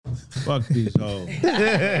Fuck these hoes.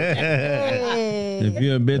 If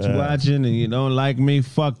you're a bitch watching and you don't like me,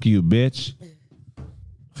 fuck you, bitch.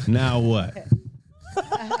 Now what?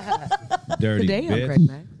 Dirty Today bitch. I'm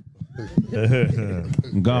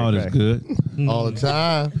pregnant. God is good. All the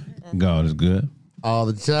time. God is good. All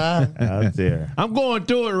the time. Out there. I'm going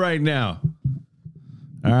through it right now.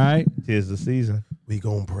 All right? 'Tis the season. We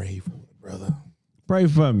gonna pray for it, brother. Pray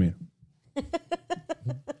for me.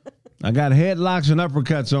 I got headlocks and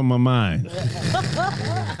uppercuts on my mind.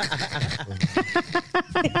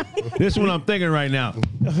 This is what I'm thinking right now.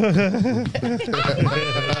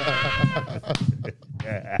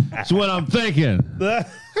 That's what I'm thinking. That's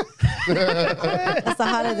a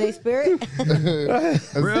holiday spirit.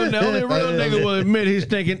 The only real nigga will admit he's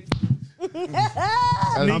thinking.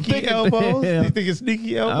 Sneaky elbows? You thinking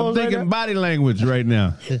sneaky elbows? I'm thinking body language right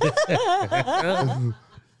now.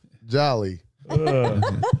 Jolly.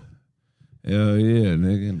 Hell yeah,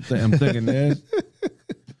 nigga. I'm thinking this.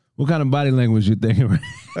 What kind of body language you thinking right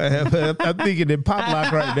now? I'm thinking in pop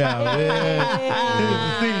lock right now.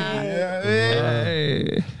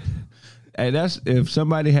 Hey, that's if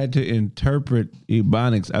somebody had to interpret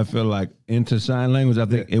Ebonics, I feel like into sign language, I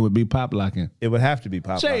think it would be pop locking. It would have to be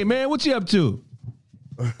pop Say, lock. man, what you up to?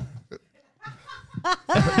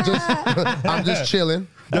 I'm just chilling.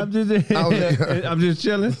 I'm just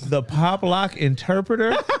chilling. The pop lock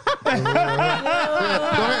interpreter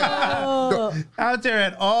out there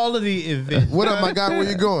at all of the events. What up, my guy? Where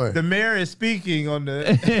you going? The mayor is speaking on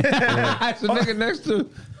the. That's the nigga next to.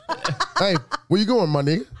 Hey, where you going, my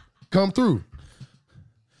nigga? Come through.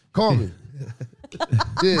 Call me.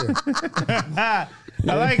 Yeah. I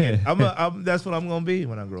like it. That's what I'm gonna be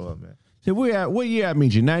when I grow up, man. So what year I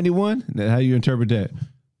meet you? 91? How you interpret that?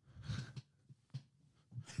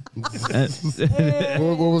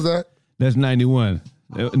 What was that? That's 91.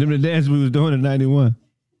 Them the dance we was doing in 91.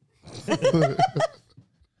 That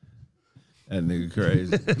nigga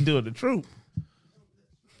crazy. Doing the troop.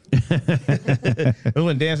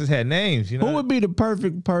 When dancers had names, you know. Who would be the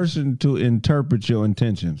perfect person to interpret your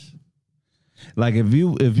intentions? Like if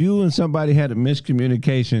you and somebody had a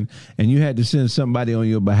miscommunication and you had to send somebody on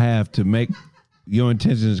your behalf to make your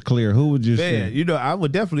intentions clear, who would you Man, send? you know, I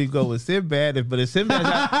would definitely go with Sinbad, but if Sinbad,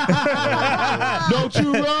 Don't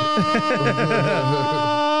you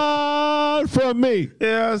run from me. you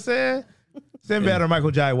know what I'm saying? Sinbad or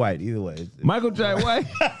Michael Jai White, either way. Michael Jai White.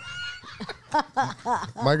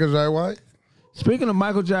 Michael Jai White? Speaking of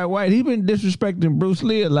Michael Jai White, he been disrespecting Bruce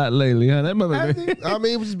Lee a lot lately, huh? That motherfucker. I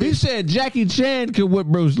mean, it was He said Jackie Chan could whip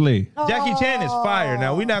Bruce Lee. Jackie Chan is fire.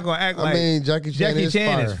 Now we're not gonna act like. Jackie Chan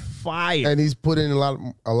is fire and he's put in a lot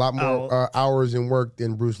more hours and work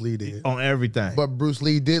than Bruce Lee did. on everything. But Bruce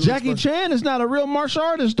Lee did. Jackie Chan is not a real martial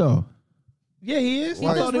artist, though. Yeah, he is. He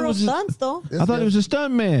does real stunts, though. I thought he was a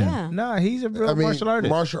stunt man. Yeah. Nah, he's a real martial artist.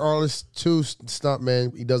 Martial artist too, stunt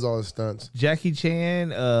man. He does all his stunts. Jackie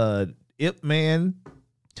Chan, Ip Man,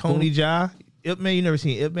 Tony Jaa. Ip Man, you never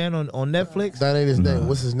seen Ip Man on Netflix? That ain't his name.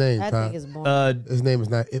 What's his name? I Ty? think it's boring. His name is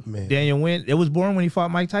not Ip Man. Daniel Wynn. It was born when he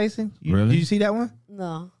fought Mike Tyson. Really? Did you see that one?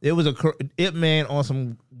 No. It was Ip Man on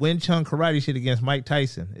some Wing Chun karate shit against Mike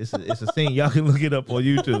Tyson. It's a scene. Y'all can look it up on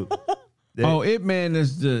YouTube. Oh, Ip Man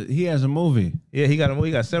he has a movie. Yeah, he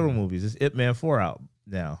got several movies. It's Ip Man 4 out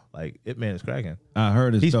now. Like Ip Man is cracking. I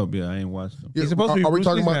heard it's dope. Yeah, I ain't watched him. He's supposed to be Are we Bruce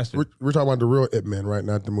talking Lee's about? master. We're talking about the real Ip Man, right?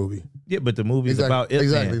 Not the movie. Yeah, but the movie's about Ip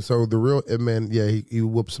exactly. Man. So the real Ip Man, yeah, he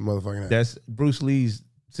whoops some motherfucking ass. That's Bruce Lee's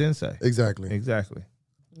sensei. Exactly. Exactly.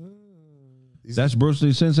 That's Bruce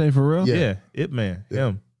Lee Sensei for real? Yeah, Ip Man.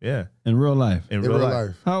 Him. Yeah. In real life? In real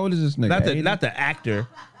life. How old is this nigga? Not the actor.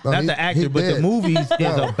 No, not he- the actor, he but the dead. movies is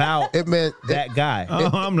No. about Ip Man. that guy. Oh,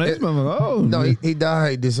 I'm like, this motherfucker. Oh, No, he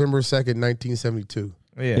died December 2nd, 1972.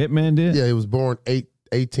 Yeah. Ip Man did? Yeah, he was born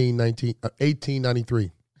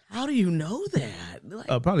 1893. How do you know that? Like,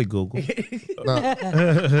 Probably Google.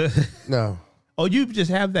 No, Oh, you just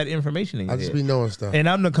have that information in your I just head. be knowing stuff. And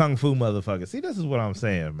I'm the kung fu motherfucker. See, this is what I'm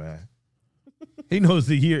saying, man. He knows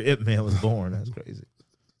the year Ip Man was born. That's crazy.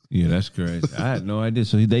 Yeah, that's crazy. I had no idea.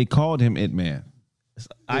 So they called him It Man. It's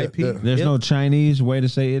IP. yeah. There's no Chinese way to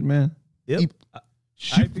say It Man? Ip.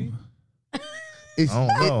 IP. It's I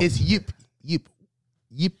don't know. it's Yip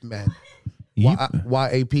Man. Yip.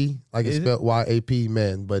 Y-A-P, like it's Is it? spelled Y-A-P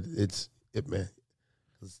man, but it's Ip Man.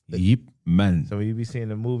 Yip Man. So you be seeing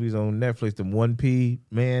the movies on Netflix, the 1P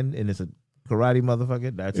man, and it's a karate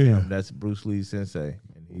motherfucker. That's Yeah. him. That's Bruce Lee sensei,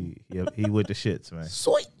 and he with the shits, man.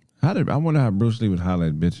 Sweet. I wonder how Bruce Lee would holler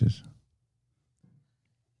at bitches.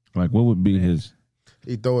 Like, what would be his?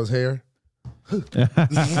 He throw his hair.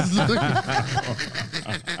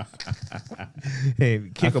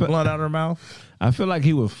 And kick a blunt out of her mouth. I feel like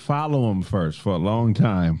he would follow him first for a long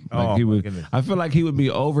time. Like Oh, he my would. goodness. I feel like he would be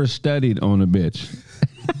overstudied on a bitch.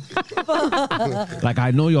 Like,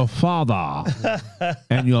 I know your father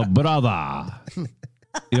and your brother,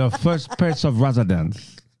 your first place of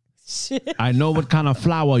residence. Shit. I know what kind of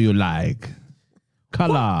flower you like,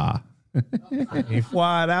 color. You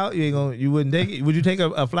fly it out. You ain't gonna. You wouldn't take it. Would you take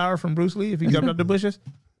a flower from Bruce Lee if he jumped out the bushes?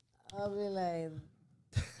 I'll be like,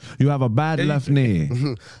 You have a bad left knee.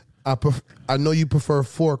 I know you prefer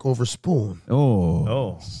fork over spoon. Oh,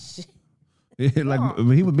 Oh, like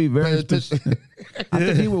he would be very specific. I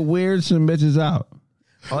think he would weird some bitches out.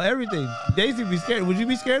 on everything. Daisy would be scared. Would you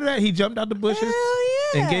be scared of that? He jumped out the bushes hell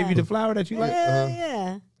yeah. and gave you the flower that you like. Hell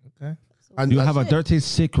yeah. Okay. You have a dirty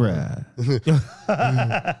secret.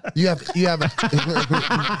 You have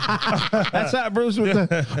That's how Bruce was.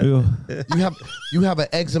 you have an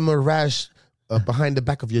eczema rash behind the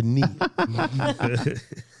back of your knee.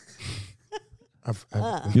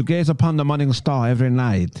 You gaze upon the morning star every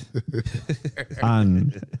night,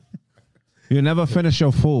 and you never finish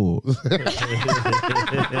your food. Like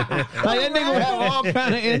that nigga would have all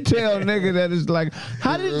kind of intel, nigga. That is like,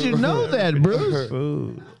 how did you know that, Bruce?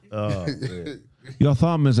 Food. Oh, man. Your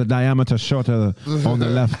thumb is a diameter shorter on the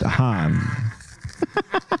left hand.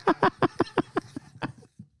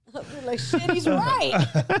 I'll be like, shit, he's right.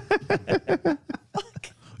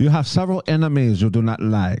 You have several enemies you do not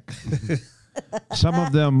like. Some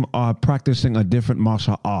of them are practicing a different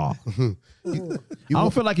martial art. I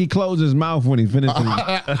don't feel like he closed his mouth when he finished.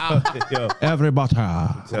 Yo, Everybody.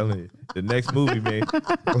 telling you, the next movie, man.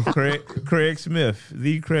 Craig Smith,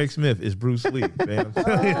 the Craig Smith is Bruce Lee, man. I'm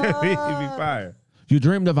telling you, he'd be fire. You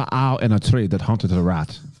dreamed of an owl in a tree that hunted a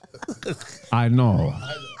rat. I know.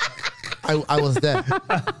 I was there.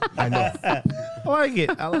 I know. I like it.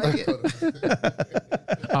 I like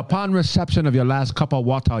it. Upon reception of your last cup of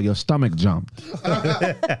water, your stomach jumped.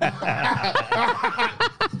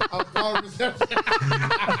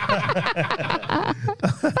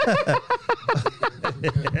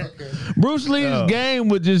 Bruce Lee's game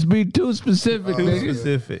would just be too specific. Too nigga.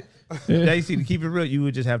 specific. Daisy, to keep it real, you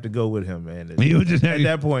would just have to go with him, man. You would just have At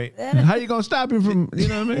that point, How you gonna stop him from? You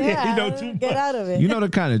know what I mean? Yeah, You know too get much. out of it. You know the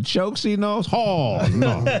kind of chokes he knows? Oh,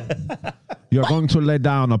 no. You're going to lay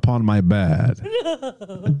down upon my bed.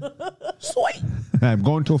 Sweet. I'm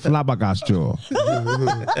going to flabbergast you.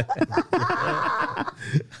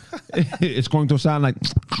 It's going to sound like...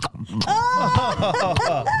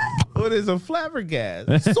 what is a flabbergast?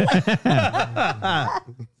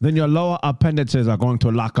 Then your lower appendices are going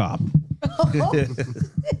to lock up.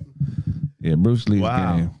 Yeah, Bruce Lee's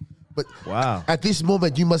Wow. game. But Wow. at this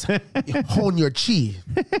moment, you must hone your chi.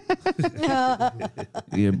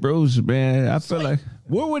 Yeah, Bruce, man, I feel like...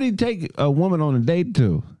 Where would he take a woman on a date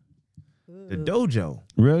to? The dojo.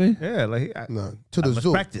 Really? Yeah, like No, to the must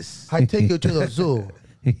zoo. practice. I take you to the zoo.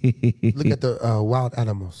 Look at the wild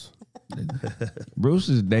animals.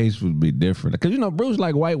 Bruce's dates would be different. Because, you know, Bruce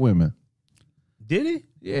like white women. Did he?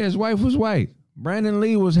 Yeah, his wife was white. Brandon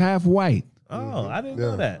Lee was half white. Oh, I didn't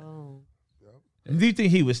know Yeah. that. Do you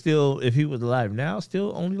think he was still, if he was alive now,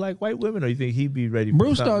 still only like white women, or you think he'd be ready for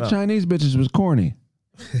Bruce something thought else? Chinese bitches was corny.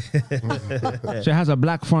 She has a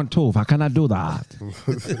black front tooth. How can I do that?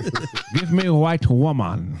 Give me a white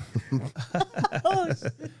woman.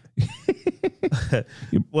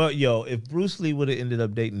 Well, yo, if Bruce Lee would have ended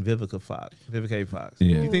up dating Vivica A. Fox,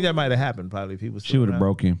 Yeah. you think that might have happened probably if he was She still would have around?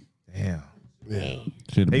 broke him. Damn.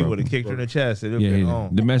 She'd He have would broke have him. kicked her in the chest. It'd have Yeah, been yeah.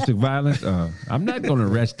 on. Domestic violence. I'm not gonna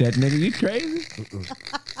arrest that nigga. You crazy,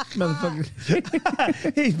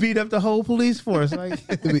 motherfucker? He beat up the whole police force. Like,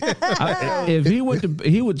 If he went to,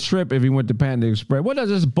 he would trip if he went to Panda Express. What is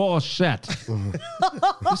this bullshit?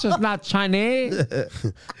 This is not Chinese.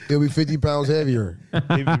 He'll be 50 pounds heavier.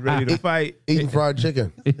 he'd be ready to fight. Eating fried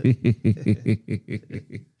chicken.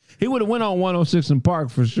 He would have went on 106 in Park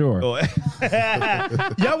for sure. Oh.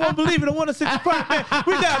 Y'all won't believe it. I want to 6 o'clock, man.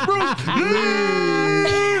 We got Bruce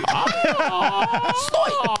Lee.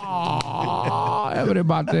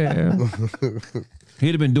 Everybody there.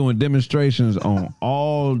 He'd have been doing demonstrations on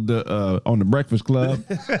all the on the Breakfast Club.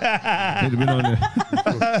 He'd have been on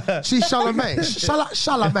there She's Charlemagne.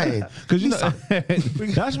 Charlemagne. because you know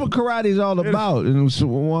that's what karate's all about. And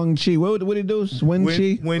Wang Chi, what did he do? Wing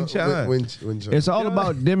Chi. Win Chun. When It's all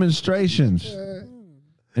about demonstrations.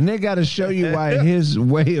 And they got to show you why his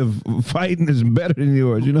way of fighting is better than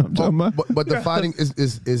yours. You know what I'm talking about? but the fighting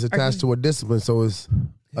is attached to a discipline. So it's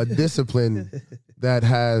a discipline that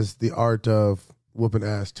has the art of whooping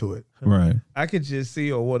ass to it. Right. I could just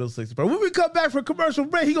see on 106. But when we come back from commercial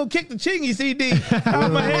break, he gonna kick the Chingy CD out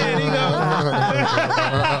of my head.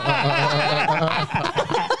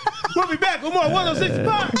 We'll be back with more 106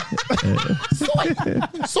 Park.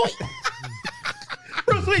 Sweet.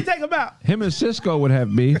 Bruce Lee, take him out. Him and Cisco would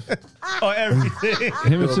have beef. On everything.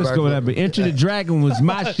 Him and Cisco would have beef. Enter the Dragon was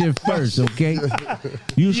my shit first, okay?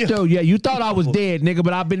 You you thought I was dead, nigga,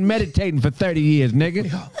 but I've been meditating for 30 years, nigga.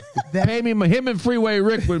 Pay me him and Freeway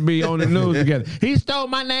Rick would be on the news together. He stole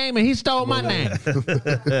my name and he stole my name.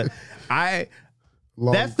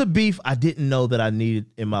 That's the beef I didn't know that I needed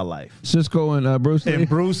in my life. Cisco and Bruce Lee. And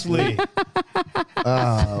Bruce Lee.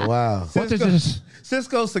 Oh, wow. What is this?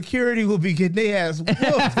 Cisco security will be getting their ass whooped.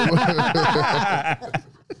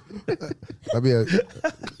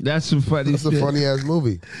 That's some funny That's shit. a funny ass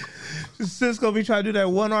movie. Cisco be trying to do that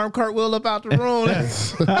one arm cartwheel up out the room.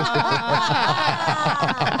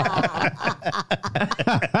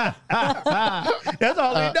 That's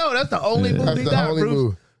all he know. That's the only move he the got. only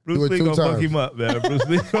move. Bruce Do it Lee 2 gonna fuck times. him up, man. Bruce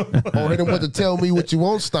Lee Or hit him with the tell me what you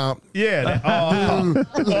won't stop. yeah.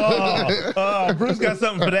 Bruce got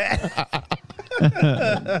something for that.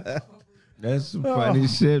 That's some funny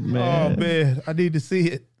shit, Oh man. man, I need to see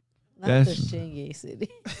it. Not That's- the Chingy City.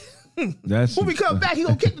 That's When we come back, he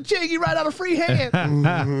gonna kick the Chingy right out of free hand.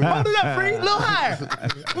 Hold it up, free, a little higher.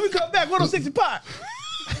 When we come back, 106 Park.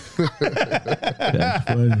 That's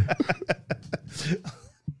funny.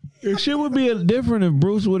 Shit would be different if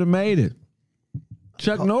Bruce would have made it.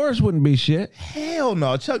 Chuck Norris wouldn't be shit. Hell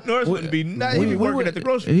no, Chuck Norris wouldn't be nothing. He'd be working at the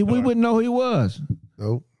grocery store. We wouldn't know he was.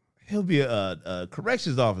 Nope. He'll be a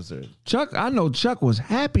corrections officer. Chuck, I know Chuck was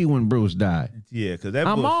happy when Bruce died. Yeah, because that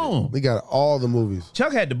I'm bullshit. on. We got all the movies.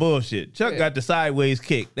 Chuck had the bullshit. Chuck got the sideways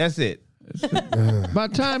kick. That's it. By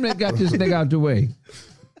the time they got this nigga out the way,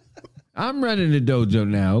 I'm running the dojo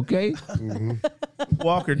now, okay?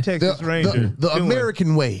 Walker, Texas Ranger. The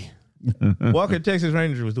American way. Walker, Texas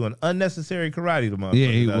Ranger was doing unnecessary karate to motherfuckers. Yeah,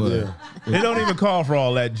 he out was. there. They don't even call for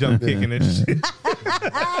all that jump kicking and shit.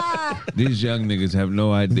 These young niggas have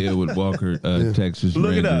no idea what Walker, Texas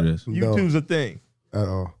Look it up. Ranger is. YouTube's a thing. At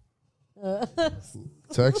all.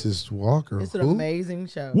 Texas Walker. It's an Who? amazing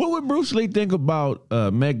show. What would Bruce Lee think about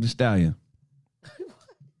Meg Thee Stallion?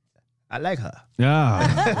 I like her.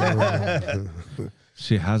 Ah.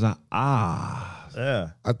 She has a Yeah.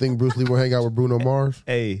 I think Bruce Lee will hang out with Bruno Mars.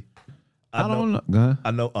 Hey, I don't know. Go ahead.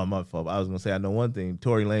 I know. Oh, my fault. I was gonna say I know one thing.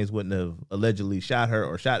 Tory Lanez wouldn't have allegedly shot her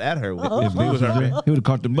or shot at her if he was her man. He would have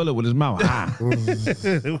caught the bullet with his mouth. Ah.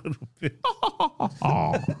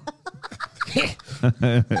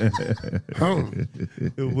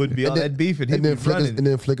 It would be all that beef and he'd And be then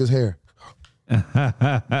running. flick his hair. all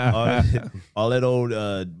that old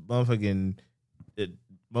motherfucking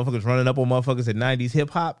motherfuckers running up on motherfuckers at 90s hip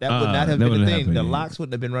hop. That would not have that been a wouldn't thing. happen, The yeah. Locks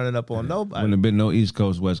wouldn't have been running up on Wouldn't nobody. have been no East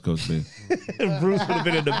Coast, West Coast thing. Bruce would have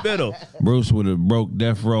been in the middle. Bruce would have broke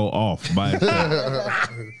Death Row off by himself.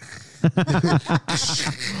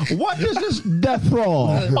 What is this Death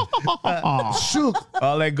Row? Shook.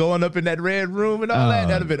 All that going up in that red room and all that'd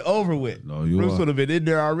have been over with. No, you Bruce are. would have been in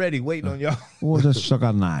there already waiting on y'all. What was a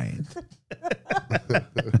sugar night?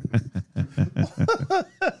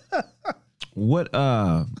 What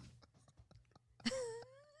nigga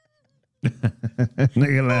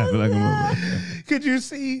laughing like a motherfucker. Could you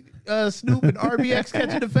see Snoop and RBX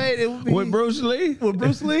catching the fade? It would be With Bruce Lee? with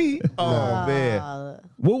Bruce Lee. Oh man,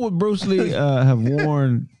 What would Bruce Lee have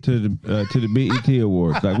worn to the BET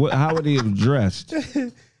Awards? Like, how would he have dressed?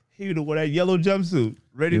 he would have worn that yellow jumpsuit,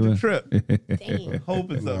 ready He to would- trip, Damn.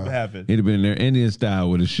 hoping something happened. He'd have been in there Indian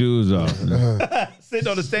style with his shoes off. Sitting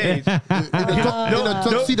on the stage. In a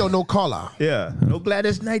tuxedo, no collar. Yeah, no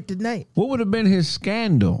Gladys Knight tonight. What would have been his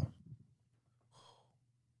scandal?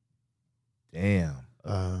 Damn.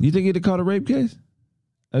 You think he'd have caught a rape case?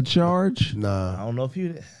 A charge? I Nah. don't know if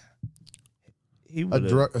he A would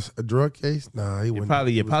drug case? Nah, he wouldn't.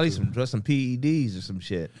 probably some PEDs or some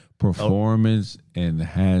shit. Performance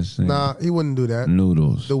enhancing Nah, he wouldn't do that.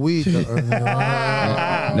 noodles. The weed. That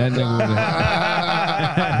nigga would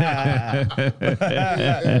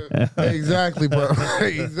have. Exactly, bro.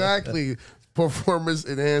 Exactly. Performance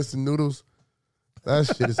enhancing noodles. That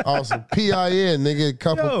shit is awesome. PIN,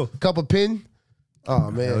 nigga. Yo. Cup of pin.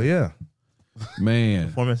 Oh man. Hell yeah. Man,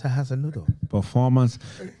 Performance has a noodle. performance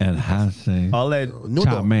enhancing. All that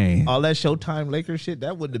Top man. all that Showtime Lakers shit,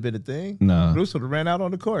 that wouldn't have been a thing. No. Bruce would have ran out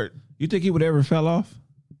on the court. You think he would ever fell off?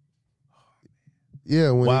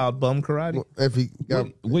 Yeah, when Wild bum karate. if he got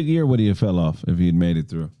What year would he have fell off if he had made it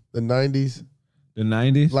through? the 90s, The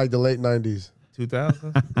 90s? like the late 90s.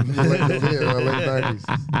 2000? late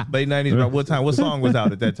 90s. Late 90s. About what time? What song was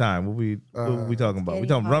out at that time? What we talking about? We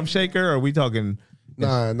talking Rump Shaker or are we talking?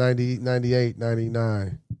 Nah, 90, 98,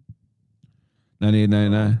 99. 98,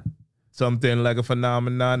 99. Something like a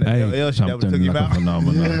phenomenon. Hey, And LL shit that we took something him like a out.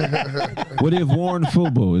 phenomenon. What if Warren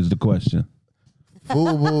Fubu is the question?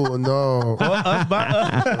 Fubu, no.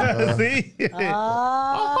 See?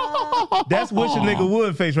 That's wish a nigga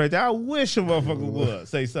would face right there. I wish a motherfucker would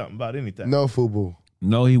say something about anything. No Fubu.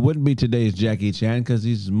 No, he wouldn't be today's Jackie Chan because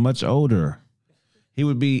he's much older. He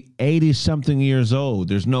would be 80-something years old.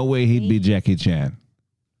 There's no way he'd be Jackie Chan.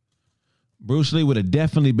 Bruce Lee would have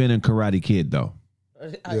definitely been in Karate Kid, though.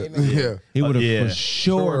 Yeah. He would have yeah. for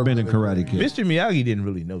sure been in Karate Kid. Mr. Miyagi didn't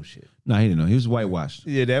really know shit. No, he didn't know. He was whitewashed.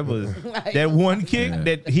 Yeah, that was that one kick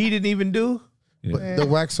that he didn't even do. But the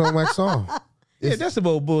wax on, wax off. Yeah, that's some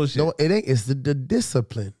old bullshit. No, it ain't. It's the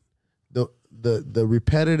discipline, the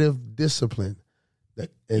repetitive discipline.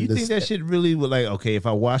 You think that shit really would like? Okay, if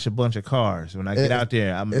I wash a bunch of cars when I get out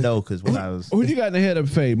there, I'm know because when I was Who you got in the head up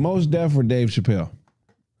fade? Mos Def or Dave Chappelle?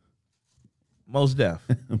 most deaf.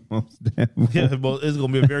 Mos Def. Yeah, it's gonna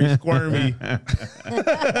be a very squirmy.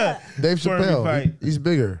 Dave Squirmy Chappelle, fight. he's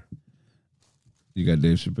bigger You got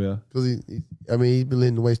Dave Chappelle. because he's been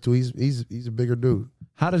lifting the weights too. He's a bigger dude.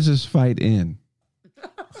 How does this fight end?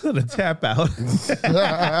 The tap out.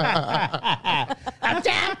 I'm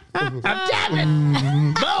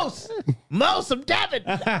tapping. Most, I'm tapping.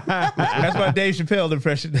 That's my Dave Chappelle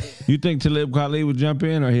impression. You think Talib Kweli would jump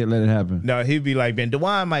in or he'd let it happen? No, he'd be like, Ben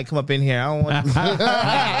DeWine might come up in here. I don't want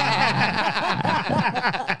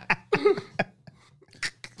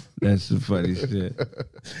That's the funny shit.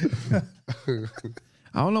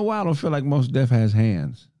 I don't know why I don't feel like Mos Def has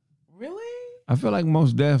hands. Really? I feel like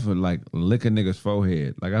Mos Def would like lick a nigga's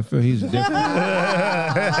forehead. Like I feel he's different.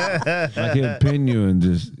 Like he'll pin you and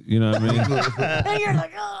just, you know what I mean? And you're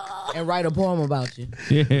like, oh. And write a poem about you.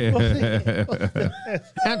 Yeah.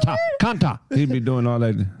 Kanta. He'd be doing all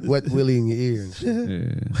that. Wet Willie in your ear and shit.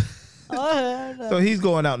 Yeah. So he's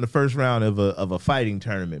going out in the first round of a fighting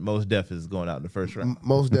tournament. Most Def is going out in the first round.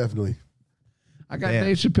 Most definitely. I got Damn.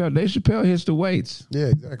 Dave Chappelle. Dave Chappelle hits the weights. Yeah,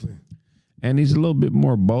 exactly. And he's a little bit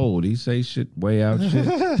more bold. He say shit way out shit.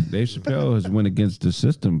 Dave Chappelle has went against the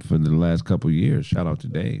system for the last couple of years. Shout out to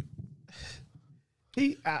Dave.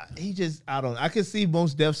 He just I could see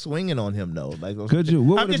Most Def swinging on him though. Like Could you?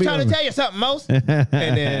 What I'm would it just be trying on- to tell you something, Most. And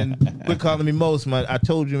then quit calling me Most. I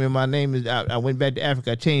told you, man, my name is. I went back to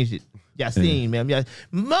Africa. I changed it. Yassine, man. Yeah.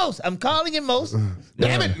 Most. I'm calling him Most.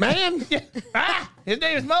 Damn it, man. His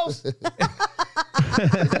name is Most.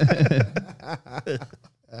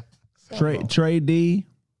 Trey D.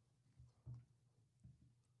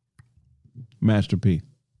 Master P.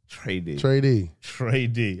 Trey D. Trey D. Trey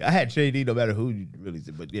D. I had Trey D no matter who you really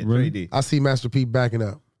said, but yeah, Really? Trey D. I see Master P backing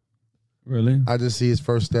up. Really? I just see his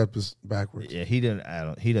first step is backwards. Yeah, he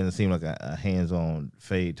doesn't seem like a hands-on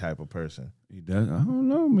fade type of person. He does. I don't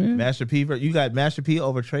know, man. Master P, you got Master P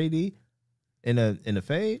over Trey D in the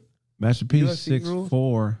fade? Master P UFC rules?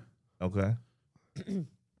 6'4", Okay.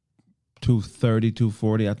 230,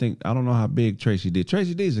 240. I don't know how big Tracy D.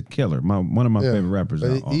 Tracy D is a killer. One of my favorite rappers.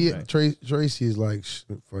 But all day. Tracy is like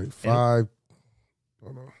 5. I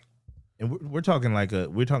don't know. And we're talking like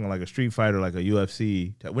a street fighter, like a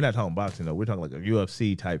UFC. We're not talking boxing though. We're talking like a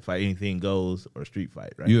UFC type fight. Anything goes or a street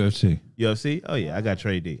fight, right? UFC. UFC. Oh yeah, I got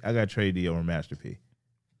Trey D. I got Trey D over Master P.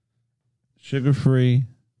 Sugar Free.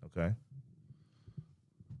 Okay.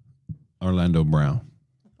 Orlando Brown.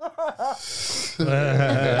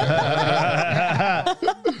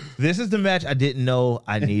 This is the match I didn't know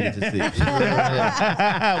I needed to see.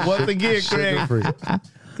 Once again, Craig. Sugar-free.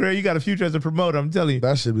 Craig, you got a future as a promoter. I'm telling you.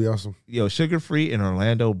 That should be awesome. Yo, Sugar Free and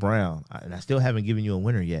Orlando Brown. And I still haven't given you a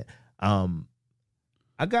winner yet. I'm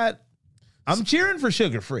cheering for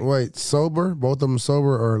Sugar Free. Wait, sober? Both of them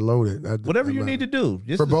sober or loaded? Whatever you need to do.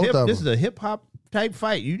 For both of them. This is a hip hop type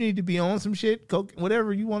fight. You need to be on some shit, coke,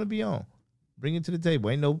 whatever you want to be on. Bring it to the table.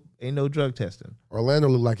 Ain't no drug testing. Orlando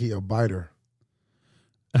look like he a biter.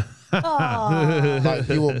 Aw. Like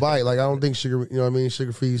he will bite. Like I don't think Sugar, you know what I mean?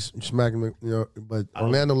 Sugar Free's smacking, but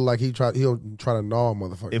Orlando look like he'll try to gnaw a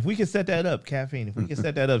motherfucker. If we can set that up, Caffeine, if we can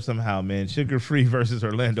set that up somehow, man, Sugar Free versus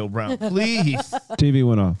Orlando Brown. Please, TV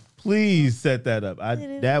went off. please set that up. That's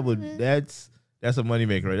a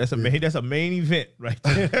moneymaker, right? That's a main event right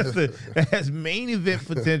there. That's main event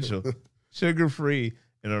potential. Sugar Free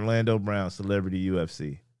and Orlando Brown, Celebrity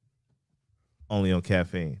UFC. Only on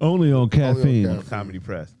Caffeine. Only on caffeine. Caffeine. On Comedy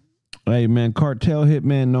Press. Hey, man, cartel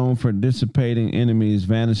hitman known for dissipating enemies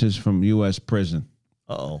vanishes from U.S. prison.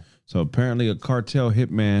 Uh-oh. So apparently a cartel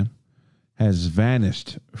hitman has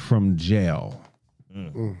vanished from jail.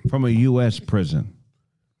 from a U.S. prison.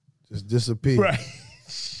 Just disappear. Right.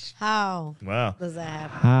 How Wow. does that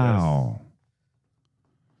happen? How?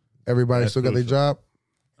 Everybody That's still got their crucial. job.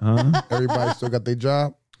 Huh? Everybody still got their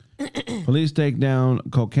job. Police take down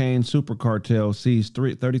cocaine super cartel, seize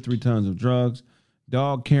 33 tons of drugs.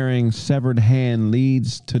 Dog carrying severed hand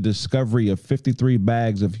leads to discovery of 53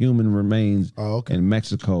 bags of human remains in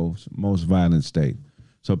Mexico's most violent state.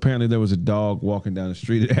 So apparently there was a dog walking down the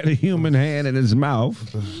street that had a human hand in his mouth.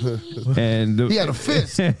 And He had a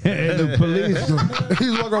fist. and the police He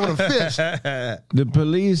was walking around with a fist. the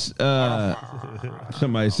police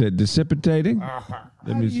somebody said dissipating.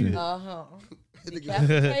 Let me see.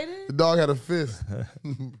 The dog had a fist.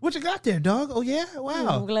 What you got there, dog? Oh yeah,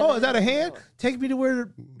 wow. I'm glad Oh, I is that a know. hand? Take me to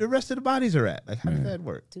where the rest of the bodies are at. Like, how does that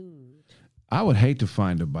work? I would hate to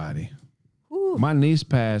find a body. My niece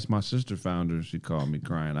passed. My sister found her. She called me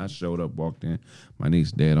crying. I showed up, walked in. My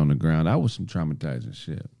niece dead on the ground. That was some traumatizing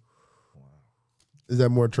shit. Is that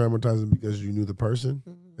more traumatizing because you knew the person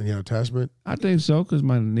and you had attachment? I think so, because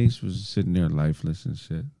my niece was sitting there lifeless and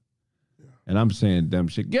shit. And I'm saying dumb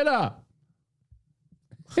shit. Get up.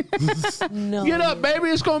 No. Get up, baby.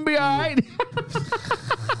 It's going to be all right.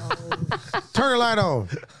 Turn the light on.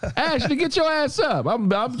 Ashley, get your ass up. I'm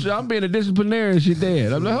being a disciplinarian. She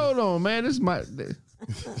dead. I'm like, hold on, man. This is my... This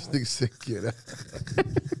nigga said, get up.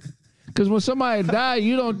 Because when somebody die,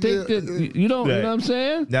 you don't take the... You don't... You know what I'm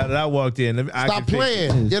saying? Now that I walked in, I Stop could picture-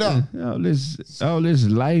 playing. Get up. All this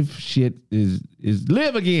life shit is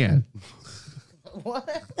live again.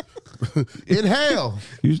 Inhale.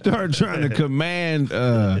 You start trying to command,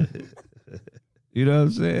 you know what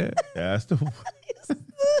I'm saying? Yeah, that's the.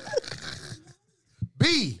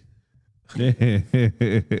 B.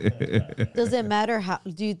 Does it matter how?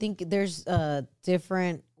 Do you think there's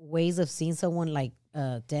different ways of seeing someone like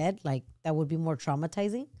dead? Like that would be more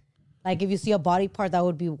traumatizing. Like if you see a body part, that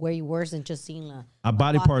would be way worse than just seeing A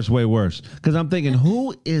body part's way worse. Because I'm thinking,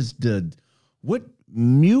 what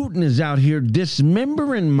mutant is out here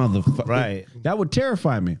dismembering motherfucker? Right. That would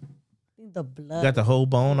terrify me. the blood. Got the whole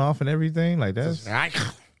bone off and everything. Like that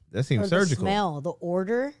or seems the surgical. smell, the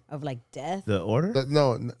order of like death. The order?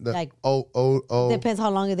 Like- oh. Depends how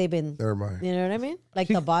long have they been. Never mind. You know what I mean? Like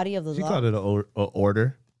the body of the She dog. called it a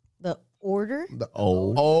order. The order.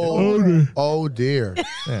 Oh dear.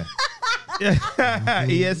 Yeah.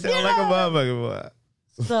 Yeah, sound like a motherfucker.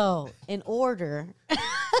 Boy. So in order.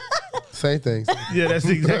 Same thing. Yeah, that's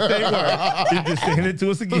the exact same word. You just saying it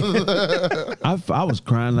to us again. I was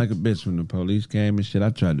crying like a bitch when the police came and shit. I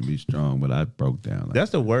tried to be strong, but I broke down. Like,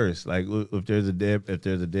 That's the worst. Like if there's a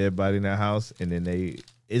dead body in that house, and then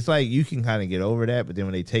it's like you can kind of get over that, but then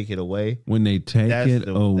when they take it away, when they take That's it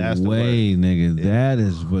the away, worst. nigga, that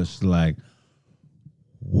is what's like,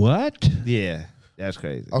 what? yeah, that's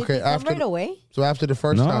crazy. Did Okay, they come after right away? so after the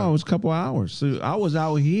first No, it time. was a couple hours. So I was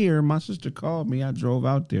out here. My sister called me. I drove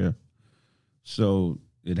out there. So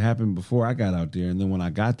it happened before I got out there. And then when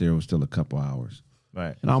I got there, it was still a couple hours.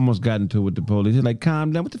 Right. And I almost got into it with the police. They're like,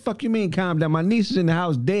 calm down. What the fuck you mean, calm down? My niece is in the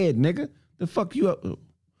house dead, nigga. The fuck you up?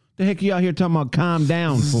 The heck you out here talking about calm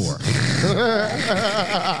down for?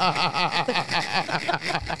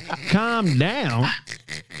 Calm down?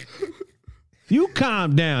 You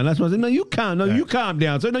calm down. That's what I said. No, you calm. No, you calm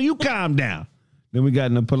down. So no, you calm down. Then we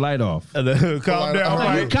got in a polite off. Calm down. No,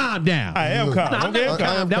 Right. you calm down. I am calm. No, I'm Okay, not I'm calm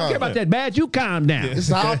calm. down. Don't care about that badge. You calm down. This is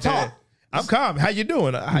how I talk. I'm calm. How you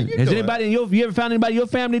doing? How you Has doing? anybody in you ever found anybody in your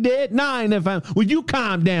family dead? Nah, I ain't never found. Well, you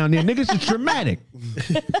calm down then, nigga. It's traumatic.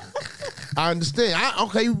 I understand.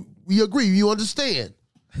 Okay, we agree. You understand.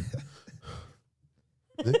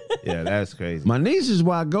 Yeah, that's crazy. My niece is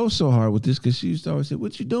why I go so hard with this, because she used to always say,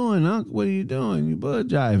 "What you doing, Unc? What are you doing? You bud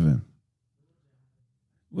jiving?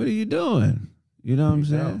 What are you doing?" You know what I'm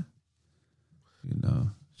saying? You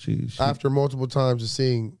know, she After multiple times of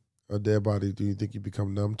seeing a dead body, do you think you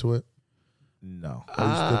become numb to it? No, Or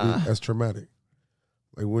you still be as traumatic?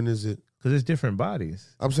 Like when is it? because it's different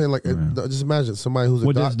bodies. I'm saying like just imagine somebody who's a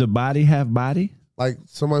What, does the body have body? like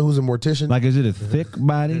somebody who's a mortician Like, is it a thick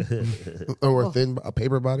body? or a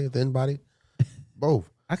paper body, a thin body, both.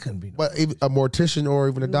 I couldn't be. But even a mortician or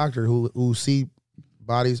even a doctor who see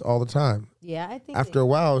bodies all the time. Yeah, I think After a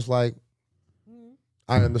while, it's like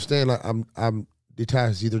I understand. Like I'm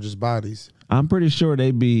detached. It's either just bodies. I'm pretty sure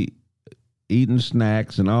they be eating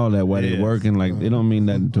snacks and all that while they Yes. working. Like, they don't mean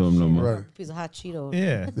nothing to them no more. Right. piece of hot Cheeto.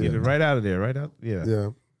 Yeah, get it right out of there. Right out. Yeah. Yeah.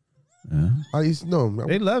 Yeah. I used to know him.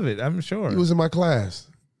 They love it. I'm sure. He was in my class.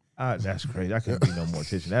 That's crazy. I couldn't be no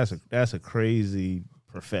mortician. That's a crazy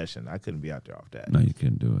profession. I couldn't be out there off that. No, you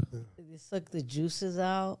can't do it. They suck the juices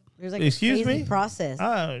out. There's like Excuse a crazy me? process.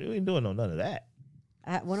 We ain't doing none of that.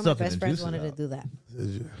 One of my Sucking best the friends juices wanted to out. do that.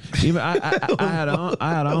 Even I had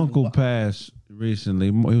an uncle pass recently.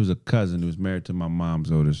 He was a cousin. He was married to my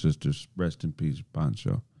mom's older sister. Rest in peace,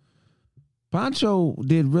 Pancho. Pancho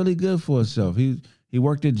did really good for himself. He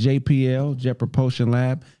worked at JPL, Jet Propulsion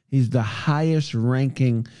Lab. He's the highest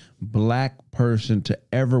ranking black person to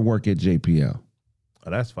ever work at JPL. Oh,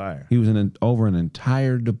 that's fire. He was over an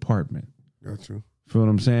entire department. Got you. Feel what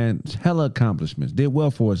I'm saying? Hella accomplishments. Did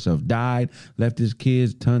well for himself. Died, left his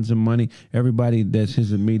kids tons of money. Everybody that's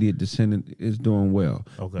his immediate descendant is doing well.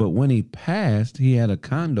 Okay. But when he passed, he had a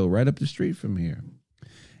condo right up the street from here.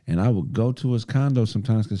 And I would go to his condo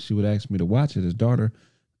sometimes because she would ask me to watch it. His daughter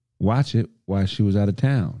watch it while she was out of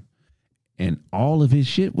town. And all of his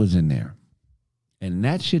shit was in there. And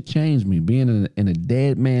that shit changed me. Being in a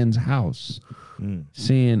dead man's house,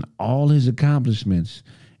 seeing all his accomplishments,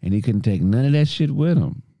 and he couldn't take none of that shit with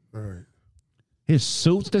him. All right. His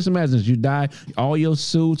suits, just imagine if you die, all your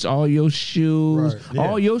suits, all your shoes, Right.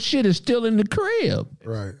 all your shit is still in the crib.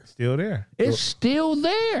 Right. Still there. It's still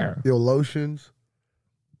there. Your lotions.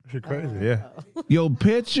 Shit crazy. Yeah. Your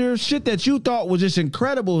picture, shit that you thought was just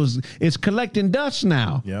incredible is collecting dust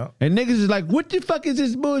now. Yeah. And niggas is like, what the fuck is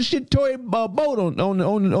this bullshit toy boat on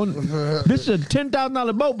this is a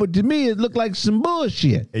 $10,000 boat, but to me it looked like some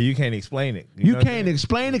bullshit. And you can't explain it. You know what I'm can't saying?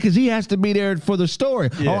 explain it because he has to be there for the story.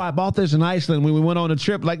 Yeah. Oh, I bought this in Iceland when we went on a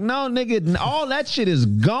trip. Like, no, nigga, all that shit is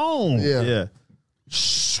gone. Yeah. Yeah.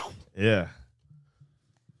 Yeah.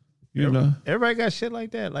 You know, Everybody got shit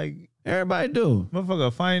like that. Like, everybody do.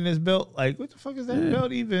 motherfucker finding this belt. Like, what the fuck is that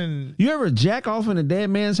belt even? You ever jack off in a dead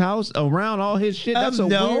man's house around all his shit? That's a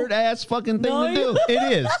No. weird ass fucking thing to do.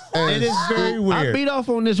 It is. It is very I weird. beat off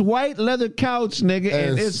on this white leather couch, nigga,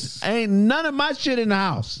 and And it's ain't none of my shit in the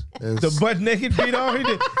house. And The butt naked beat off.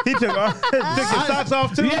 He took his socks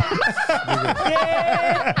off too.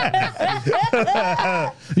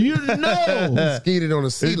 You know. skeeted on the There's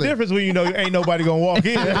a ceiling. difference when you know ain't nobody gonna walk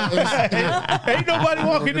in. Ain't nobody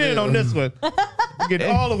walking in on this one. Get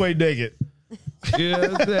all the way naked. You know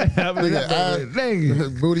what I'm saying? I mean, Nigga,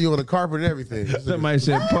 nigga. Booty on the carpet and everything. Somebody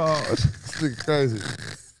said pause. This nigga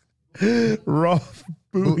crazy. Raw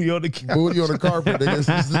booty on the couch. Booty on the carpet, nigga.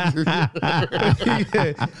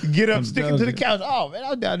 Yeah. Get up, stick it to the couch. Oh man, I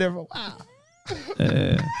was down there for a while.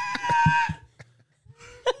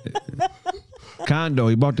 Condo.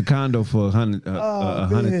 He bought the condo for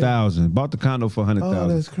 100,000. Bought the condo for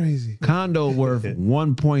 100,000. crazy. Condo worth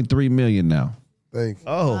 1.3 million now. Thank you.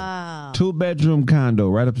 Oh, Wow. 2-bedroom condo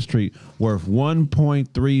right up the street worth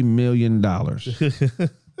 $1.3 million.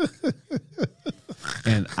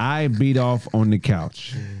 And I beat off on the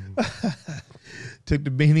couch. took the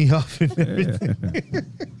beanie off and everything.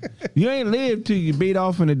 You ain't lived till you beat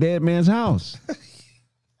off in a dead man's house.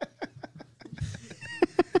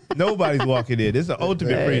 Nobody's walking in. It's the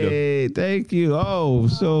ultimate freedom. Hey, thank you. Oh,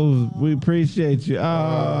 so we appreciate you.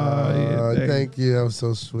 Oh, yeah, Thank you. That was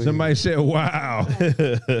so sweet. Somebody said, wow.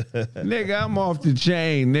 Nigga, I'm off the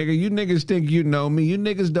chain, nigga. You niggas think you know me. You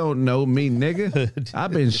niggas don't know me, nigga.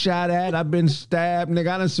 I've been shot at. I've been stabbed, nigga.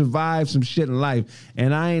 I done survived some shit in life.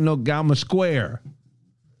 And I ain't no guy. I'm a square.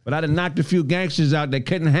 But I done knocked a few gangsters out that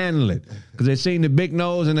couldn't handle it. Because they seen the big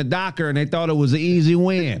nose and the docker and they thought it was an easy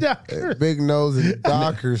win. Big nose and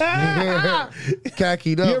Dockers.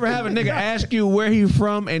 Khakied up. You ever have a nigga ask you where he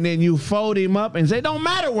from and then you fold him up and say, don't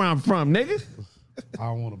matter where I'm from, nigga. I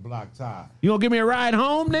want a black tie. You gonna give me a ride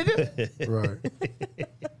home, nigga? Right.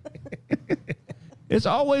 It's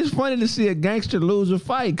always funny to see a gangster lose a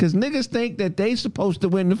fight because niggas think that they supposed to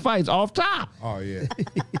win the fights off top. Oh yeah.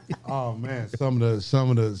 Oh man, some of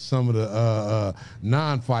the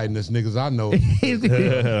non-fightingest niggas I know.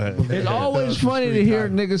 It's always funny to hear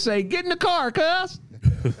niggas say, get in the car, cuz.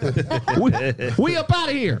 we up out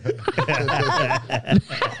of here.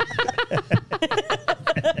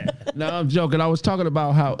 No, I'm joking. I was talking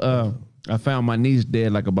about how I found my niece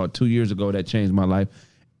dead like about 2 years ago. That changed my life.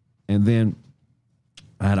 And then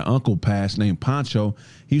I had an uncle pass named Pancho.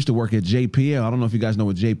 He used to work at JPL. I don't know if you guys know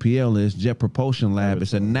what JPL is. Jet Propulsion Lab.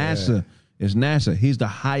 It's a NASA. Yeah. It's NASA. He's the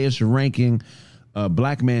highest ranking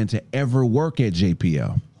black man to ever work at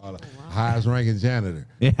JPL. Highest ranking janitor.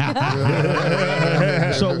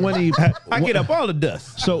 So when he, I get up all the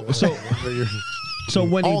dust. So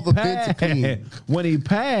when All the bits are clean. when he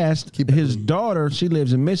passed, his daughter, she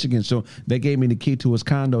lives in Michigan, so they gave me the key to his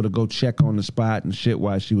condo to go check on the spot and shit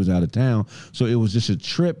while she was out of town. So it was just a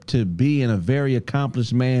trip to be in a very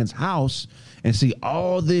accomplished man's house and see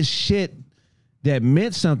all this shit that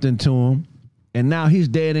meant something to him, and now he's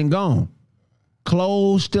dead and gone.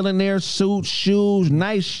 Clothes still in there, suits, shoes,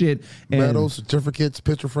 nice shit. And, Medals, certificates,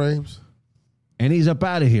 picture frames. and he's up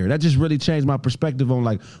out of here. That just really changed my perspective on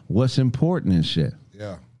like what's important and shit.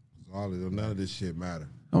 Yeah. None of this shit matter.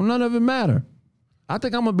 Oh, none of it matter. I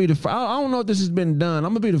think I'm gonna be the. I don't know if this has been done.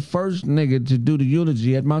 I'm gonna be the first nigga to do the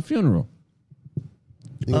eulogy at my funeral.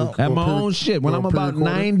 At my own shit. When I'm about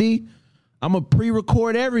 90, I'm gonna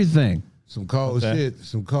pre-record everything. Some cold shit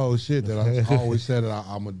that I always said that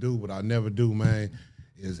I'm gonna do, but I never do, man.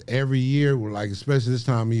 Is every year, like especially this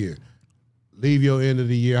time of year, leave your end of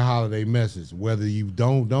the year holiday message. Whether you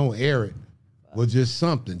don't air it, or just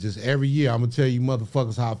something. Just every year, I'm gonna tell you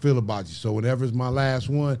motherfuckers how I feel about you. So whenever it's my last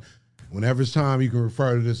one, whenever it's time, you can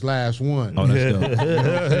refer to this last one. Oh, that's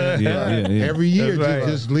dope. Yeah. Every year, Right.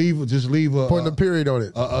 just leave a Putting a period on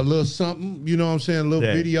it. a little something, you know what I'm saying? A little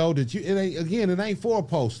video that it ain't for a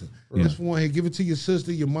posting. Just one here, give it to your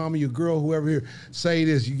sister, your mama, your girl, whoever here. Say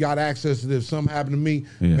this, you got access to this. If something happened to me,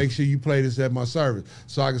 make sure you play this at my service.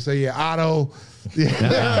 So I can say, yeah, Otto.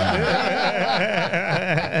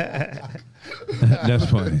 That's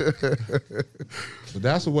funny. But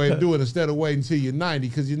that's the way to do it instead of waiting until you're 90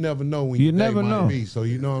 because you never know when your day might be. So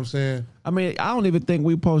you know what I'm saying? I mean, I don't even think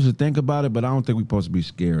we supposed to think about it, but I don't think we supposed to be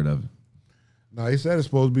scared of it. No, he said it's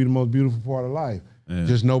supposed to be the most beautiful part of life. Yeah.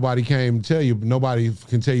 Just nobody came to tell you. Nobody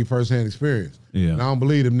can tell you firsthand experience. Yeah. And I don't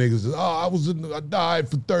believe them niggas. I died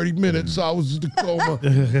for 30 minutes. So I was in a coma.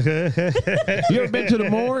 You ever been to the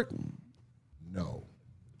morgue? No.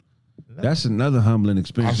 That's another humbling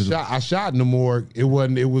experience. I shot in the morgue. It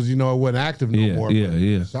wasn't active no more.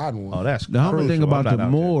 Yeah. I shot in one. Oh, that's the humbling thing crucial. about the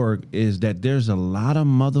morgue is that there's a lot of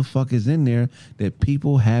motherfuckers in there that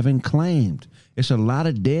people haven't claimed. It's a lot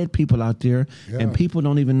of dead people out there, and people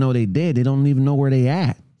don't even know they dead. They don't even know where they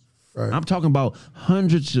at. Right. I'm talking about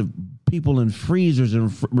hundreds of people in freezers and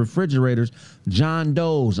refrigerators, John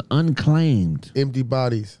Doe's, unclaimed. Empty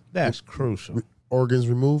bodies. That's crucial. Organs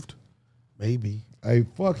removed? Maybe. Hey,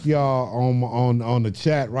 fuck y'all on the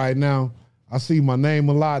chat right now. I see my name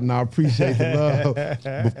a lot and I appreciate the love.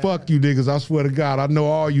 But fuck you niggas, I swear to God, I know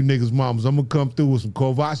all you niggas mamas. I'm gonna come through with some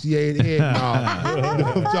Courvoisier eggnog. You know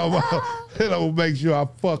what I'm talking about? And I'm gonna make sure I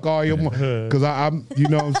fuck all your cause I'm you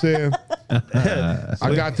know what I'm saying?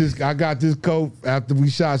 I got this coat after we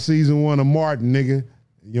shot season 1 of Martin, nigga.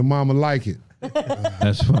 Your mama like it.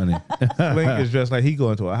 That's funny. Link is dressed like he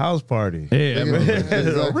going to a house party. Yeah, man.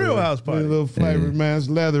 A real house A party. little flavor, man. It's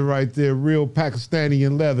leather right there. Real Pakistani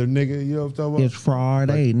leather, nigga. You know what I'm talking about? It's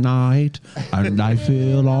Friday night, and I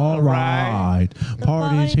feel all right.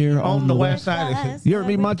 Party's here on the west side. You ever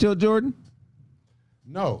meet Montel Jordan?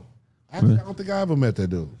 No. Actually, I don't think I ever met that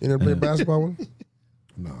dude. You never played basketball with him?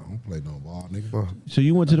 No, I don't play no ball, nigga. So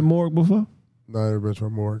you went to the morgue before? No, I never been to a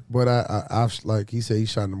morgue. But I've like he said he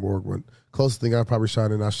shot in the morgue. But closest thing I probably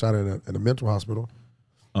shot in a mental hospital.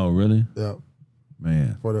 Oh, really? Yeah.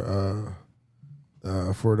 Man. For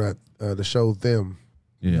the show Them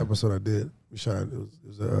episode I did. We shot it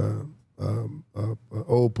was a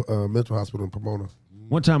old mental hospital in Pomona.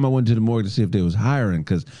 One time I went to the morgue to see if they was hiring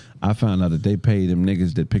because I found out that they paid them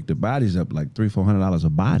niggas that picked the bodies up like $300-400 a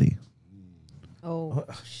body. Oh,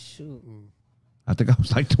 shoot. I think I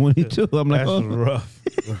was like 22. I'm like, That's rough.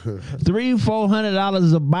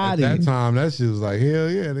 $300-400 a body. At that time, that shit was like, hell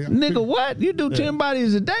yeah. Nigga, what? You do 10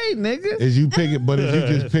 bodies a day, nigga. Is you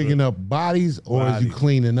just picking up bodies or is you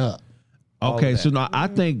cleaning up? Okay, so now I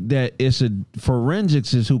think that it's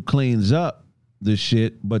forensics is who cleans up the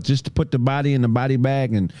shit, but just to put the body in the body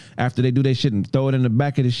bag and after they do their shit and throw it in the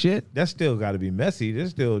back of the shit. That's still got to be messy. There's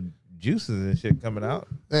still juices and shit coming out.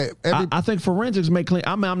 Hey, I think forensics may clean.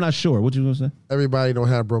 I'm not sure. What you gonna say? Everybody don't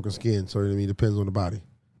have broken skin, so I mean, it depends on the body.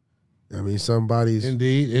 I mean, some bodies,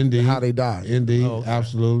 Indeed. how they die. Indeed,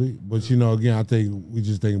 absolutely. But you know, again, I think we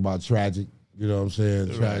just think about tragic. You know what I'm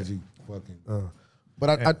saying? Tragic, fucking. But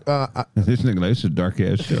I This nigga like, it's a dark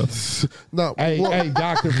ass show. no. Hey,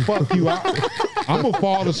 doctor, fuck you. I'm gonna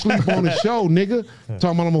fall asleep on the show, nigga.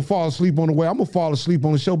 Talking about I'm gonna fall asleep on the way. I'm gonna fall asleep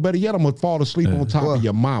on the show. Better yet, I'm gonna fall asleep on top of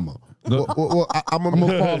your mama. Well, I'm I'm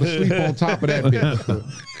gonna fall asleep on top of that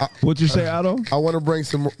bitch. What you say, Otto? I want to bring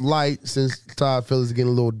some light since Todd feels it's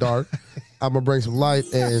getting a little dark. I'm gonna bring some light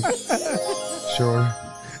and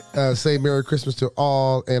say Merry Christmas to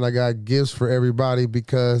all, and I got gifts for everybody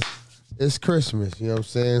because it's Christmas. You know what I'm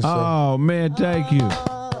saying? So, Oh man, thank you.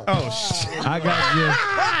 Oh, shit. I got gifts.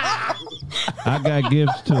 I got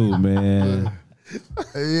gifts too, man.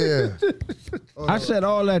 yeah. I said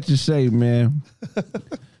all that to say, man,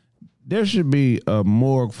 there should be a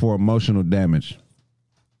morgue for emotional damage.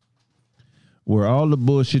 Where all the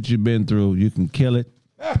bullshit you've been through, you can kill it,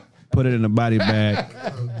 put it in a body bag,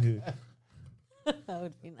 That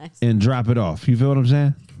would be nice. and drop it off. You feel what I'm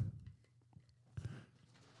saying?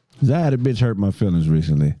 'Cause I had a bitch hurt my feelings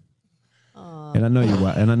recently. And And I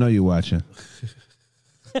know you watching.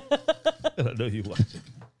 I know you watching.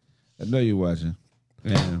 I know you watching.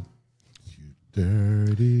 Yeah.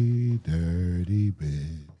 Dirty, dirty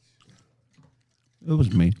bitch. It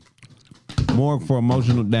was me. Morgue for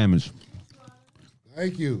emotional damage.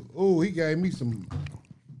 Thank you. Ooh, he gave me some.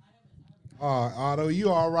 Otto, you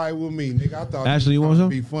all right with me, nigga? I thought Ashley, you was want trying some?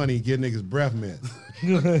 to be funny, get niggas breath mints.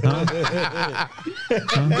 I thought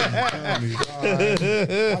he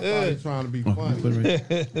was trying to be funny.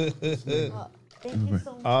 Thank you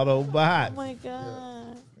so much. Autobot. Oh my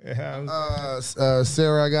god.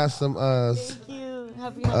 Sarah, I got some Thank you.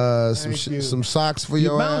 Happy some socks for You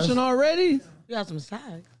your ass. bouncing already? You got some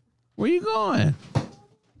socks. Where you going?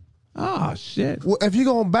 Oh shit. Well, if you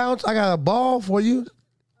gonna bounce, I got a ball for you.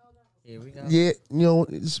 Here we go. Yeah, you know,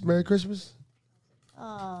 it's Merry Christmas.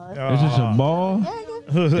 Oh, Is this a ball?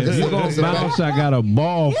 If you gonna bounce, I got a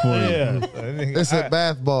ball for you. Yeah. It's a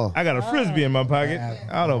bath ball. I got a frisbee in my pocket.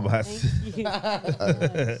 Autobots.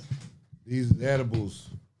 These are edibles.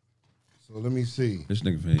 So let me see. This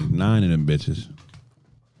nigga finna eat 9 of them bitches.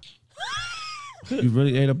 You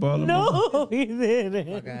really ate up all of them? no, he didn't.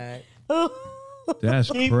 Okay. That's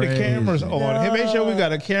Keep crazy. the cameras on. Hey, make sure we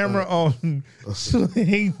got a camera on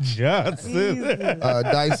Sling Johnson.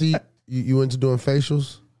 Dicey, you into doing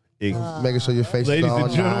facials? Making sure your face Ladies is all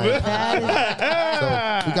and gentlemen. nice.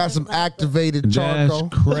 So we got some activated charcoal.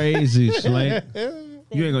 That's crazy, Slink.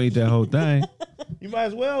 You ain't gonna eat that whole thing. You might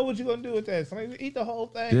as well. What you gonna do with that? Sling? Eat the whole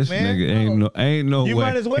thing, This man. nigga ain't no You way.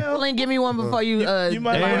 might as well. Link, give me one before you. You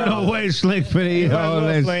might as Ain't well. no way Slink finna eat might as all well,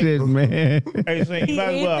 that Slink. shit, man. Hey, Sling, you He might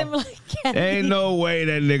as ate them well. like candy. Ain't no way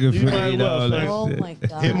that nigga You might finna as eat well, all that Oh shit. my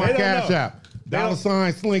god. Hit my They don't cash know. app. They don't-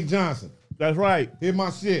 $sign Slink Johnson. That's right. Hit my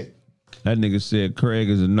shit. That nigga said Craig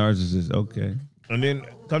is a narcissist. Okay. And then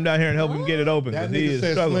come down here and help him get it open. That 'cause he nigga is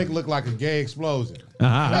said struggling. Slink looked like a gay explosion.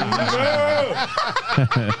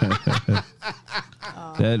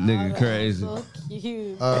 That nigga crazy. So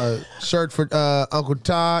cute. Shirt for Uncle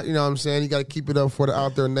Todd. You know what I'm saying? You got to keep it up for the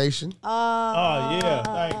Out There Nation. Oh, yeah.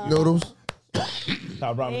 Thank you. Noodles.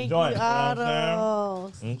 Top Robin Thank joint. you, You know what I'm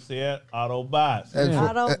Otto. saying? See it? Autobots. And for,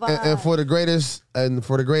 Autobot. and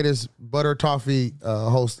for the greatest butter toffee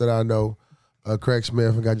host that I know, Craig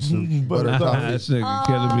Smith, I got you some butter That toffee. nigga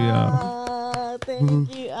killing me off.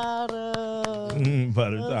 Thank you, Otto.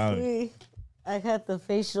 Butter So Tommy. sweet. I had the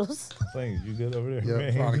facials. Sling, you good over there? Yeah,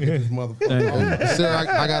 man? Trying to get this motherfucker. Thank you. Sarah,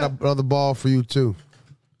 I got another ball for you too.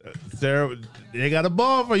 Sarah, they got a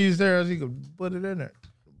ball for you, Sarah. So you can put it in there.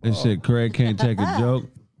 This shit, Craig can't take a joke.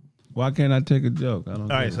 Why can't I take a joke? I don't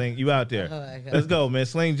know. All right, Sling, you out there. right, Let's go, man.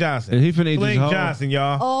 Sling Johnson. Is he finna eat Sling this whole- Johnson,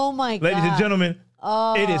 y'all. Oh my god. Ladies and gentlemen,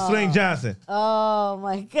 it is Sling Johnson. Oh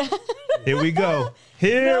my god. Here we go.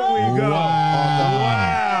 Here we go. A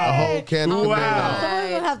Wow. whole can of Wow. tomatoes.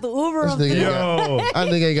 Someone's gonna have to Uber This him. nigga to- Yo. I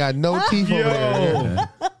think ain't got no teeth over there. Yo.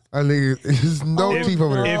 I think there's no If, teeth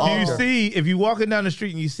over there. if you walking down the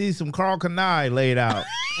street and you see some Carl Kanai laid out,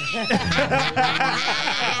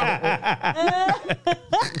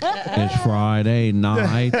 It's Friday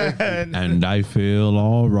night and I feel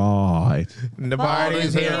all right. the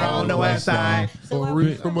party's here on the west side.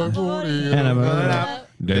 And I'm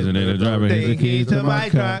designated driver. Here's the keys to my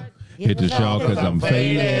car. Hit the show because I'm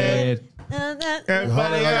faded.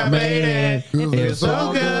 Everybody I made it. It feels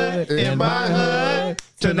so good in my hood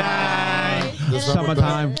tonight.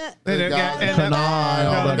 Summertime. Tonight,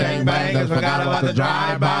 all the gangbangers forgot about the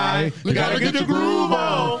drive-by. We gotta get the groove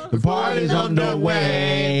on. The party's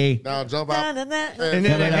underway. Now jump out. And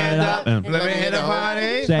then the hands up. Let me hit the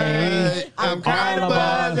party. Say, I'm kind of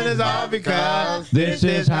buzzed and it's all because this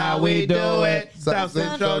is how we do it. South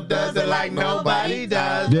Central does it like nobody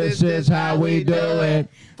does. This is how we do it.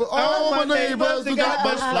 For all my neighbors who got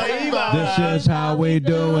much flavor. This is how we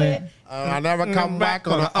do it. I never come back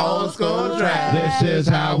on an old school track. This is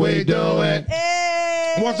how we do it.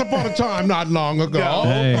 Once upon a time, not long ago.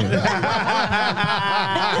 Hey,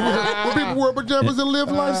 When people wear pajamas and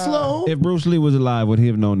live life slow. if Bruce Lee was alive, would he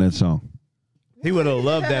have known that song? He would have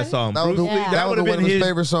loved that song. That was, Bruce Lee, that was would have one been of his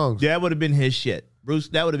favorite songs. That would have been his shit.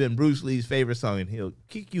 That would have been Bruce Lee's favorite song, and he'll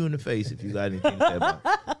kick you in the face if you got anything to say about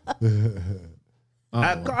it.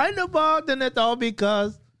 I kind of bought in it all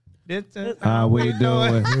because this is How we do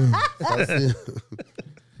it.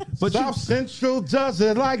 But South Central does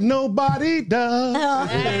it like nobody does.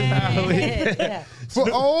 For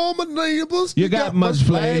all my neighbors, You got much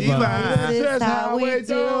flavor. This is how we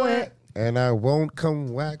do it. And I won't come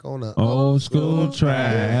whack on a. Old school How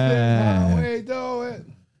track. we do it.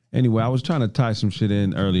 Anyway, I was trying to tie some shit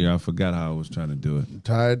in earlier. I forgot how I was trying to do it.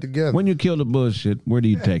 Tied together. When you kill the bullshit, where do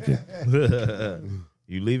you take it?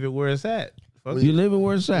 you leave it where it's at. You leave it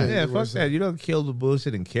where it's at. Yeah, where fuck it's that. You don't kill the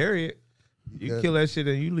bullshit and carry it. You kill that shit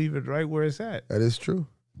and you leave it right where it's at. That is true.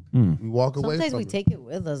 We walk away Sometimes from we it. take it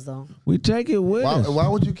with us though. We take it with us. Why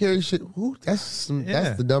would you carry shit? Who? That's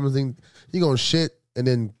the dumbest thing. You gonna shit and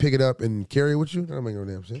then pick it up and carry it with you? That don't make no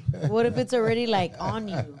damn sense. What if it's already like on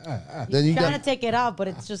you? Then you Trying got to take it off, but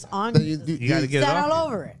it's just on then you. You got to get it Sat off. all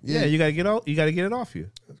you. over it. Yeah, you got to get off. You got to get it off you.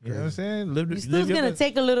 You know what I'm saying? You're still gonna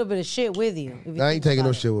take a little bit of shit with you. if you I ain't think taking no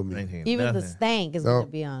about it. shit with me. Even the stank is gonna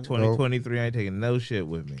be on. 2023, I ain't taking no shit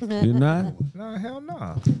with me. You not? No, hell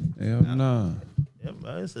no. Hell no.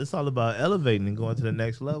 Yeah, it's all about elevating and going to the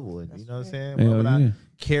next level. And you know what I'm saying? Hell Why would yeah. I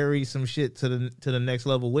carry some shit to the next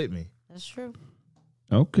level with me? That's true.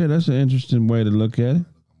 Okay, that's an interesting way to look at it.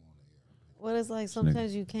 What it's like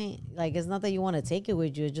sometimes you can't like it's not that you want to take it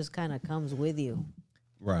with you, it just kind of comes with you.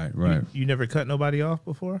 Right, right. You never cut nobody off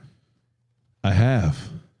before? I have.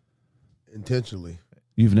 Intentionally.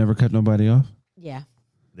 You've never cut nobody off? Yeah.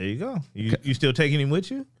 There you go. You still taking him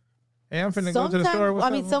with you? Hey, I'm finna go to the store. What's I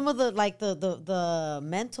mean up? some of the like the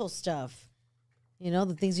mental stuff, you know,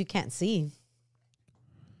 the things you can't see.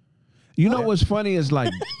 You know what's funny is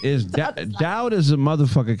like doubt is a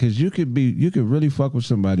motherfucker because you could really fuck with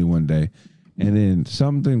somebody one day, and then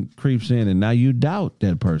something creeps in and now you doubt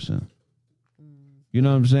that person. You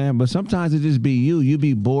know what I'm saying? But sometimes it just be you. You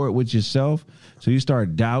be bored with yourself, so you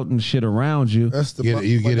start doubting shit around you. That's the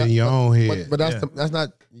You get in your own head. But that's not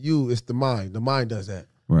you. It's the mind. The mind does that.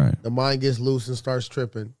 Right. The mind gets loose and starts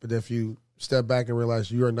tripping. But if you step back and realize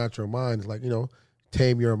you are not your mind, it's like,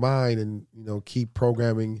 tame your mind and, keep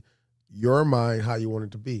programming your mind how you want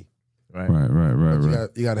it to be. Right.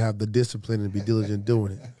 You got to have the discipline and be diligent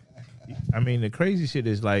doing it. I mean, the crazy shit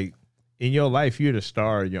is like in your life, you're the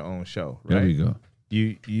star of your own show. Right? There we go.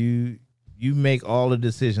 You make all the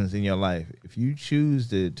decisions in your life. If you choose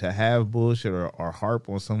to have bullshit or harp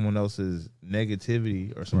on someone else's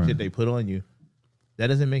negativity or some shit they put on you, that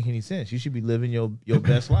doesn't make any sense. You should be living your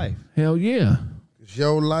best life. Hell yeah. It's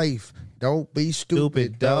your life. Don't be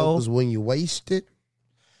stupid, dog. Because when you waste it,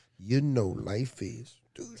 life is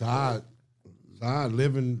stupid. Todd,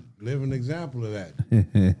 living example of that.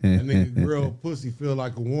 That nigga grilled pussy feel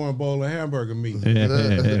like a warm bowl of hamburger meat.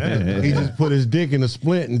 He just put his dick in a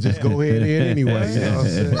splint and just go ahead in anyway. You know what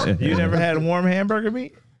I'm saying? You never had a warm hamburger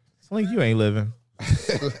meat? Slink, you ain't living.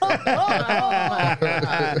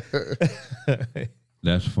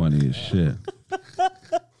 That's funny as shit.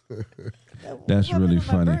 That's really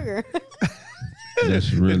funny.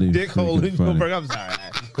 That's really Dick hole in your funny. burger. I'm sorry.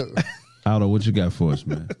 Aldo, what you got for us,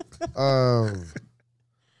 man?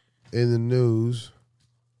 In the news,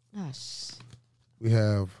 we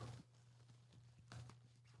have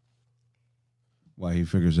Why he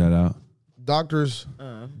figures that out? doctors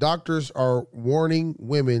are warning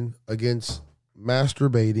women against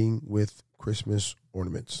masturbating with Christmas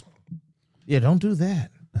ornaments. Yeah, don't do that.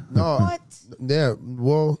 No, What? yeah.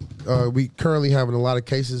 Well, we currently having a lot of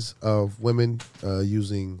cases of women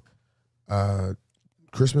using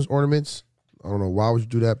Christmas ornaments. I don't know why would you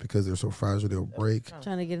do that, because they're so fragile they'll break.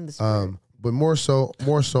 Trying to get in the spirit. But more so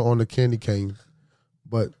on the candy cane.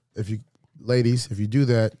 But if you ladies, if you do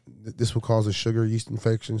that, this will cause a sugar yeast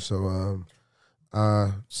infection. So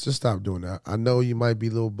just stop doing that. I know you might be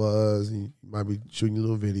a little buzzed and you might be shooting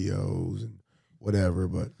little videos and whatever,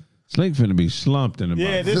 but Slink finna be slumped in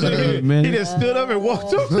about This 7 nigga, minutes. he just stood up and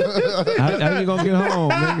walked up. How you gonna get home,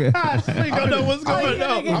 nigga? Slink don't know what's going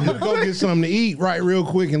on. I'm gonna go get something to eat right real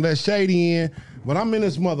quick and let Shady in. But I'm in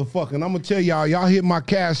this motherfucker, and I'm gonna tell y'all hit my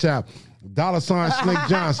cash app. $ Slink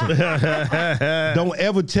Johnson. Don't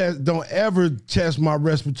ever test my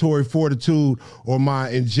respiratory fortitude or my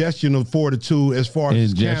ingestion of fortitude as far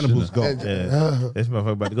as cannibals go. This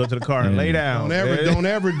motherfucker about to go to the car and lay down. Don't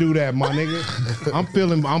ever do that, my nigga.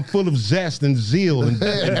 I'm full of zest and zeal and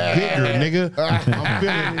vigor, nigga.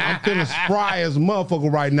 I'm feeling spry as a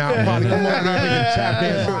motherfucker right now. I'm probably come over there and tap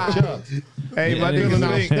dance Chuck. Hey, my I'm feeling nigga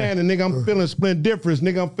Slink. outstanding, nigga. I'm feeling splendiferous,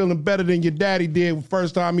 nigga. I'm feeling better than your daddy did the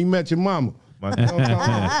first time he met your mama. My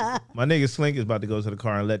nigga Slink is about to go to the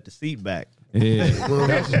car and let the seat back. Yeah.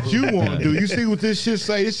 That's what you want to do. You see what this shit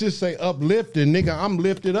say? This shit say uplifting, nigga. I'm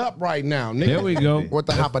lifted up right now, nigga. There we go. what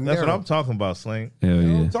the habanero? That's what I'm talking about, Slink. Hell You know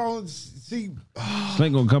what yeah. I'm talking- See,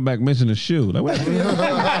 Slink gonna come back missing a shoe. Like, what?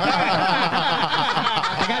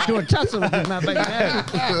 I got you a tussle with my baby.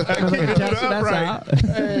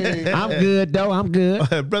 I'm good though. I'm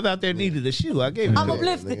good. Brother out there needed a shoe. I gave him. I'm that.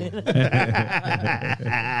 uplifted.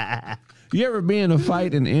 You ever been in a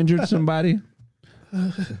fight and injured somebody?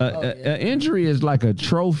 An injury is like a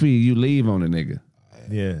trophy you leave on a nigga.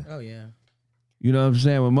 Yeah. Oh yeah. You know what I'm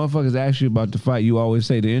saying? When motherfuckers ask you about the fight, you always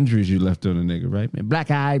say the injuries you left on the nigga, right? Man, black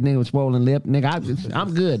eyed nigga with swollen lip, nigga.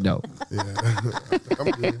 I'm good though. I'm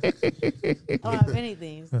good. I don't have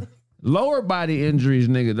anything. Lower body injuries,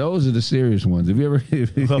 nigga, those are the serious ones. Have you ever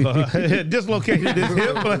Dislocated his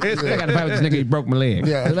hip. I got to fight with this nigga, he broke my leg.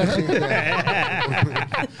 Yeah.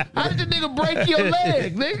 How did the nigga break your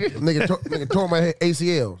leg, nigga? nigga tore my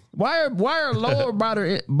ACL. Why are lower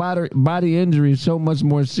body injuries so much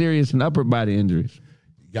more serious than upper body injuries?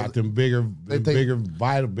 Got them bigger veins,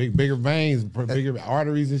 bigger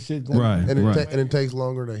arteries and shit. Right. And it takes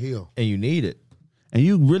longer to heal. And you need it. And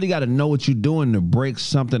you really got to know what you're doing to break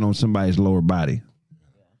something on somebody's lower body.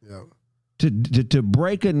 Yeah. To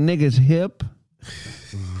break a nigga's hip,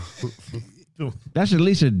 that's at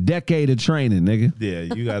least a decade of training, nigga. Yeah,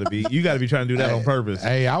 you gotta be trying to do that on purpose.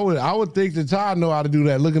 Hey, I would think that Todd know how to do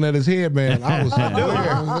that. Looking at his head, man, I was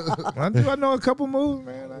I know a couple moves,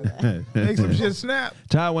 man. Make some shit snap.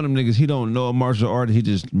 Todd, one of them niggas, he don't know a martial art. He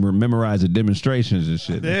just memorize the demonstrations and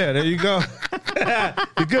shit. Yeah, there you go.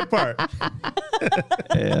 The good part.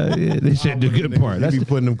 Hell yeah, they said the good part. They That's be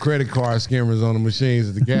putting them credit card skimmers on the machines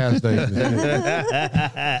at the gas station.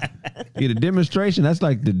 the demonstration. That's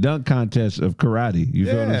like the dunk contest of karate. You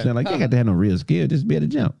feel what I'm saying? Like, you ain't got to have no real skill. Just be able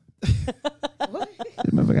to jump.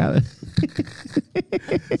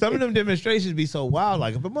 Some of them demonstrations be so wild.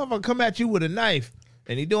 Like if a motherfucker come at you with a knife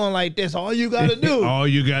and he doing like this, all you gotta do. All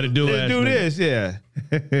you got to do is do this, yeah.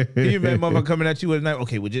 You remember motherfucker coming at you with a knife?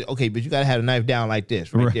 Okay, but you gotta have the knife down like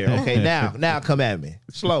this, right there. Okay, now come at me,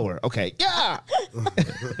 slower. Okay, yeah.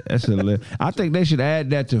 That's I think they should add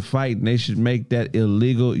that to fight, and they should make that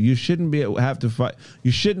illegal. You shouldn't have to fight.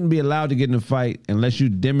 You shouldn't be allowed to get in a fight unless you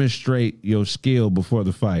demonstrate your skill before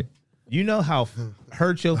the fight. You know how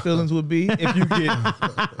hurt your feelings would be if you get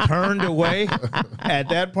turned away at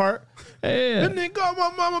that part. Yeah. And then call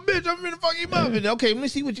my mama, bitch. I'm finna fuck him up. And, okay, let me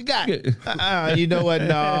see what you got. You know what?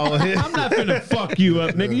 No, I'm not finna fuck you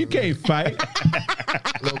up, nigga. You can't fight.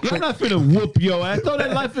 I'm not finna whoop your ass. Throw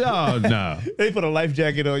that life. Oh no. They put a life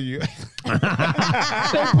jacket on you. They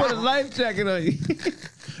put a life jacket on you.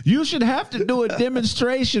 You should have to do a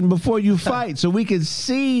demonstration before you fight so we can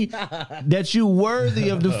see that you worthy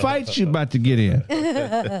of the fight you about to get in.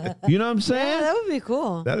 You know what I'm saying? Yeah, that would be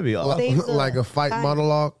cool. That'd be awesome. Like a fight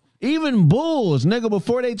monologue. Even bulls, nigga,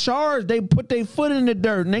 before they charge, they put their foot in the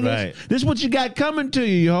dirt, nigga. Right. This is what you got coming to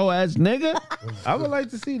you, you hoe ass nigga. I would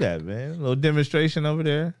like to see that, man. A little demonstration over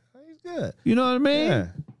there. He's good. You know what I mean? Yeah.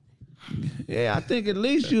 Yeah, I think at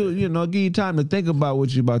least you know, give you time to think about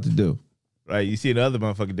what you're about to do. Right. You see the other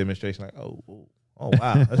motherfucking demonstration, like, oh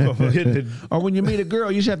wow. That's what Or when you meet a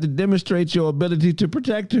girl, you should have to demonstrate your ability to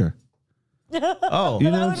protect her. Oh,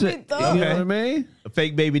 You know what I'm saying? You know what I mean? a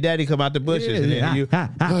fake baby daddy come out the bushes and then you.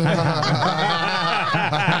 That's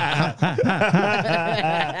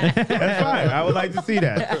fine. I would like to see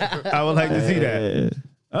that. I would like to see that.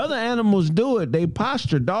 Other animals do it. They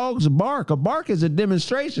posture. Dogs bark. A bark is a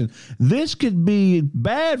demonstration. This could be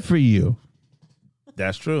bad for you.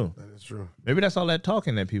 That's true. That is true. Maybe that's all that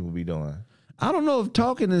talking that people be doing. I don't know if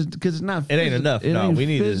talking is because it's not. It ain't enough. No, we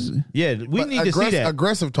need to. Yeah, we need to see that.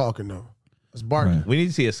 Aggressive talking though. It's barking. Right. We need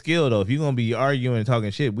to see a skill though. If you're gonna be arguing and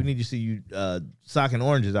talking shit, we need to see you socking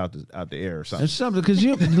oranges out the air or something. It's something because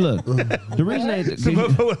you look. The reason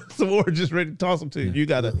Some oranges ready to toss them to you. You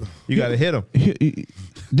gotta hit them.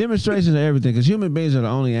 demonstrations of everything because human beings are the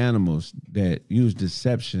only animals that use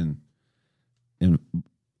deception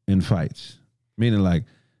in fights. Meaning like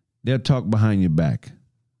they'll talk behind your back.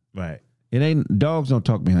 Right. Dogs don't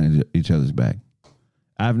talk behind each other's back.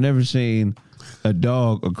 I've never seen a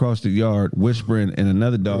dog across the yard whispering in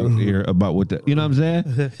another dog's ear about what you know what I'm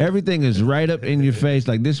saying? Everything is right up in your face.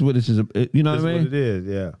 Like this is what this is. You know what I mean? What it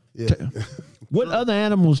is, yeah. What other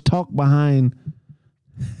animals talk behind?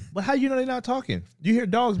 But how you know they not talking? You hear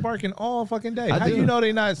dogs barking all fucking day. How do. you know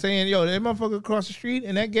they not saying, yo, that motherfucker across the street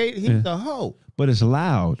and that gate, he's the hoe. But it's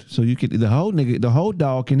loud, so you can the whole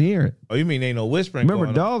dog can hear it. Oh, you mean ain't no whispering?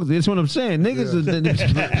 Remember, dogs. That's what I'm saying. Niggas,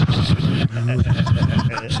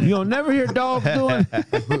 you don't never hear dogs doing.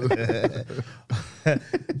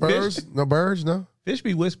 Birds? No birds? No. Fish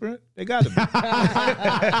be whispering. They got to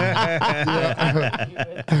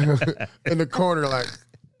In the corner, like.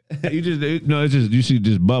 You see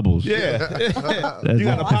just bubbles. Yeah. That's You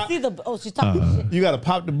gotta I pop. see the. Oh, she's talking shit. You gotta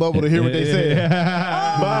pop the bubble to hear what they say.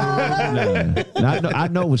 I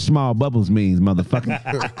know what small bubbles means, motherfucker.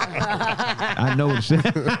 I know what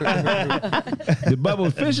the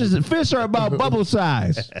bubble fish are about bubble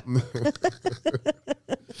size.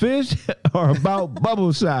 fish or about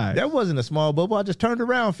bubble size? That wasn't a small bubble. I just turned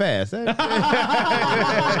around fast. Oh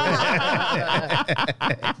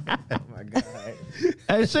my god.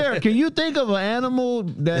 Hey, Sarah, can you think of an animal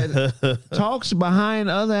that talks behind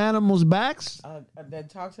other animals' backs? That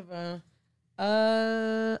talks about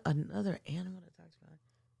another animal that talks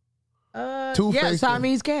about. Two-faced.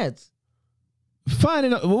 Siamese cats. Find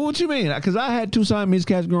it. What you mean? Because I had 2 Siamese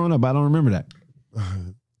cats growing up. I don't remember that. Well,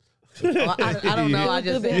 I don't know. I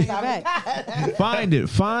just said Siamese. Find it.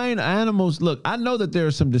 Find animals. Look, I know that there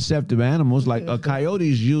are some deceptive animals. Like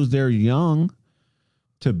coyotes use their young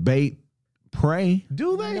to bait prey.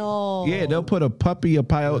 Do they? No. Yeah, they'll put a puppy, a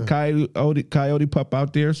coyote pup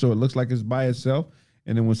out there, so it looks like it's by itself.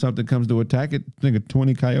 And then when something comes to attack it, think of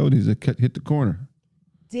 20 coyotes that hit the corner.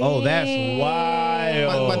 Oh, that's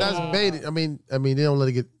wild. But that's baited. I mean, they don't let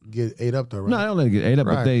it get ate up though, right? No, they don't let it get ate up,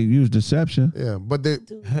 but Right. they use deception. Yeah, but they.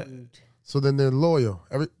 So then they're loyal.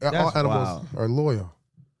 All That's animals wild. are loyal.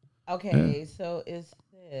 Okay, so it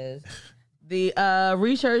says the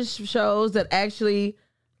research shows that actually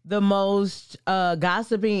the most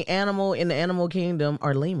gossiping animal in the animal kingdom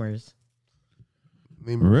are lemurs.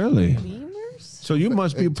 Really? Lemurs? So you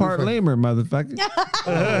must be part lemur, motherfucker.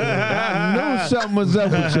 I knew something was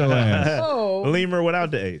up with your ass. Oh, Lemur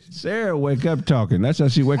without the H. Sarah wake up talking. That's how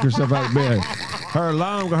she wake herself out of bed. Her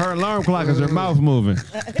alarm clock is her mouth moving.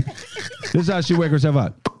 This is how she wake herself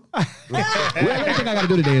up. Well, everything I got to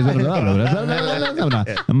do today is... No,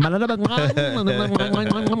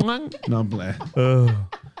 I'm playing.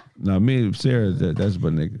 No, me and Sarah, that's my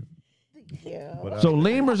nigga. yeah. So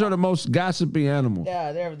lemurs are the most gossipy animals.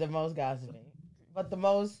 Yeah, they're the most gossiping. But the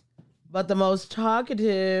most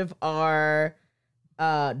talkative are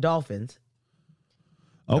dolphins.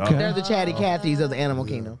 Okay. They're the chatty Cathys of the animal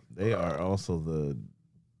kingdom. They are also the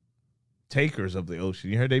takers of the ocean.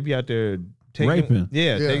 You heard they be out there taking, Raping.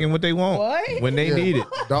 Yeah, Yeah. taking what they want What? when they Yeah. need it.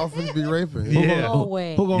 Dolphins be raping. Yeah. No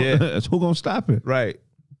way. Who gonna, Yeah. who gonna stop it? Right.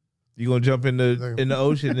 You gonna jump in the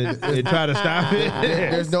ocean and try to stop it?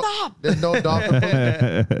 There's no dolphin.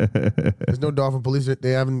 There's no dolphin police.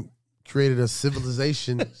 They haven't created a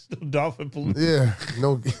civilization. Dolphin police. Yeah,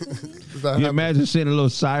 no. It's not You happening. imagine seeing a little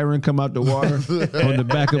siren come out the water on the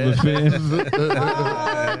back of a fin? I'm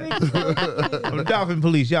the dolphin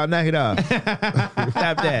police. Y'all knock it off.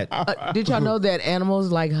 Stop that. Did y'all know that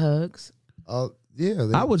animals like hugs? Yeah,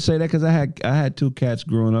 I would say that because I had 2 cats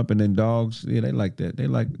growing up, and then dogs. Yeah, they like that. They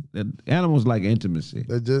like that. Animals like intimacy.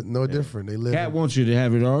 they're just no different. They live. Cat wants you to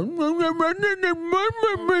have it all. They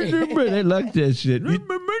like that shit. Let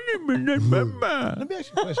me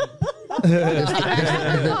ask you a question.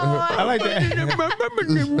 I like that.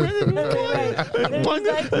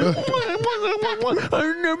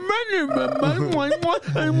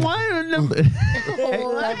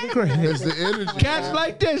 It's the energy. Cats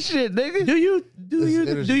like that shit, nigga. Do you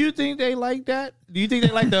energy. think they like that? Do you think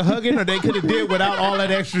they like the hugging, or they could have did without all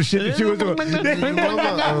that extra shit that you was doing?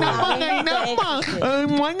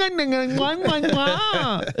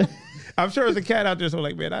 I'm sure there's a cat out there so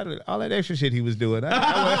like, man, all that extra shit he was doing. I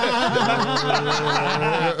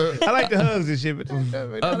like the hugs and shit, but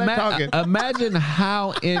I like talking. Imagine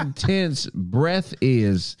how intense breath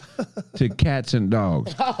is to cats and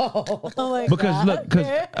dogs. Oh my Because God. look,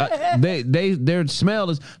 because their smell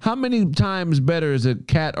is how many times better is a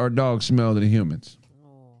cat or dog smell than humans?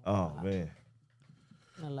 Oh man,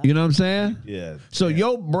 You know what I'm saying? yeah. So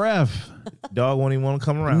your breath, Dog won't even want to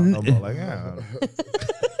come around. No more. Like,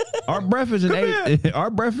 our breath is our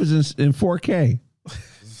breath is in 4K.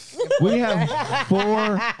 We have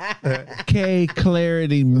 4K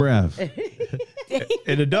clarity breath.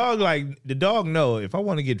 and the dog know if I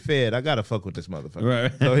want to get fed, I gotta fuck with this motherfucker.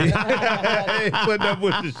 Right. So he ain't putting up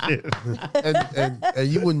with the shit. And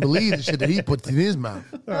you wouldn't believe the shit that he puts in his mouth.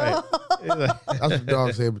 Right. That's what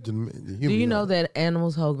dogs say, but the human. Do you know that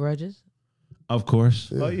animals hold grudges? Of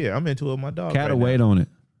course. Oh yeah, I'm into it with my dog. Cat right will now. wait on it.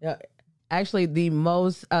 Yeah. Actually, the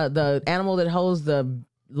animal that holds the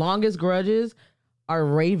longest grudges are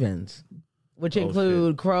ravens, which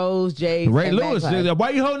include crows, jays, Ray and Lewis, magpies.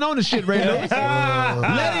 why you holding on to shit, Ray Lewis?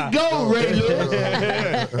 Let it go, Ray Lewis.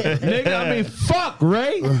 Nigga, I mean, fuck,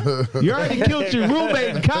 Ray. You already killed your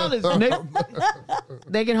roommate in college, nigga.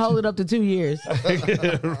 They can hold it up to 2 years.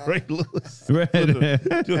 Ray Lewis.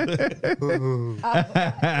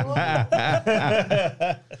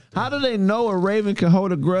 How do they know a raven can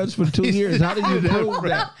hold a grudge for 2 years? How do you prove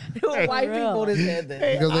that? White people that said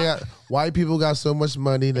that. Because white people got so much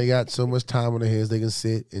money, they got so much time on their hands, they can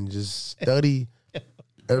sit and just study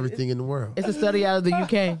everything in the world. It's a study out of the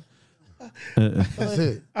UK. That's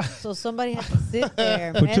it. So somebody had to sit there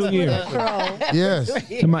and For mess 2 with years. a crow. Yes.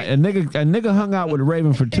 Somebody, a nigga hung out with a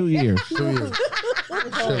raven for 2 years. 2 years.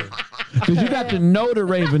 Sure. Because you got to know the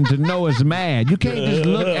raven to know it's mad. You can't just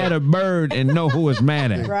look at a bird and know who it's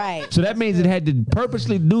mad at. Right. So that means it had to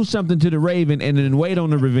purposely do something to the raven and then wait on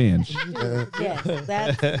the revenge. Yes,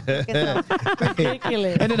 that's freaking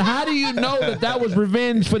ridiculous. And then how do you know that was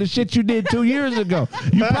revenge for the shit you did 2 years ago?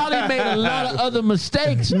 You probably made a lot of other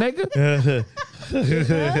mistakes, nigga.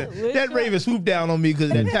 That Raven swooped down on me because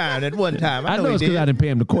that one time. I know he it's because I didn't pay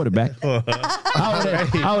him the quarterback. I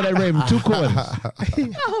owe that raven 2 quarters.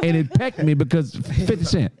 And it pecked me because 50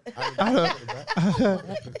 cents. I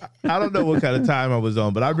don't know what kind of time I was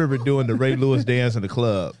on, but I remember doing the Ray Lewis dance in the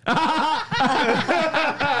club.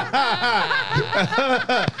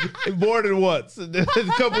 More than once. A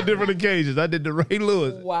couple different occasions. I did the Ray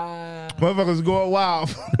Lewis. Wow. Motherfuckers going wild.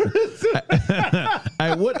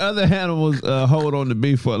 Hey, what other animals hold on to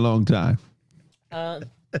beef for a long time? They're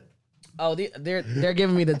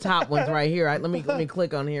giving me the top ones right here. Let me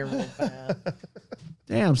click on here real fast.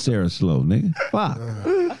 Damn, Sarah Slow, nigga. Fuck.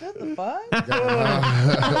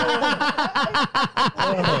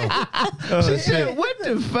 She said, "What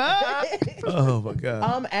the fuck?" Oh my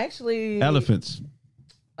God. Actually, Elephants.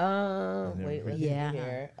 wait, let's see Yeah.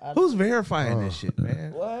 here. Who's verifying this shit,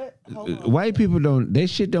 man? What? Hold on. White people don't. They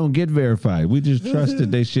shit don't get verified. We just trust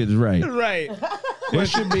that they shit is right. Right. There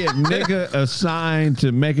should be a nigga assigned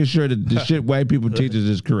to making sure that the shit white people teach us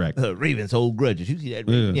is correct. Ravens hold grudges. You see that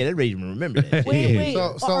Raven? Yeah, that Raven remember that. Wait.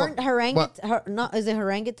 So- Aren't not is it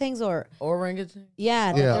orangutans or Orangutan.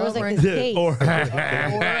 yeah? Yeah. There was like this case.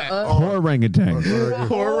 Orangutan.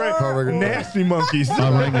 Nasty monkeys.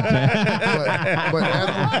 Orangutan. But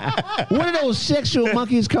What are those sexual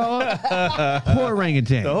monkeys called?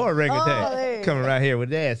 Orangutan. The whole orangutan there you coming right here with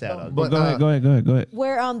their ass out on. but Go ahead.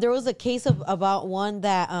 Where there was a case about one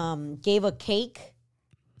that gave a cake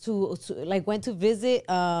to like went to visit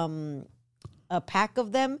a pack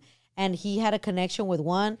of them, and he had a connection with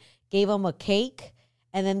one, gave him a cake,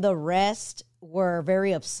 and then the rest were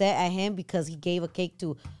very upset at him because he gave a cake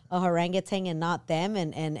to a orangutan and not them,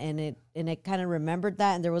 and it kind of remembered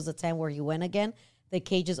that, and there was a time where he went again. The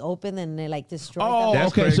cages opened and they like destroyed Oh, them.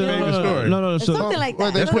 That's okay. Craig's So favorite story. no. It's So something like Well,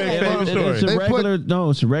 that. that's Craig's favorite story. it's a They regular.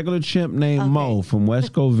 It's a regular chimp named Mo from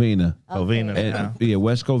West Covina. Covina. And, yeah,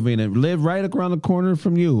 West Covina. Live right around the corner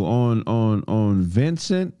from you on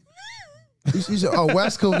Vincent. you said,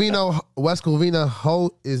 West Covina Ho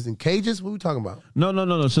is in cages? What are we talking about?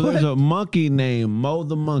 No. So there's a monkey named Mo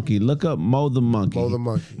the Monkey. Look up Mo the Monkey. Mo the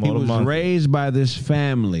Monkey. He was raised by this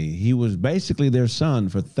family. He was basically their son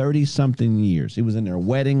for 30-something years. He was in their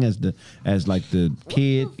wedding as the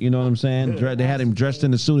kid. You know what I'm saying? They had him dressed in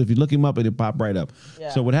the suit. If you look him up, it'll pop right up. Yeah.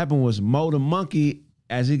 So what happened was Mo the Monkey,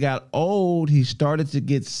 as he got old, he started to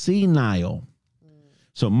get senile.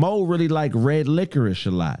 So Mo really liked red licorice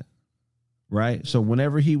a lot. Right. So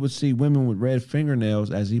whenever he would see women with red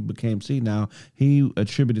fingernails, as he became senile, he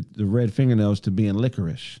attributed the red fingernails to being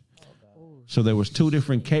licorice. So there was 2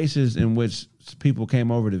 different cases in which people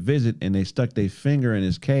came over to visit and they stuck their finger in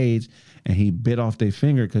his cage and he bit off their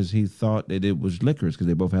finger because he thought that it was licorice because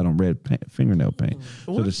they both had on red fingernail paint.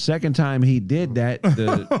 So the second time he did that,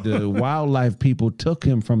 the wildlife people took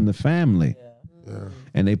him from the family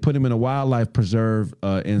and they put him in a wildlife preserve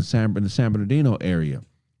in the San Bernardino area.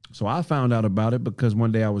 So I found out about it because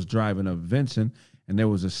one day I was driving up Vincent and there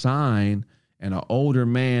was a sign and an older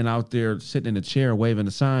man out there sitting in a chair waving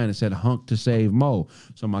a sign that said "Hunk to save Mo."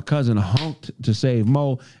 So my cousin honked to save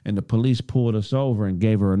Mo and the police pulled us over and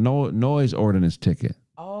gave her a noise ordinance ticket.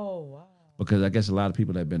 Oh wow. Because I guess a lot of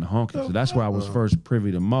people had been honking. So that's where I was first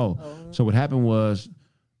privy to Mo. So what happened was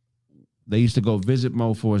they used to go visit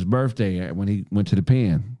Mo for his birthday when he went to the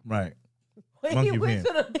pen. Right. Wait, Monkey he went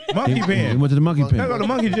pen. to the Monkey He pen. went to the monkey I go pen. to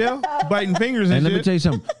monkey jail, biting fingers and And let me shit. tell you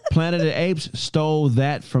something. Planet of the Apes stole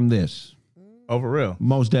that from this. Oh, for real?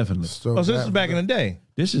 Most definitely. So Oh, so this is back in the day.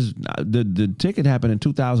 This is the ticket happened in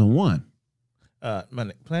 2001.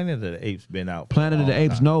 Planet of the Apes been out. for Planet a of the long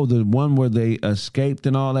Apes, time. no, the one where they escaped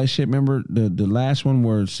and all that shit. Remember the last one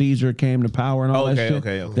where Caesar came to power and all that shit?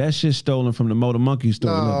 Okay. That shit stolen from the Mo the Monkey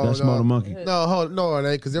story. Look, that's Mo the Monkey. No, it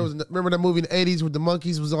ain't, because there was, remember that movie in the 80s with the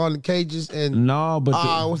monkeys was all in cages and No, but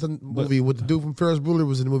what's the movie with the dude from Ferris Bueller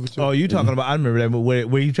was in the movie too? Oh, you talking about? I remember that movie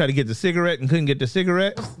where you tried to get the cigarette and couldn't get the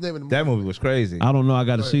cigarette. What's the name of the That movie was crazy. I don't know. I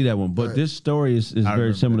got to see that one. But this story is very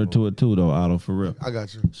remember similar that to it too, though, Otto, for real. I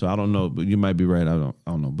got you. So I don't know, but you might be right. I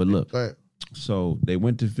don't know. But look, Go ahead. so they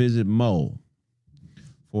went to visit Mo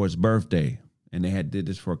for his birthday, and they did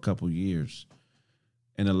this for a couple years.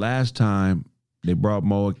 And the last time they brought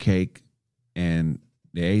Mo a cake, and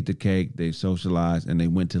They ate the cake, they socialized, and they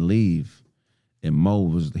went to leave. And Mo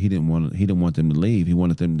he didn't want them to leave. He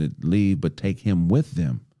wanted them to leave, but take him with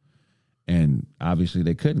them. And obviously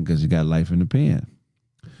they couldn't because he got life in the pen.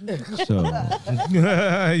 So, you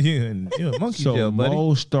a monkey so jail, buddy.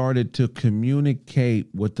 Mo started to communicate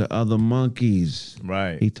with the other monkeys.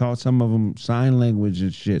 Right. He taught some of them sign language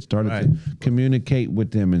and shit. Started Right. to communicate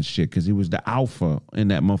with them and shit because he was the alpha in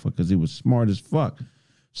that motherfucker because he was smart as fuck.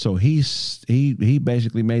 So he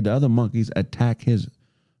basically made the other monkeys attack his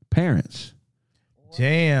parents.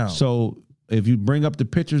 Damn. So if you bring up the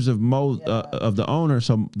pictures of Mo of the owner,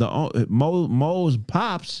 so Mo's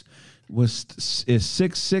pops is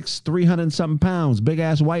 6'6", 300 and something pounds, big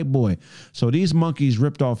ass white boy. So these monkeys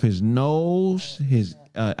ripped off his nose, his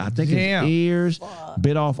I think Damn. his ears,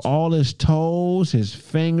 bit off all his toes, his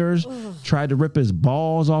fingers, tried to rip his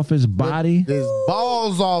balls off his body, His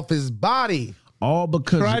balls off his body. all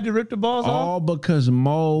because Tried to rip the balls all off? because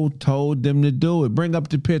Mo told them to do it. Bring up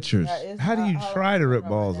the pictures. How do you try to rip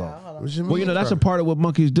balls off? What you Well, you mean, know, that's a bro? part of what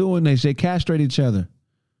monkeys do when they castrate each other.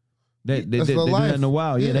 They That's do their that life. in the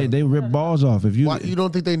wild. Yeah, Yeah. they rip balls off. If you, Why, you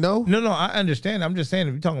don't think they know? No, I understand. I'm just saying,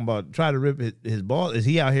 if you're talking about try to rip his balls, is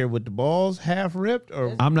he out here with the balls half ripped?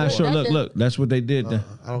 Or I'm not sure. That's Look, that's what they did. I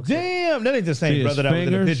don't care. damn, that ain't the See same his brother that was in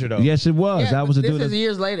the fingers? picture though. Yes, it was. Yeah, that was the this dude. is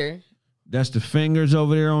years later. That's the fingers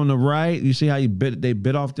over there on the right. You see how they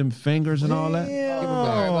bit off them fingers and all that. Damn.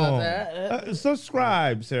 Sorry about that.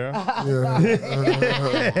 Subscribe, Sarah.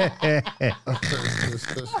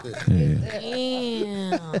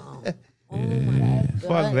 Damn. Oh my God.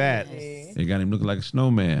 Fuck that. They got him looking like a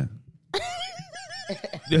snowman.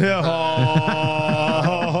 Oh.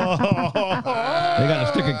 They got to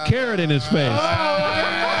stick a carrot in his face.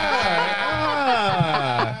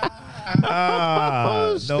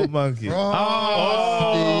 No monkey.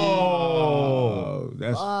 Oh,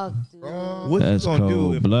 that's Fuck, dude. What That's you gonna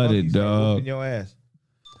do if cold-blooded, monkeys start dog. whooping your ass?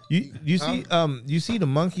 You see the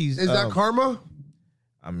monkeys. Is that karma?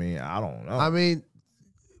 I mean, I don't know. I mean,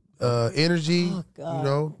 energy, Oh, God. you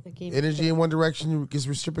know, That gave me energy in one direction gets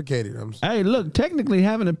reciprocated. hey, look. Technically,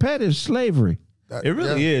 having a pet is slavery. it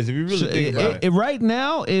really is. If you really think about it. Right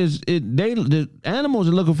now the animals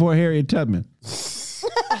are looking for a Harriet Tubman.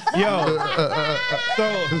 Yo, so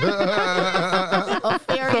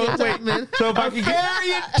wait, so if I could get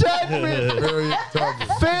Harriet Tubman. Very tough.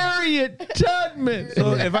 Harriet Tubman.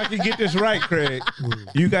 so if I could get this right, Craig,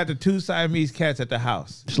 you got the two Siamese cats at the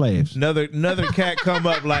house. Slaves. Another cat come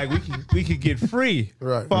up like we could get free.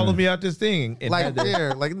 Right. Follow me out this thing. And Like that-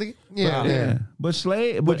 there, like the- yeah, Wow. yeah. But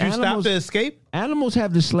slave. Would But you stop animals, to escape? animals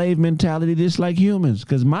have the slave mentality just like humans.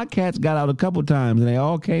 Because my cats got out a couple times and they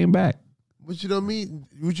all came back. What you don't mean?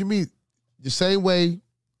 What you mean? The same way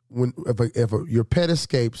when if your pet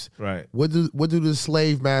escapes, Right. what do the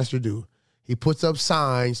slave master do? He puts up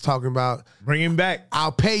signs talking about Bring him back.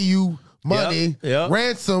 I'll pay you money, Yep.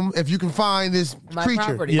 ransom if you can find this My creature,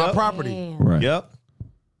 property. my Yep. property. Damn. Right. Yep.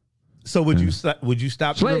 So would you stop?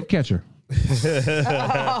 Slave catcher.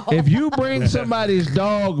 If you bring somebody's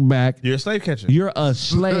dog back, You're a slave catcher. you're a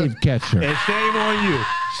slave catcher. And shame on you.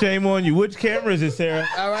 Shame on you. Which camera is it, Sarah?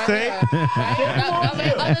 All right. Say, Other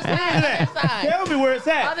side. tell me where it's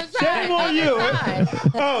at. Other side. Shame on you. Other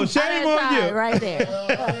side. Oh, shame on Side, you. right there.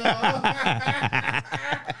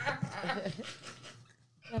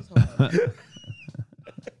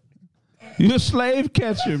 You're a slave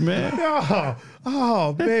catcher, man.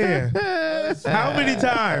 Oh man. How many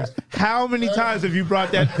times? How many times have you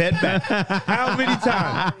brought that pet back? How many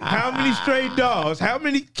times? How many stray dogs? How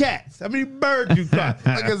many cats? How many birds you caught?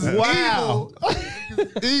 Like it's Wow.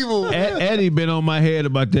 evil. Eddie been on my head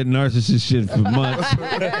about that narcissist shit for months.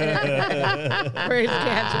 Where's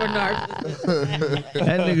cats or narcissists?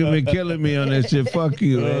 That nigga been killing me on that shit. Fuck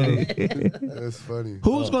you, Eddie. That's funny.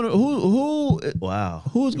 Who's gonna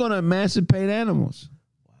emancipate animals?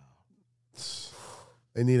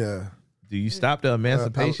 They need a. Do you stop the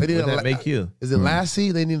emancipation? they need What a does that make you? Is it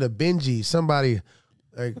Lassie? They need a Benji. Somebody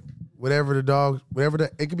like whatever the dog,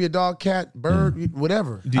 it could be a dog, cat, bird,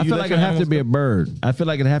 whatever. Do I you feel let like your it'd have to animals be go? a bird. I feel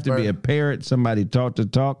like it'd have to be Bird. a parrot. Somebody taught to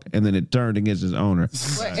talk, and then it turned against its owner.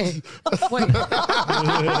 Wait. Are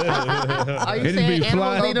you It'd saying be animals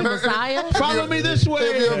flying. need a messiah? Follow me this way.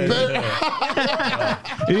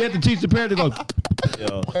 You have to teach the parrot to go.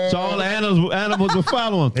 Yo. So all the animals will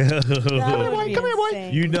follow him. That would be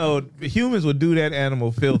insane. You know, humans would do that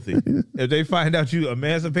animal filthy. If they find out you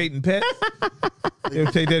emancipating pets,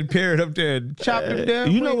 They'll take that parrot up there and chop them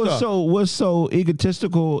down. You know what's so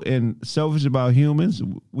egotistical and selfish about humans?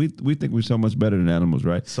 We think we're so much better than animals,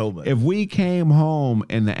 right? So much. If we came home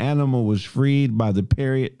and the animal was freed by the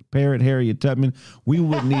parrot Harriet Tubman, we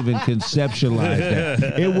wouldn't even conceptualize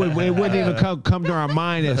that. It wouldn't even come to our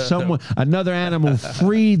mind that another animal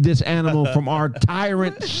freed this animal from our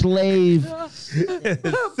tyrant slave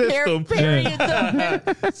system.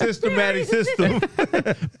 Systematic system.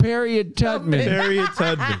 Harriet Tubman. Harriet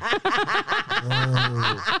Tubman.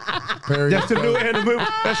 That's the new animal.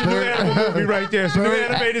 That's the new animal movie right there. It's a new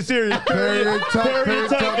animated series. Harriet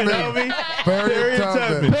Tubman. Harriet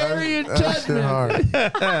Tubman. Harriet That shit Tubman. hard.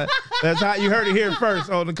 That's how you heard it here first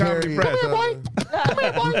on the Comedy Press.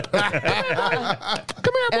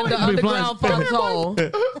 And the underground foxhole.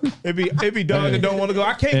 It be dog that don't want to go.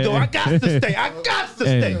 I can't go. I got to stay. I got to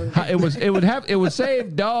stay. It would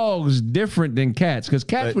save dogs different than cats because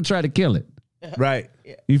cats would try to kill it. Right.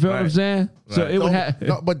 You feel what I'm saying? So it would have.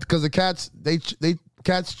 No, but because the cats,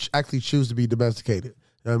 cats actually choose to be domesticated.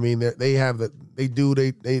 You know what I mean,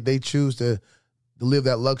 they choose to live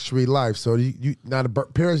that luxury life. So now the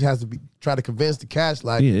parents has to try to convince the cats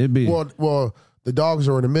like, well, the dogs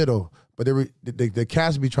are in the middle. But the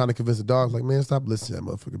cats be trying to convince the dogs like, man, stop listening to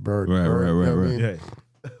that motherfucking bird. Right. You know what I mean? Yeah.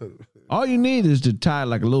 All you need is to tie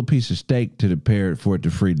like a little piece of steak to the parrot for it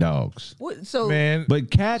to free dogs. What, so Man.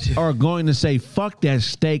 But cats are going to say, fuck that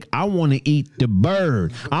steak. I want to eat the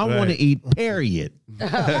bird. I want to eat Harriet. and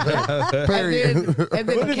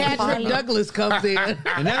then Catherine Douglas comes in.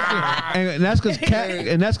 And that's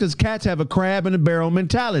because cats have a crab in a barrel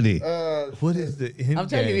mentality. What is the end I'm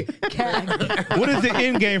telling you, game? cat. What is the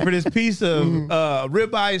end game for this piece of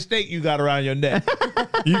ribeye steak you got around your neck?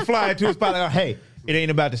 You fly into a spot like, hey, it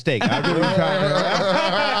ain't about the steak. I'm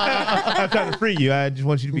trying to free you. I just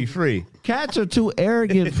want you to be free. Cats are too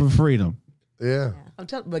arrogant for freedom. Yeah. I'm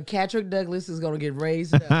telling, but Catrick Douglas is going to get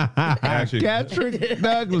raised up. Catrick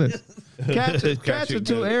Douglas. Cats are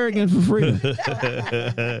too arrogant for freedom.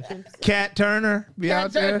 Cat Turner be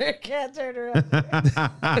out there. Cat Turner.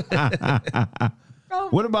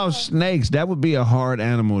 What about snakes? That would be a hard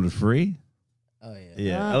animal to free. Oh yeah.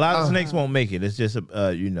 Yeah, a lot of snakes won't make it. It's just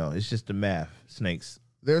it's just the math. Snakes.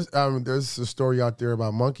 There's a story out there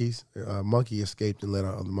about monkeys. Monkey escaped and let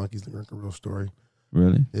out other monkeys. Like a real story.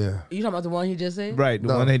 Really? Yeah. You talking about the one he just said? Right, the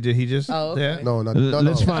one they did. He just. Oh, okay. Yeah. No,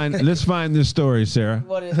 Let's find this story, Sarah.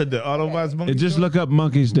 What is The Autobots monkey. Just look up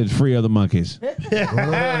monkeys that free other monkeys.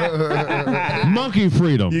 Monkey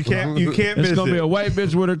freedom. You can't It's miss gonna be it. a white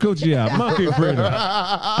bitch with her coochie out. Monkey freedom.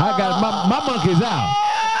 I got my monkey's out.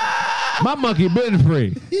 My monkey been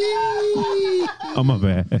free. Oh my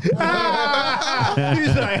bad.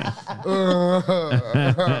 He's like,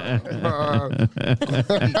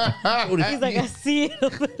 He's like, I see it.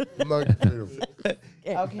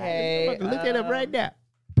 Okay. look at him right now.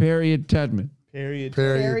 Harriet Tubman. Harriet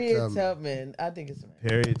Harriet Tubman. I think it's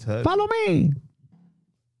Harriet Tubman. Follow me.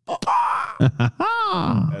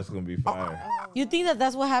 That's gonna be fire. You think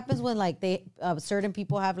that's what happens when like they certain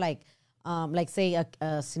people have like say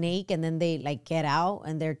a snake and then they like get out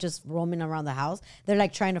and they're just roaming around the house. They're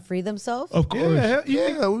like trying to free themselves. Of course.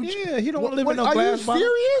 Yeah. He don't want to live in no Are you glass bottle.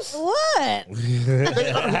 serious? What?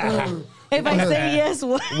 If I say yes,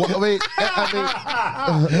 what? Well,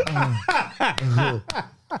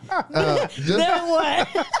 Then what?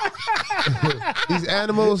 these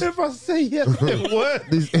animals. If I say yes, what?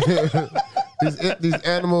 These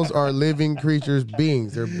animals are living creatures,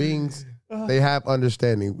 beings. They're beings. They have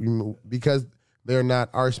understanding because they're not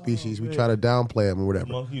our species. We try to downplay them or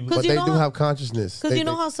whatever, but they do have consciousness. Because you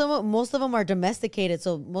know how most of them are domesticated,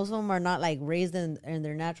 so most of them are not like raised in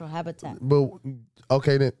their natural habitat. But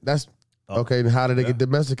okay, then that's okay. Then how did they get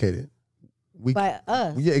domesticated? By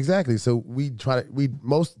us. Yeah, exactly. So we try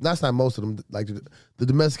to that's not most of them, like the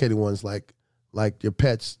domesticated ones, like your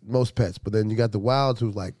pets, most pets. But then you got the wilds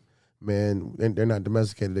who's like, man, they're not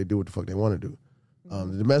domesticated. They do what the fuck they want to do.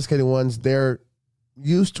 The domesticated ones, they're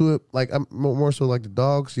used to it. Like I'm more so like the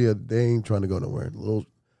dogs. Yeah, they ain't trying to go nowhere. The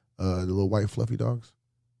little white fluffy dogs.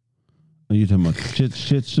 Are you talking about shih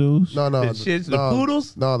tzus? No, The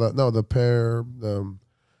poodles? No, the pair.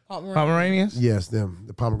 Pomeranians? Yes, them.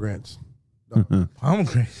 The pomegranates.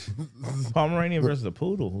 Pomeranian versus a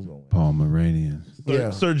poodle. Who's going to win? Pomeranian. Yeah.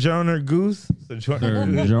 Sojourner Goose?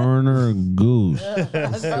 Sojourner Goose.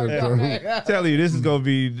 Tell you, this is going to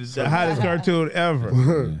be the hottest cartoon ever.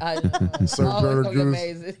 Sojourner Goose.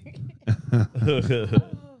 Amazing.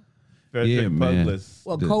 Yeah, man. Pugless.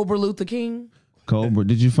 Well, Cobra Luther King. Cobra.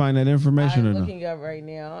 Did you find that information or I'm no? looking up right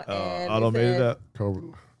now. And Auto it made it said, up.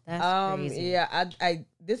 That's crazy. Yeah, I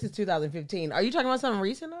this is 2015. Are you talking about something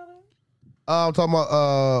recent? I'm talking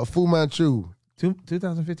about Fu Manchu.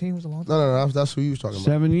 2015 was a long time. No, that's who you was talking about.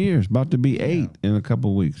 7 years, about to be 8 in a couple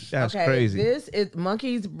of weeks. That's crazy. This is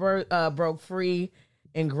monkeys broke free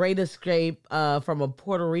in Great Escape from a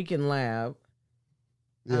Puerto Rican lab.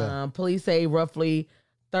 Yeah. Police say roughly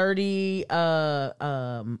 30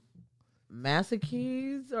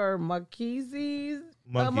 macaques or monkeys.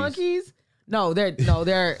 Monkeys. No,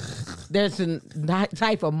 there's a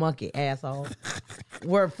type of monkey, asshole.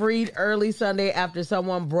 Were freed early Sunday after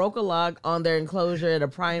someone broke a lock on their enclosure at a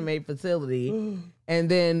primate facility, and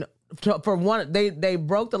then for one, they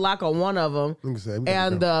broke the lock on one of them,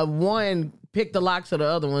 and the one picked the locks of the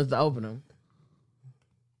other ones to open them.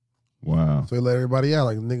 Wow. So they let everybody out.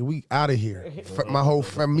 Like, nigga, we out of here. My whole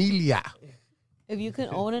familia. If you could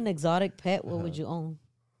own an exotic pet, what would you own?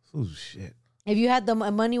 Oh shit. If you had the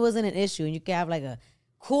money wasn't an issue and you could have like a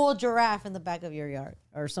cool giraffe in the back of your yard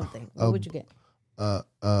or something, what would you get?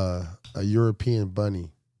 A European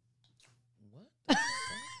bunny.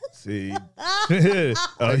 See,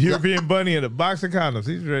 a European bunny in a box of condoms.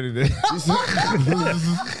 He's ready to.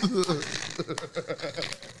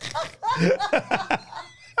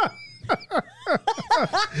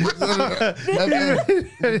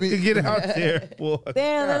 Get out there, boy.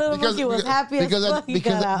 Damn, that little monkey was happy as fuck.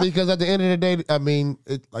 Because at the end of the day, I mean,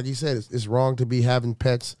 like you said, it's wrong to be having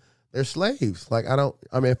pets. They're slaves. Like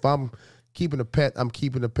if I'm keeping a pet, I'm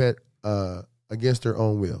keeping a pet against their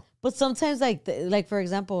own will. But sometimes, like for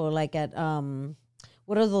example, like at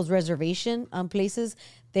what are those reservation places?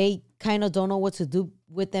 They kind of don't know what to do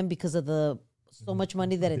with them because of so much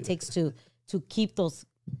money that it takes to keep those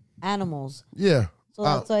animals. Yeah. So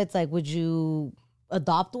that's why it's like, would you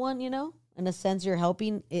adopt one? In a sense, you're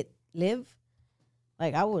helping it live.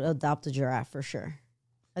 Like I would adopt a giraffe for sure.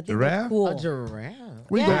 I think Giraffe? that's cool. A giraffe.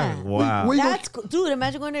 Yeah. Wow. That's cool. Dude,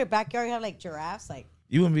 imagine going to your backyard, you have like giraffes, like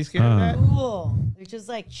You wouldn't be scared of that? cool. They're just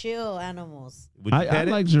like chill animals. Would you I pet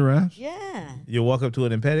it? like giraffes. Yeah. You walk up to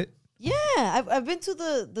it and pet it? Yeah. I've been to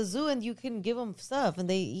the zoo and you can give them stuff and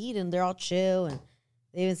they eat and they're all chill and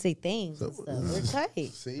they even say thanks and stuff. They're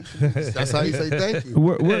tight. See, that's how you say thank you.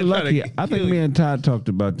 We're Trying lucky. to I think kill me you. and Todd talked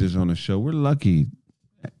about this on the show. We're lucky.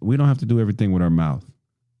 We don't have to do everything with our mouth.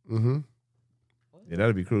 Mm-hmm. Yeah,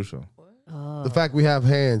 that'd be crucial. Oh. The fact we have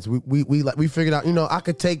hands, we figured out. I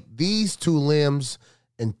could take these two limbs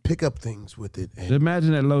and pick up things with it. And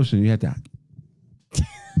Imagine that lotion. You had to.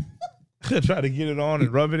 Try to get it on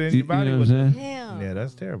and rub it in You your body. know what I'm saying? Damn. Yeah,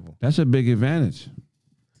 that's terrible. That's a big advantage.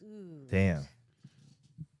 Damn.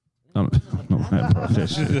 I don't have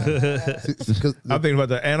process. 'cause I'm thinking about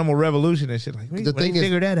the animal revolution and shit. Like, the the thing thing is,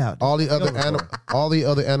 figure that out. all the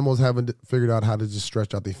other animals haven't figured out how to just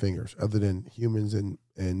stretch out their fingers, other than humans and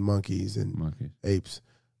monkeys and Monkey. apes.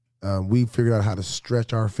 We figured out how to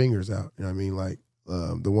stretch our fingers out. You know what I mean? Like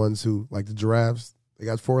the ones who, like the giraffes, they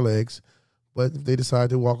got 4 legs, but if they decide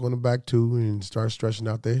to walk on the back too and start stretching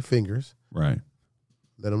out their fingers, Right.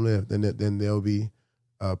 let them live. Then they'll be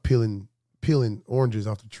peeling oranges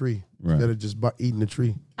off the tree Right. instead of just eating the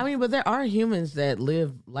tree. I mean, but there are humans that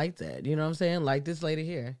live like that. You know what I'm saying? Like this lady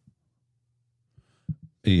here.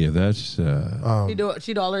 Yeah, that's She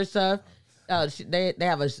do all her stuff. They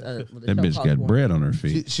have a that bitch got bread on her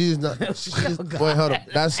feet. She is not. Wait, hold up.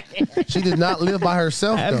 She did not live by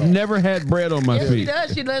herself I've though. never had bread on my Yes, she feet.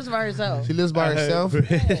 does. She lives by herself. She lives by herself.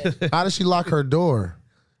 How does she lock her door?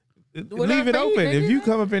 Leave it open. If you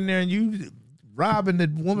come up in there and you robbing the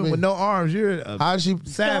woman with no arms, you're a How does she?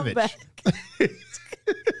 savage.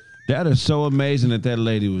 That is so amazing that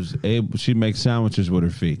lady was able. She makes sandwiches with her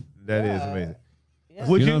feet. That is amazing.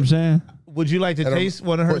 Would You know what I'm saying? Would you like to At a taste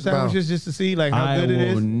one of her foot mouth. sandwiches just to see like how I good it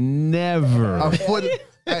will is? never. A foot.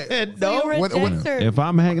 Hey, So you What- reject her. If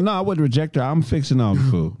I'm hanging, no, I wouldn't reject her. I'm fixing all the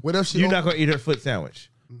food. what if she? You're not gonna eat her foot sandwich.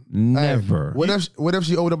 Never. What if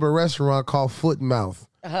she opened up a restaurant called Foot and Mouth,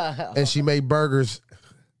 and she made burgers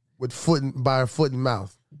with by her foot and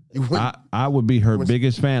mouth? You wouldn't. I would be her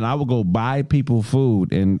biggest fan. I would go buy people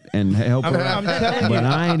food and help her I'm out. telling But you,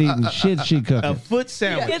 I ain't eating shit she a cooking. foot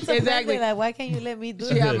sandwich. It's exactly. Exactly. Like, why can't you let me do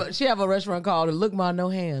She have a restaurant called Look Ma No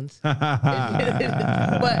Hands.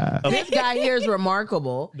 But this guy here is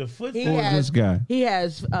remarkable. The foot He sandwich. This guy. He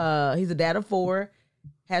has he's a dad of 4,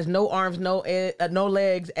 has no arms, no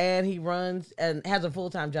legs, and he runs and has a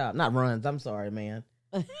full-time job. Not runs. I'm sorry, man.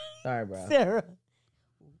 Sorry, bro. Sarah?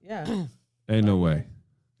 Yeah, Ain't no way.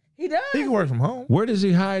 he does. He can work from home. Where does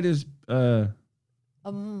he hide his? You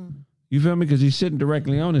feel me? Because he's sitting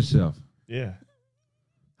directly on himself. Yeah.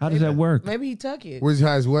 How does that work? Maybe he tuck it. Where's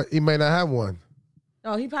his what? He may not have one.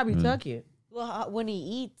 No, he probably tuck it. Well, when he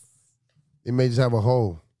eats, He may just have a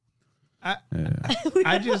hole. I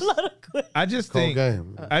just think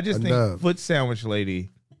game. think foot sandwich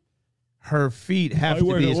lady, her feet have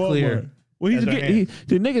to be as clear. Well, he's getting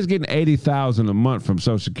the nigga's getting $80,000 a month from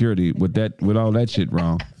Social Security with all that shit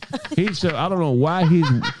wrong. So I don't know why he's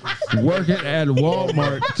working at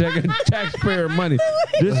Walmart taking taxpayer money.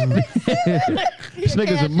 This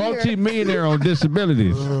nigga's a multi-millionaire on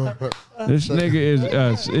disabilities. This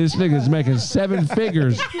nigga is making 7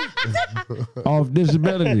 figures off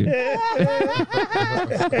disability.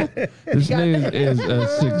 This nigga is a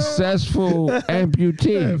successful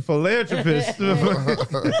amputee. Philanthropist.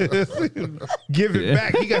 Give it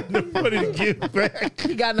back. He got no money to give back.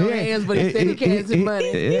 He got no hands, but he still carries his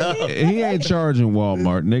money. He ain't charging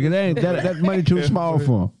Walmart, nigga. That money too small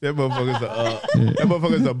for him. That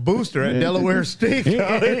motherfucker's a booster at Delaware State.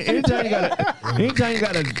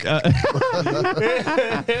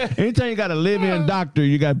 Anytime you got a live-in doctor,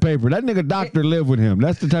 you got paper. That nigga doctor live with him.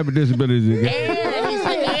 That's the type of disability he got.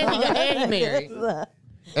 And he married.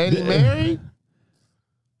 And he married?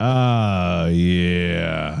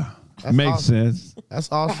 Yeah. That's Makes awesome. sense.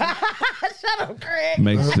 That's awesome. Shut up, Craig.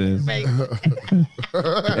 Makes sense.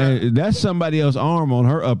 And that's somebody else's arm on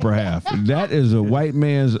her upper half. That is a white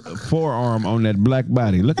man's forearm on that black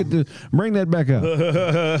body. Look at bring that back up.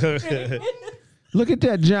 Look at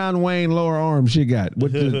that John Wayne lower arm she got.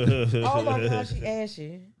 With Oh my gosh, she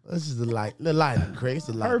ashy. This is the light, Craig. It's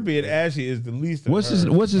the light. Her being ashy is the least. What's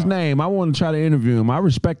his name? I want to try to interview him. I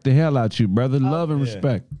respect the hell out you, brother. Love and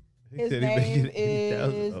respect. His name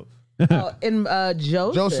is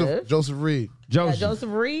Joseph. Joseph Reed. Joseph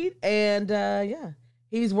Reed, and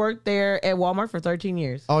he's worked there at Walmart for 13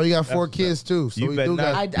 years. Oh, you got 4 kids too. So You bet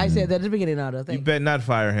not. I said that at the beginning of the You thing. better not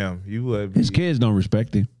fire him. You would. His kids don't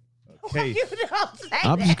respect him. Hey,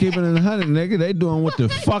 I'm just keeping it 100, nigga. They doing what the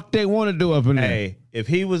fuck they want to do up in there. hey, if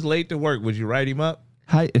he was late to work, would you write him up?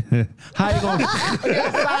 How you gonna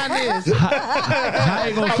Sign this. how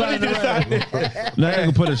you gonna sign it? Now he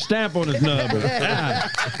gonna put a stamp on his nub.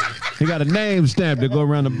 He got a name stamp that go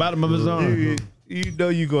around the bottom of his arm. You know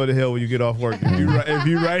you go to hell when you get off work. If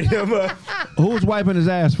you write him up, Who's wiping his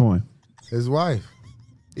ass for him? His wife.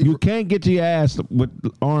 You can't get to your ass with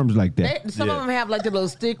arms like that. Some of them have like the little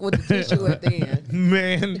stick with the tissue at the end.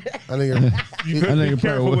 man, I think you better be think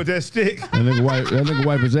careful probably- with that stick. That nigga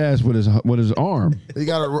wipe his ass with his arm. he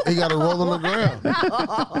got to roll on the ground.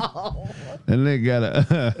 That nigga got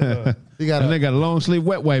a He got that nigga got a long sleeve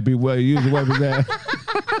wet wipe. He use to wipe his ass.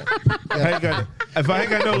 If I ain't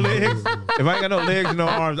got no legs, and no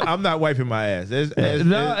arms, I'm not wiping my ass.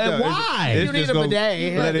 Why? You need a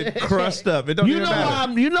bidet. Let it crust up. It don't You even know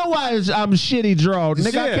matter. why I'm shitty drawed,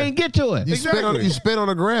 nigga. I Yeah. can't get to it. You Exactly. spit on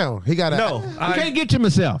the ground. He got No, I can't get to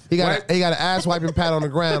myself. He got an ass wiping pad on the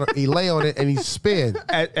ground. He lay on it and he spin.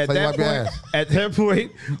 At So you that wipe your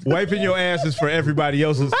point, ass. wiping your ass is for everybody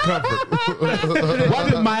else's comfort.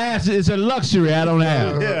 Wiping my ass is a luxury I don't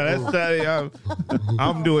have. Yeah, that's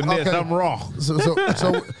I'm doing this. Okay. I'm raw.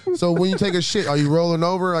 So when you take a shit, are you rolling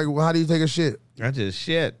over? Like, how do you take a shit? I just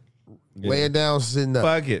shit. Laying down, sitting up.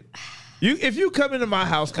 Fuck it. If you come into my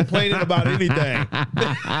house complaining about anything, oh,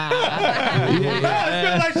 it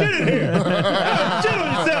smells like shit in here. Shit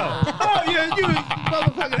on yourself. Oh, yeah, you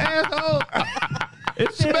motherfucking asshole.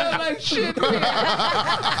 It smells like shit.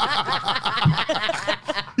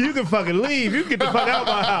 You can fucking leave. You can get the fuck out of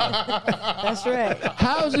my house. That's right.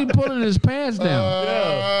 How is he pulling his pants down?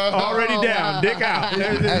 Already down, dick out. He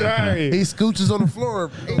scooches on the floor.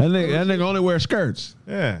 That nigga only wear skirts.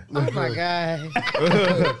 Yeah. Oh my god.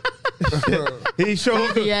 He showed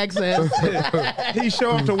up The accent. He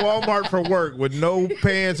show up to Walmart for work with no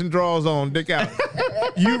pants and drawers on, dick out.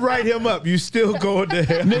 You write him up, you still going there.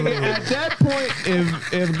 Nigga, at that point,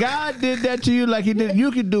 if God did that to you like he did,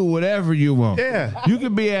 you can do whatever you want. Yeah. You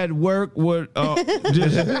can be at work with you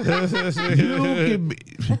can be.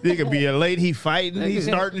 He could be late, he fighting, he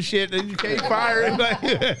starting shit, and you can't fire him. Like,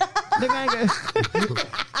 This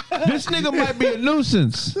nigga might be a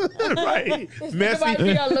nuisance. right. Might be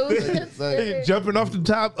Messy. a loser. Jumping off the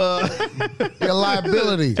top Your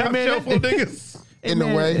liability top shelf on niggas. in the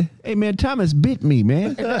way. Hey man, Thomas bit me,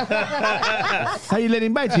 man. How you let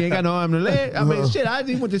him bite you? Ain't got no arm and leg. I mean, shit. I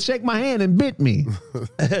just went to shake my hand and bit me.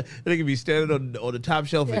 They could be standing on the top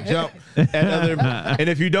shelf and jump at other. And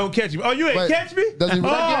if you don't catch him, oh, you ain't Wait, catch me? Does he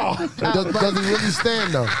really, Oh. does he really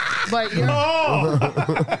stand though? But Oh,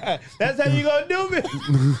 that's how you gonna do me.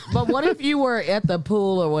 but what if you were at the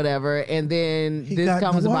pool or whatever, and then this got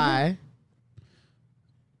comes the water?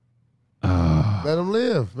 by? Let them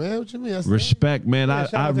live, man. What you mean? That's Respect, man.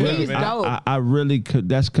 shout I out to really, him, man. I really could.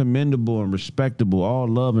 That's commendable and respectable. All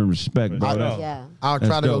love and respect, bro. I That's, know. Yeah. I'll that's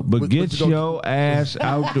try to dope. go. But get your ass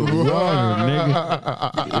out the water,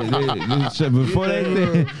 nigga. So before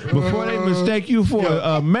they mistake you for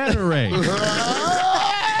a manta ray.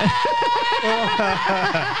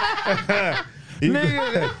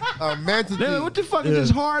 Nigga, nigga, what the fuck is this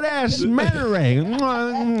hard ass manta ray?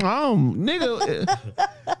 Nigga,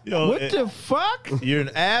 Yo, what the fuck? You're an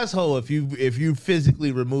asshole if you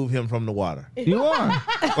physically remove him from the water. You are.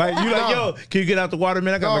 Like you like, yo, can you get out the water,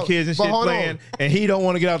 man? I got No, my kids and but shit hold playing, on. and he don't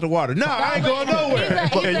want to get out the water. No, I ain't going nowhere.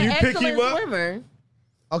 He's And an you pick him excellent up. swimmer.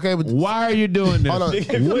 Okay, but Why are you doing this? Hold on.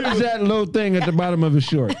 What is that little thing at the bottom of his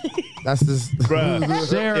short? that's this. Bruh.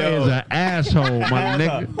 Sarah Yo. is an asshole, my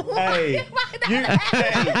nigga. Hey,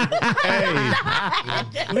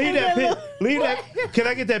 leave that. Can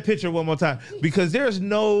I get that picture one more time? Because there's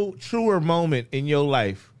no truer moment in your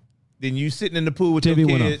life than you sitting in the pool with TV your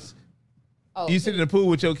went kids. You sit in the pool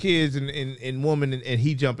with your kids and woman, and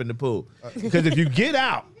he jump in the pool. Because if you get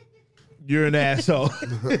out, you're an asshole.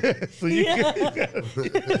 So you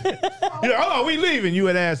oh, we leaving. You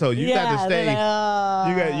an asshole. You got to stay. Like,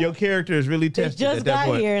 You got your character is really they tested just at that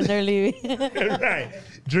got point. here and they're leaving. Right.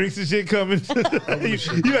 Drinks and shit coming. you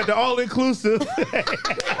got the all inclusive.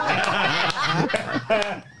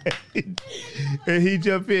 And he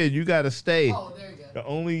jump in. You got to stay. Oh, there you go. The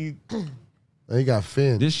only. They got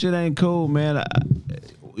Finn. This shit ain't cool, man.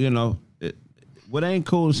 What ain't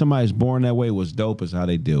cool if somebody's born that way was dope is how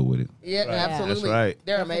they deal with it. Yeah, absolutely. That's right.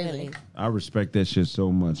 They're Definitely. amazing. I respect that shit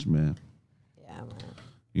so much, man. Yeah, man.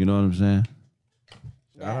 You know what I'm saying?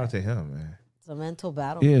 Shout out to him, man. It's a mental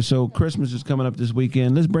battle. Yeah, so Christmas is coming up this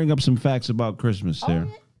weekend. Let's bring up some facts about Christmas, Sarah.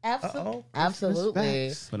 Absolutely.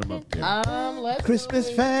 Absolutely. Put them up there. Let's Christmas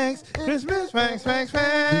facts. Christmas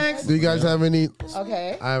facts. Do you guys have any?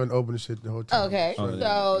 Okay. I haven't opened the shit the whole time. Okay. Oh,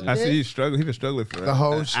 So I see this, he's struggling. He's been struggling for The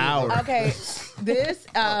whole an shit. hour. okay. This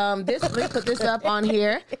let me put this up on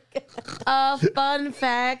here. A fun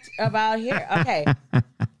fact about here. Okay.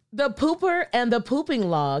 The pooper and the pooping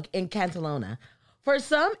log in Cantalona. For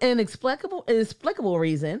some inexplicable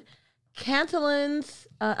reason, Catalans,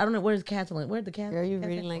 I don't know, where's Catalan? Where's the Catalan? Girl, you're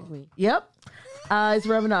reading like me. Yep. It's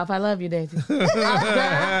rubbing off. I love you, Daisy.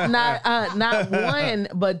 Not one,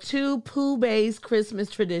 but two poo-based Christmas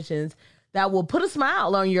traditions that will put a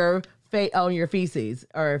smile on your feces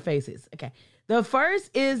or faces. Okay. The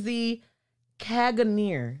first is the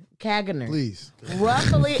Caganer. Please.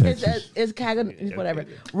 Roughly, it's Caganer, whatever.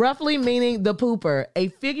 Roughly meaning the pooper, a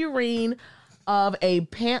figurine of a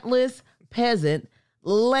pantless peasant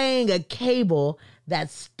laying a cable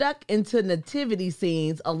that's stuck into nativity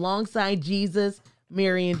scenes alongside Jesus,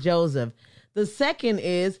 Mary, and Joseph. The second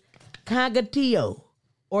is Cagatillo,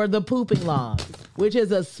 or the pooping log, which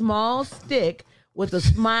is a small stick with a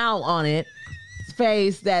smile on its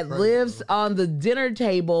face that lives on the dinner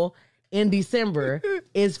table in December,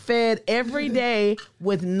 is fed every day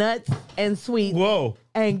with nuts and sweets. Whoa.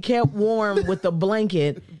 And kept warm with a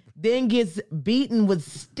blanket, then gets beaten with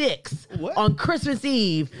sticks on Christmas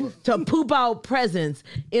Eve to poop out presents.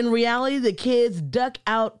 In reality, the kids duck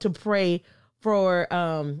out to pray for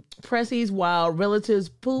pressies while relatives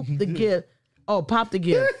pop the gift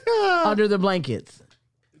under the blankets.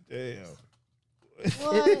 Damn.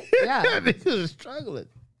 What? Yeah, This is struggling.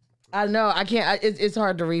 I know. I can't. It's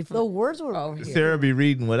hard to read. The words were over here. Sarah be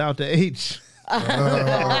reading without the H. Good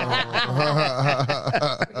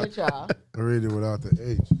y'all. I read it without the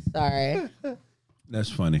H. Sorry, That's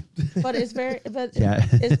funny. but it's very. But Yeah,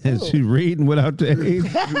 it's cool. she reading without the H.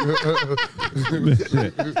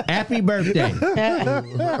 Happy birthday.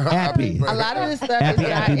 Happy. A lot of this stuff Happy, is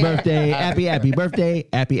happy not- birthday. Happy birthday.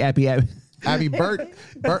 Happy. Happy birthday.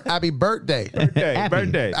 Birthday. Happy. Birthday.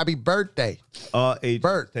 Happy birthday. All H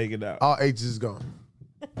Bert. take it out. All H is gone.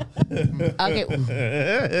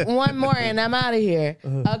 Okay, one more and I'm out of here.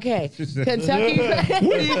 Okay, Kentucky.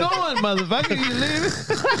 Where you going, motherfucker? You leaving?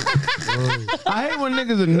 I hate when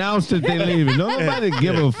niggas announce that they leaving. Don't nobody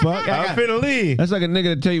give a fuck. I'm finna leave. That's like a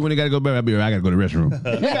nigga to tell you when they gotta go to bed. I'll be right. I gotta go to the restroom.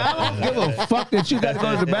 Nigga, I don't give a fuck that you gotta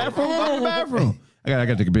go to the bathroom. Go to the bathroom. I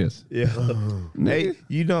gotta take a piss. Yeah. Hey,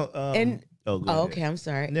 you don't. And go ahead. okay, I'm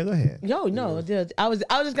sorry. No, go ahead. No, dude, I was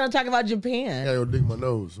just gonna talk about Japan. I gotta go dig my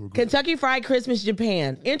nose. Kentucky Fried Christmas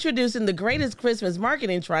Japan, introducing the greatest Christmas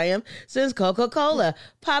marketing triumph since Coca-Cola,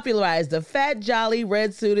 popularized the fat, jolly,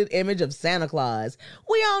 red-suited image of Santa Claus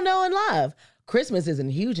we all know and love. Christmas isn't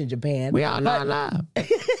huge in Japan. We all know.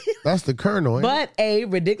 That's the Colonel. Ain't it? But a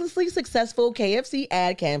ridiculously successful KFC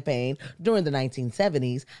ad campaign during the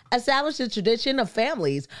 1970s established a tradition of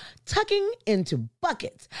families tucking into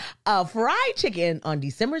buckets of fried chicken on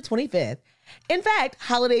December 25th. In fact,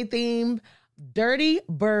 holiday-themed Dirty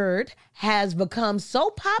Bird has become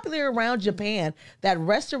so popular around Japan that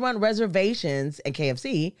restaurant reservations at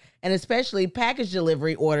KFC, and especially package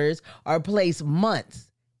delivery orders, are placed months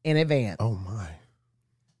in advance. Oh my.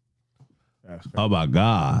 Oh my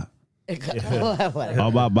God. Whatever. Oh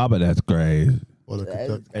my Baba, that's crazy. What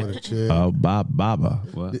a chick. Oh Baba.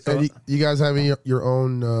 What? And you guys have any your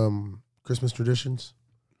own Christmas traditions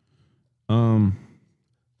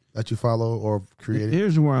that you follow or create?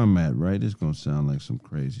 Here's where I'm at, right? It's gonna sound like some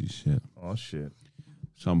crazy shit. Oh shit.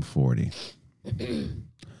 So I'm 40.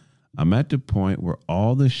 I'm at the point where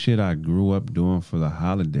all the shit I grew up doing for the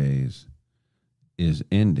holidays is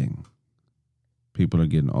ending. People are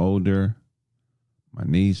getting older. My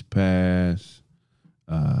niece passed.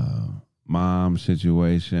 Mom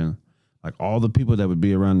situation. Like all the people that would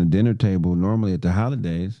be around the dinner table normally at the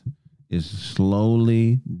holidays is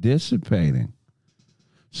slowly dissipating.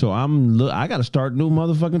 So I got to start new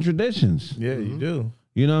motherfucking traditions. Yeah, you do.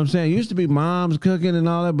 You know what I'm saying? It used to be moms cooking and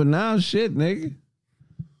all that, but now shit, nigga.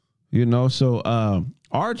 You know, so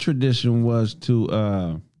our tradition was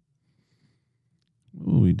to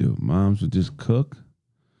what would we do? Moms would just cook.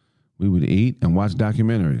 We would eat and watch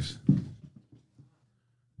documentaries.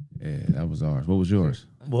 Yeah, that was ours. What was yours?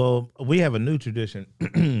 Well, we have a new tradition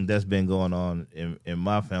that's been going on in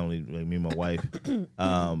my family, like me and my wife.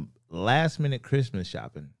 Last minute Christmas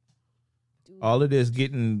shopping. All of this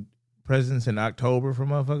getting presents in October for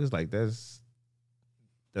motherfuckers, like that's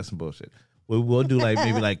some bullshit. We'll do like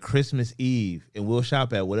maybe like Christmas Eve, and we'll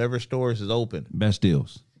shop at whatever stores is open. Best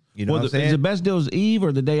deals. You know what I'm saying? Is the best deals Eve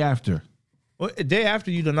or the day after? Well, the day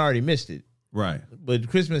after you done already missed it. Right. But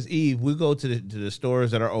Christmas Eve, we go to the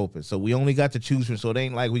stores that are open. So we only got to choose from. So it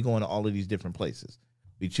ain't like we going to all of these different places.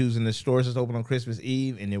 We choosing the stores that's open on Christmas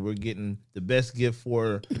Eve, and then we're getting the best gift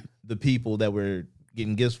for the people that we're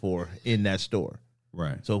getting gifts for in that store.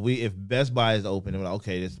 Right. So if Best Buy is open, we're like,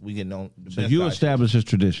 okay, we getting on. The So Best you Buy established this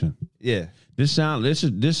tradition. Yeah. This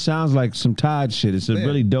sounds like some Tide shit. It's a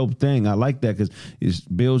really dope thing. I like that because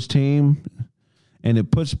it builds team, and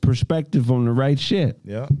it puts perspective on the right shit.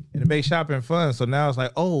 Yeah. And it makes shopping fun. So now it's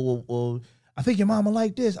like, oh, well I think your mama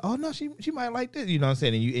like this. Oh no, she might like this. You know what I'm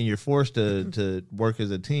saying? And you're forced to work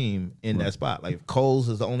as a team in that spot. Like if Kohl's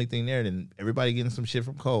is the only thing there, then everybody getting some shit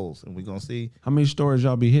from Kohl's, and we're gonna see How many stores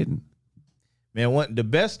y'all be hitting? Man, the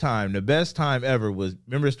best time ever was,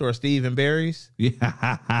 remember the store Steve and Barry's?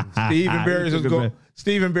 Yeah. Steve and Barry's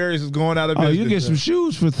was going out of Oh, business. you get some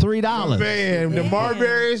shoes for $3. Man, the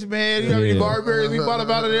Marberries, man. You know how many Marberries we bought them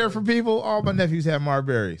out of there for people? All my nephews have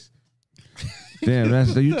Marberries. Damn,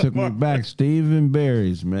 you took me back. Steve and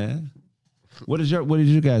Barry's, man. What is your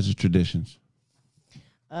guys' traditions?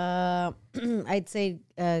 I'd say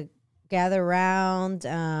gather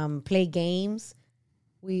around, play games.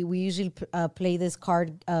 We usually play this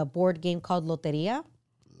board game called Loteria.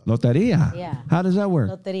 Loteria? Yeah. How does that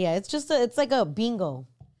work? Loteria. It's just it's like a bingo.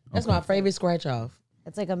 That's my favorite scratch off.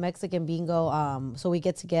 It's like a Mexican bingo. So we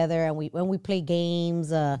get together and we play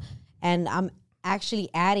games. And I'm actually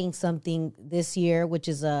adding something this year, which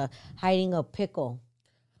is hiding a pickle.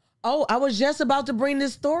 Oh, I was just about to bring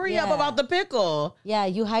this story up about the pickle. Yeah,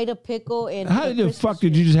 you hide a pickle in. How the fuck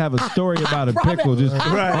did you just have a story about a pickle just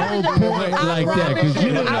on point like that? Because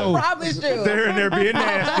you don't know. I promise you. They're in there being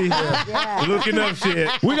nasty, looking up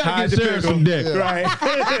shit. We gotta get Sarah some dick. Right.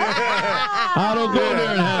 I don't go there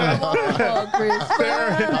and have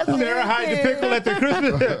it. Sarah hide the pickle at the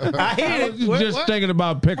Christmas. I hear it. Just thinking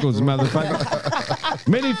about pickles, motherfucker.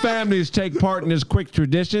 Many families take part in this quick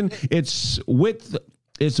tradition. It's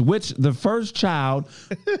which the first child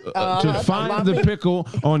to find the pickle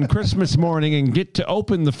on Christmas morning and get to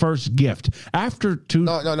open the first gift.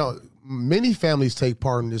 No. Many families take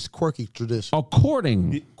part in this quirky tradition.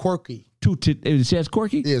 According Quirky. it says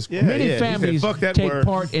quirky? Yes. Yeah, Many yeah. families He said, "Fuck that take word."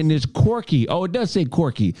 part in this quirky, it does say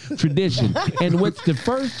quirky, tradition. And with the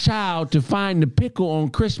first child to find the pickle on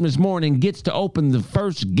Christmas morning gets to open the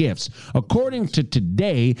first gifts. According to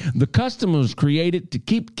Today, the custom was created to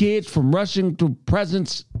keep kids from rushing to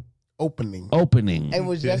presents Opening. It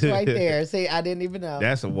was just right there. See, I didn't even know.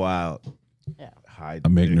 That's a wild. Yeah. Hide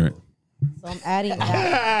I'm the ignorant. So I'm adding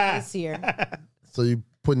that this year. So you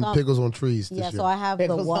putting pickles on trees this Yeah, year. so I have the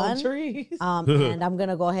Pickles on one, trees. and I'm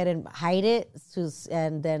gonna go ahead and hide it,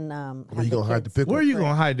 and then Where you gonna hide the pickle? Where are you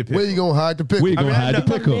gonna hide the pickle? Where you gonna hide the pickle? Where you gonna hide the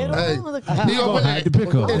pickle? Hey, You gonna hide the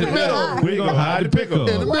pickle? in the middle. Where you gonna hide the pickle?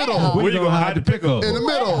 In the middle. Where you gonna hide the pickle? In the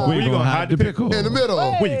middle. Where you gonna hide the pickle? In the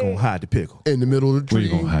middle. Where you gonna hide the pickle? In the middle of the Where tree.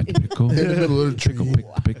 you gonna hide the pickle? In the middle of the tree. On the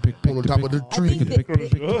top of the tree. On the top of the tree. In the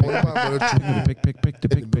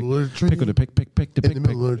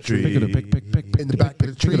middle of the tree. In the middle of the tree. In the back of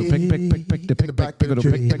the tree. In the back of the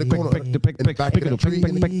tree. In the corner. In the back of the tree.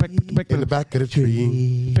 In the back of the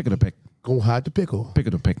tree. Pick of the pick. Go hide the pickle. Pick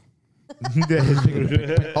of the pick.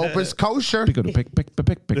 Hope it's kosher. Pick of the pick. Pick.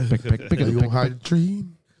 Pick of You the gonna pick. hide the tree.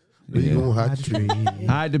 You gonna hide the tree.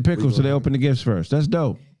 Hide the pickle so they open the gifts first. That's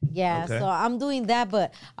dope. Yeah, Okay. so I'm doing that,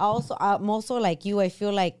 but I'm also like you. I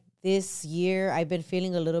feel like this year I've been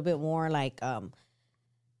feeling a little bit more like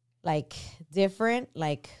different,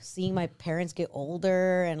 like seeing my parents get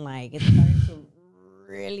older and like it's starting to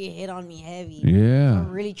really hit on me heavy. Yeah. I'm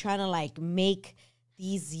really trying to like make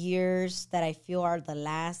these years that I feel are the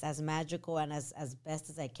last as magical and as best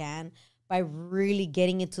as I can by really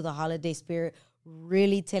getting into the holiday spirit,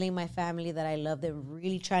 really telling my family that I love them,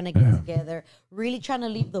 really trying to get together, really trying to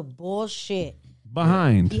leave the bullshit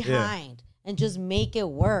Behind. and just make it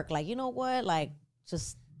work. Like, you know what? Like,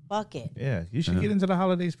 just fuck it. Yeah, you should get into the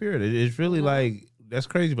holiday spirit. It's really like that's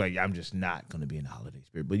crazy. Like I'm just not gonna be in the holiday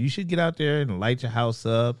spirit, but you should get out there and light your house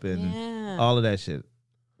up and all of that shit.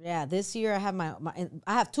 Yeah, this year I have I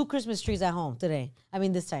have 2 Christmas trees at home today. I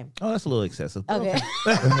mean, this time. Oh, that's a little excessive. Okay.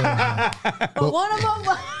 But one of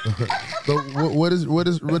them. So what is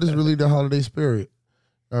really the holiday spirit?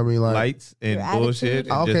 I mean, like Lights and Your bullshit.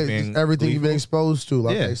 And okay, just being just everything you've been gleeful. exposed to.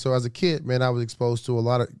 Like, Yeah. okay, so as a kid, man, I was exposed to a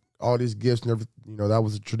lot of all these gifts and everything. You know, that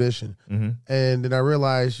was a tradition. Mhm. And then I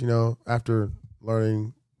realized, you know, after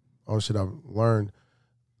learning all the shit I've learned,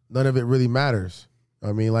 none of it really matters.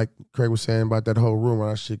 I mean, like Craig was saying about that whole room, all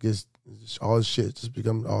that shit gets all this shit just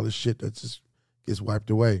become all this shit that just gets wiped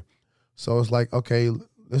away. So it's like, okay,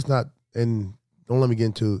 let's not, and don't let me get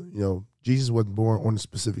into, you know, Jesus wasn't born on the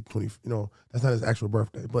specific 20, you know, that's not his actual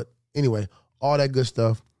birthday. But anyway, all that good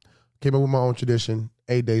stuff. Came up with my own tradition,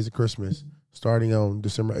 8 days of Christmas. Starting on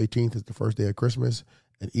December 18th is the first day of Christmas.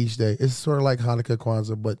 And each day, it's sort of like Hanukkah,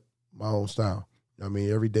 Kwanzaa, but my own style. I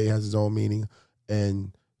mean, every day has its own meaning.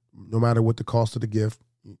 And no matter what the cost of the gift,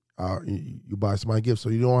 you buy somebody a gift. So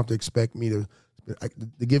you don't have to expect me to,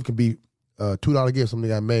 the gift can be a $2 gift,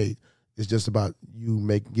 something I made. It's just about you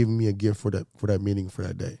giving me a gift for that meaning for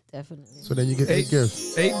that day. Definitely. So then you get 8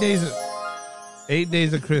 gifts. 8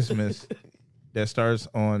 days of Christmas that starts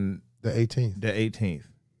on The 18th. the 18th.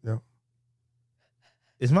 Yeah.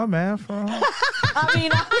 Is my math wrong? I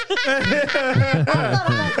mean,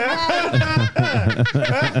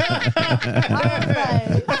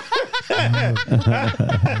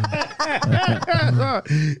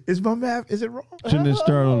 Is my math? Is it wrong? Shouldn't it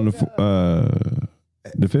start on the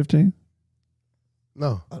 15th?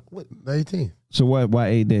 No, the 18th. So why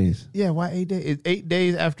 8 days? Yeah, why 8 days? 8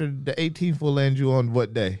 days after the 18th will land you on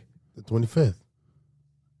what day? The 25th.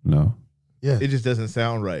 No. Yeah. It just doesn't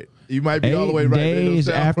sound right. You might be all the way 8 right. but it don't days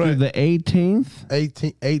sound after right. the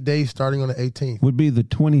 18th 8 days starting on the 18th. would be the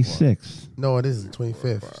 26th. No, it is the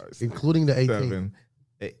 25th, including the 18th. 7,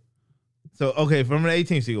 8. So okay, from the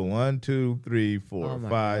 18th, so you go 1, 2, 3, 4, Oh my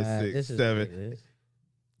 5, God, 6, this is 7. ridiculous.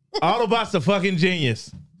 Autobot's a fucking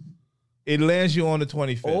genius. It lands you on the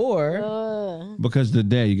 25th. Or Because the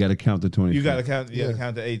day you got to count the 25th. You gotta count. You gotta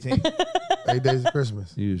count the 18th. 8 days of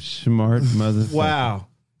Christmas. You smart motherfucker. Wow.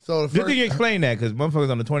 So the Good first, thing you explained that because motherfuckers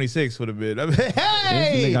on the 26th would have been. This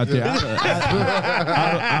Hey, nigga out there,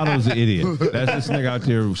 Otto's an idiot. That's this nigga out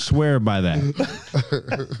there swear by that.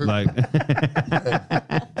 Like,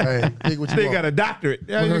 hey, think what you they want. got a doctorate.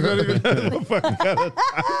 Yeah, you don't even know the motherfucker got a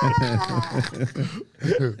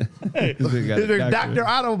this nigga got a Dr. doctorate.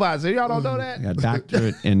 Autobot. So y'all don't know that? Got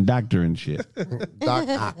doctorate and doctoring shit. Doc-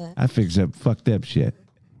 I fix up fucked up shit.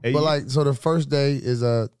 Hey, But like, so the first day is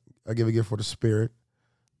I give a gift for the spirit.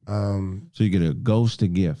 So you get a ghost a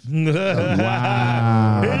gift. you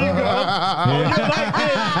Wow.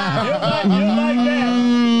 like that.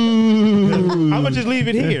 I'm gonna just leave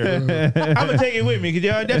it here. I'm gonna take it with me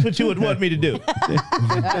because that's what you would want me to do.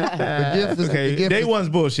 The gift is Okay, the gift day is, one's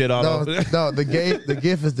bullshit. no, Auto. no. The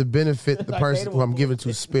gift is to benefit the person who I'm giving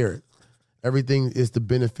to spirit. Everything is to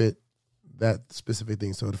benefit that specific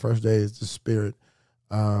thing. So the first day is the spirit.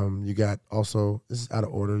 You got also, this is out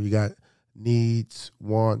of order. You got needs,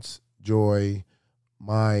 wants, joy,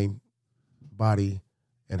 mind, body,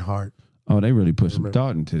 and heart. Oh, they really put some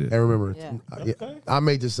thought into this. And remember, Yeah. I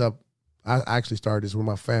made this up. I actually started this with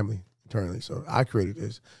my family. internally. So I created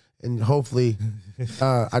this, and hopefully,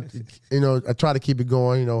 I try to keep it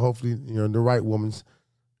going. Hopefully, the right woman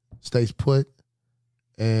stays put,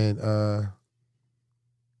 and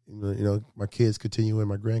my kids continue and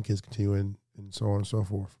my grandkids continue, and so on and so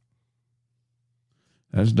forth.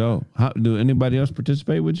 That's dope. How do anybody else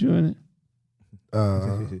participate with you in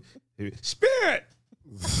it? Spirit.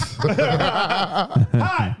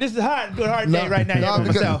 Hot. This is hot. Good hard day right now.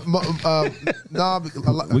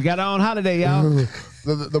 We got our own holiday, y'all.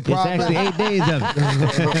 The problem, it's actually 8 days of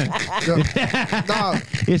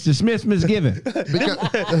it. It's the Smith's Misgiving. This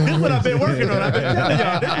is what I've been working on. I've been telling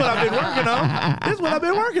y'all. This is what I've been working on. This is what I've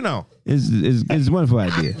been working on. It's a wonderful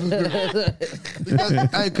idea.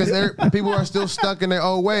 Because people are still stuck in their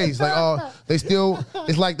old ways. Like, they still.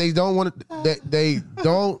 It's like they don't want to. They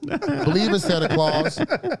don't believe in Santa Claus,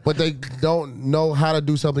 but they don't know how to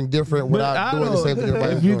do something different without doing the same thing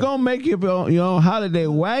everybody If you're gonna make your own holiday,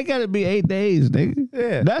 why gotta be 8 days, nigga?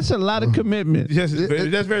 Yeah. That's a lot of commitment. That's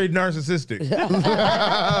very narcissistic.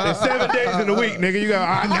 It's 7 days in a week, nigga. You go,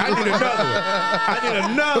 I need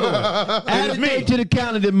another one. Add a date to the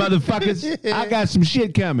calendar, motherfuckers. I got some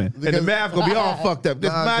shit coming. And the math gonna be all fucked up.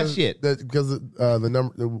 This is my shit. Because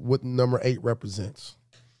what number 8 represents.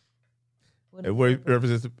 Where it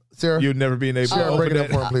represents Sarah, you never being able to open break it up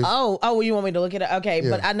that. for him, please. Oh, you want me to look at it? Okay,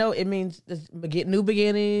 Yeah. but I know it means new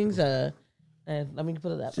beginnings. And let me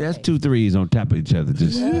put it up. See, that's 2 3s on top of each other.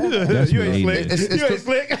 Just that's You what ain't eight slick. is. You ain't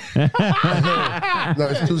slick. No,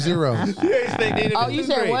 it's 2 zeros. You ain't slick. Oh, you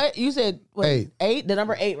said what? You said what? 8. 8, the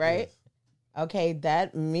number 8, right? Okay,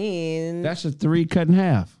 that means That's a 3 cut in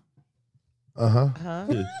half. what?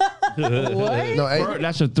 No, 8.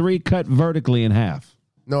 That's a 3 cut vertically in half.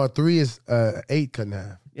 No, a 3 is 8 cut in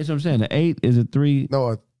half. That's what I'm saying. The 8 is a 3 No,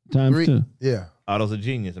 a times 3. 2. Yeah. Otto's a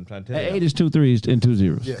genius. I'm trying to tell you. 8 is 2 3s and 2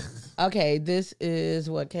 zeros. Yeah. Okay, this is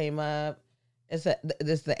what came up. This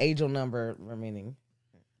the angel number remaining.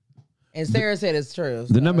 And Sarah said it's true.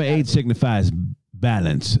 The number 8 signifies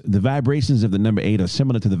balance. The vibrations of the number 8 are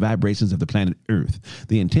similar to the vibrations of the planet Earth.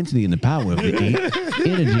 The intensity and the power of the 8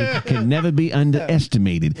 energy can never be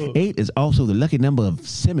underestimated. 8 is also the lucky number of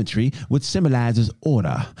symmetry, which symbolizes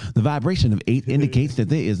order. The vibration of 8 indicates that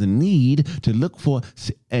there is a need to look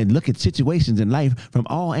at situations in life from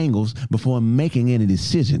all angles before making any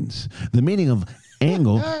decisions. The meaning of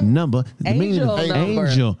angel number is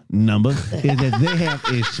that they have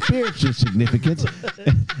a spiritual significance.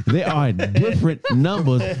 They are different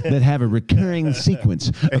numbers that have a recurring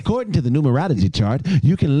sequence. According to the numerology chart,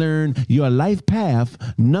 you can learn your life path,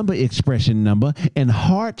 number expression number, and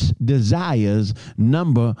heart's desires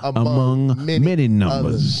number among many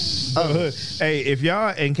numbers. Hey, if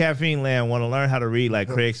y'all in Caffeine Land want to learn how to read like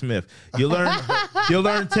Craig Smith, you'll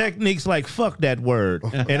learn techniques like fuck that word.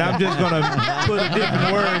 And I'm just gonna put a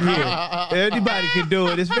different word here. Anybody can do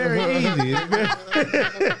it. It's very easy.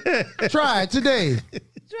 Try it today.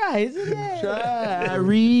 Try it today. Try,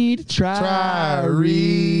 read, try,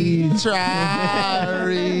 read. Try,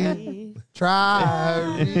 read.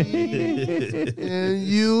 Try, read. And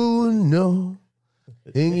you know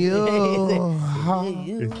in your heart.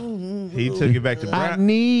 He took it back to I Brown.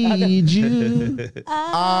 need you.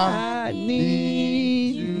 I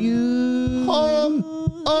need you.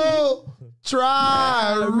 Oh,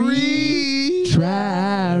 try, read.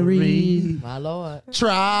 Try, read. My Lord.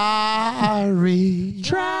 Try, read.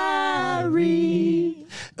 Try, read.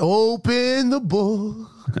 Open the book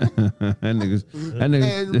That nigga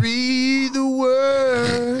and read the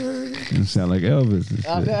word. sound like Elvis. And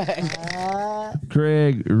shit. Okay.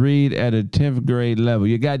 Craig Reed at a 10th grade level.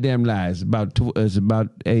 You goddamn lies. It's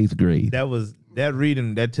about 8th grade. That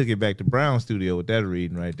reading that took it back to Brown Studio with that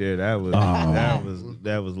reading right there. That was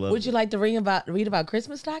lovely. Would you like to read about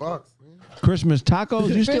Christmas stockings? Fuck. Christmas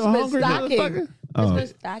tacos? You still Christmas hungry, stocking. motherfucker? Christmas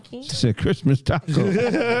stocking. She said Christmas tacos.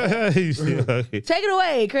 Take it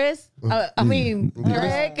away, Chris. I mean,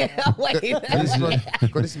 Greg. Wait. I'm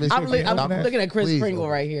looking at Chris Please. Pringle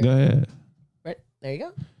right here. Go ahead. Right, there you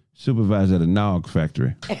go. Supervisor at a Nog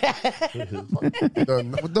factory. What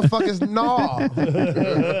the fuck is gnaw?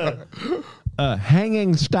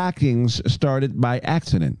 Hanging stockings started by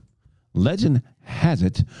accident. Legend has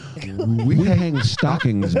it, we hang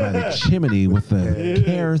stockings by the chimney with the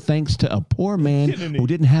care thanks to a poor man who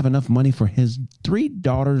didn't have enough money for his 3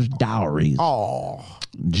 daughters' dowries. Oh,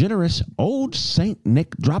 Generous old Saint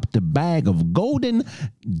Nick dropped a bag of gold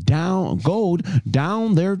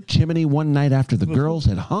down their chimney one night after the girls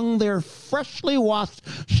had hung their freshly washed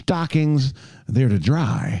stockings there to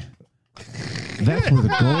dry. That's where the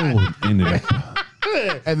gold ended up.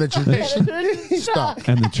 And the tradition stuck.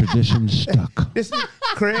 And the tradition stuck. This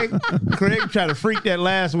Craig tried to freak that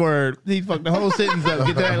last word. He fucked the whole sentence up.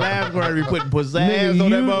 Get that last word. He putting pizzazz Nigga, on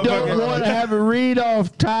that you motherfucker. don't want to have a read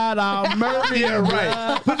off, Todd. I'll murder you. Yeah,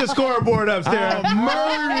 right. Put the scoreboard up, Sarah.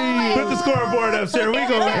 Put the scoreboard up, Sarah. We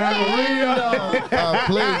gonna have a read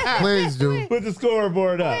off. Please do. Put the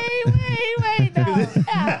scoreboard up. Wait, no.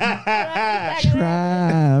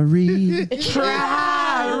 Try read.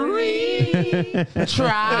 Try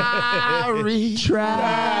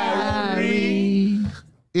read.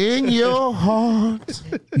 in your heart.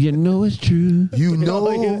 You know it's true. You know.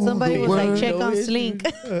 Somebody the was like, word. check on Slink.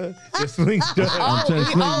 Just link Oh, telling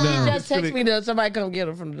he Slink down. just texted me that somebody come get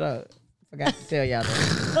him from the dog. Forgot to tell y'all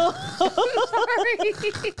that. Sorry.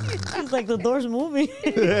 It's like the door's moving.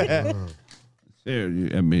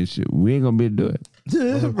 I mean, shit, we ain't gonna be able to do it.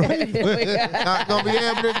 Not gonna be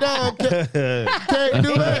able to dunk. Can't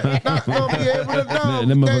do it. Not gonna be able to dunk.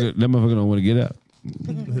 That motherfucker don't want to get up.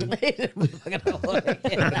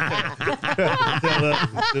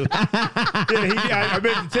 I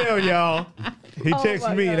meant to tell y'all. He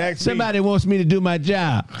texted me and asked Somebody wants me to do my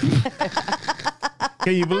job. me,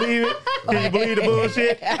 can you believe it? Can you believe the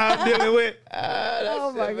bullshit I'm dealing with?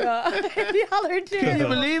 Oh my God. Y'all are Can you terrible.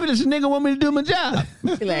 believe it? This nigga want me to do my job.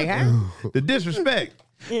 He like, huh? The disrespect.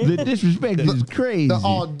 The disrespect is crazy. The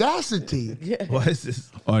audacity. What is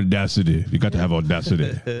this? Audacity. You got to have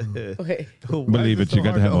audacity. Okay. Believe it. You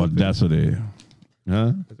got to have audacity.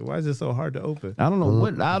 Huh? Why is it so hard to open? I don't know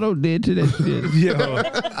what Otto did to that shit. Yo,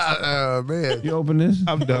 Man. Oh, You open this?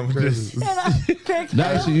 I'm done with this.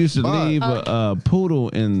 Daisy used to leave a poodle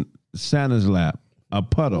in Santa's lap. A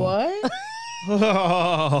puddle. What?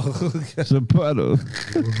 Oh, It's a puddle.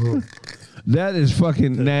 That is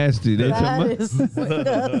fucking nasty. They That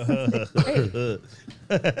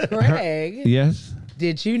is. Greg, yes.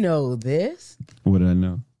 did you know this? What did I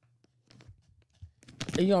know?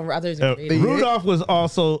 You gonna rather read it? Rudolph was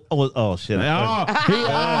also oh shit.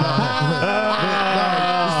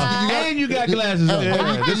 And you got glasses on.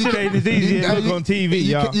 This shit ain't as easy as look on TV,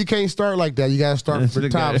 y'all. You can't start like that. You gotta start from the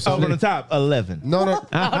top. Up on the top, 11. No.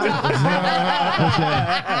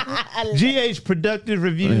 GH Productive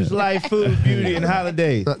Reviews, Life, Food, Beauty, and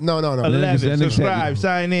Holidays. No. 11. That nigga Subscribe, said-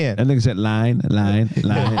 sign in. That nigga said line.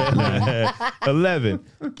 11.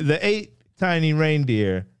 The 8 tiny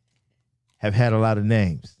reindeer have had a lot of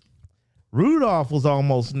names. Rudolph was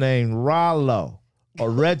almost named Rollo or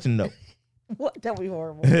Reginald, What? That would be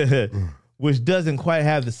horrible. which doesn't quite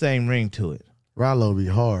have the same ring to it. Rollo be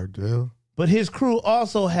hard, dude. But his crew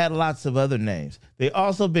also had lots of other names. They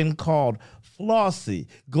also been called Flossie,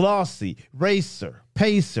 Glossy, Racer,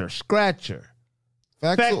 Pacer, Scratcher,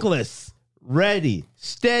 Feckless, Ready,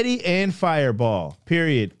 Steady, and Fireball.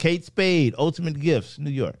 Period. Kate Spade, Ultimate Gifts, New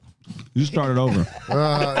York. You started over.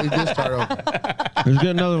 He did start over. Let's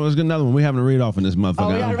get another one. Let's get another one. We having to read off in this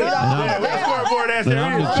motherfucker. we gotta read off. Scoreboard answer.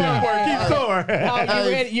 I'm just chilling. Keep score.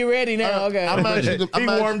 Oh, you ready now? Okay. I'm actually He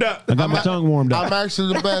warmed up. I got my tongue warmed up. I'm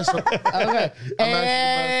actually the best. Okay.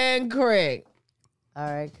 And Craig.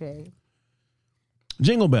 All right, Craig.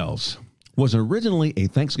 Jingle Bells was originally a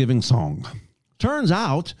Thanksgiving song. Turns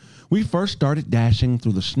out we first started dashing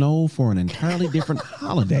through the snow for an entirely different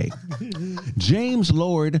holiday. James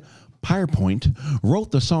Lord Pierpoint wrote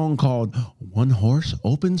the song called One Horse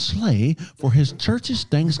Open Sleigh for his church's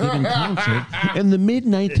Thanksgiving concert in the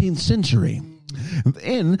mid-19th century.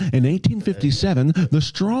 Then, in 1857, the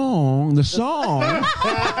song was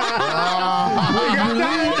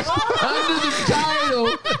released under the title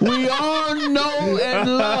We All Know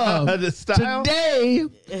and Love. The style? Today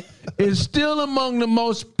is still among the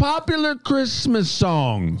most popular Christmas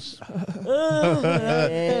songs. He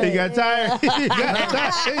got tired. He got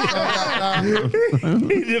tired.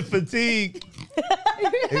 He just fatigued.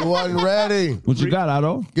 He wasn't ready. What you got,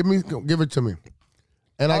 Otto? Give it to me.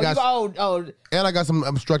 And I got some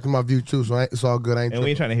obstructing my view too, so it's all good. I ain't And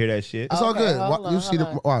we ain't tripping. trying to hear that shit. It's all Okay, good. hold on, You see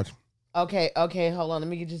hold the watch. Okay, hold on. Let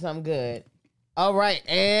me get you something good. All right,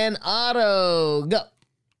 and Otto, go.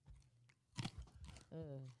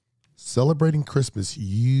 Celebrating Christmas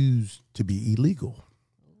used to be illegal.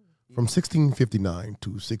 From 1659 to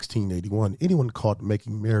 1681, anyone caught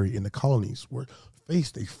making merry in the colonies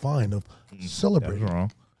faced a fine of celebrating. That's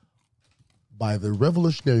wrong. By the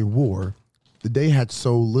Revolutionary War, the day had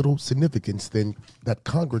so little significance that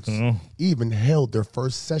Congress even held their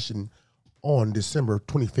first session on December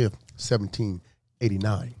 25th,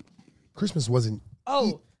 1789. Christmas wasn't.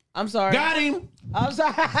 Oh, I'm sorry. Got him. I'm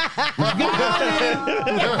sorry.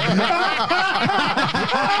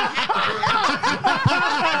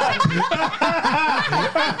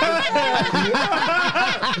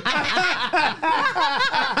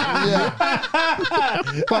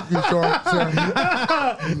 Fuck you, Sarah.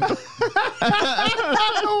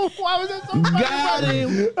 Why was that so funny? Got him.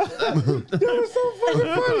 That was so fucking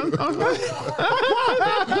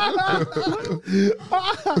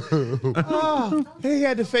funny. He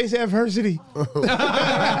had to face adversity.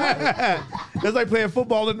 That's like playing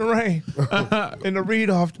football in the rain. And the read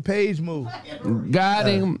off the page move. Got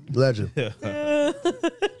him. Legend. You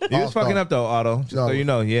was fucking up though, Otto. Just so you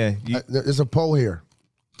know, yeah. There's a pole here.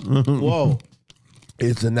 Whoa.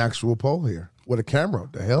 It's an actual pole here with a camera.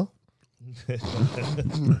 What the hell? Share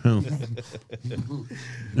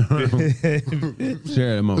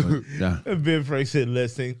that moment. Yeah. Ben Frank said,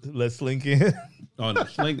 let's slink in. Oh, no,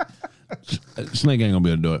 Slink ain't gonna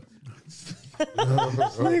be able to do it.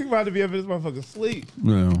 Slink about to be up in this motherfucker sleep.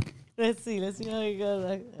 No. Let's see how it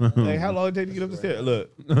goes. Like, how long it take to get up the stairs? Look.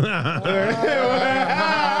 Slide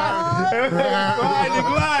and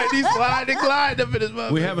glide. He's sliding and gliding up in this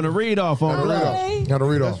motherfucker. We having a read off on the left. Got to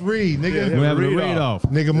read off. Let's read, nigga. We're having a read off.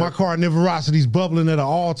 Nigga, my carnivorosity's bubbling at an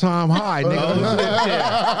all-time high, nigga.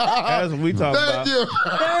 That's what we talking about. Thank you.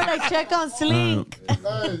 Third, I check on Slink.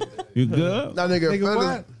 You good? That nigga, Nigga,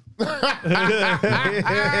 what?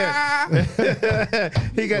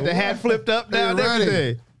 He got the hat flipped up now and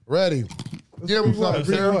everything. Ready. Give him something,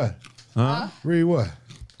 Read Sarah. what? Huh? Read what?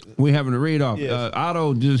 We having a read off. Yes.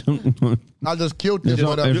 Otto just I just killed this It's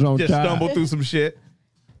on- motherfucker. it's on Just time. stumbled through some shit.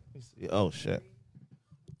 Oh, shit.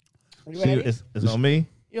 You See, ready? it's on me?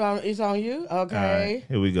 It's on you? All right. Okay.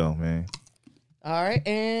 Here we go, man. All right.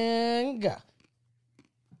 And go.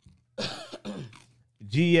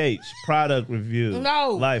 GH product review. No,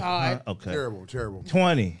 Life. God. Huh? Okay. Terrible.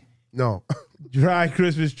 20. No. Dry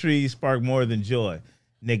Christmas trees spark more than joy.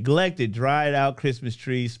 Neglected, dried out Christmas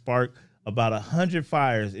trees spark about 100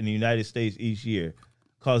 fires in the United States each year,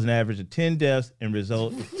 cause an average of 10 deaths and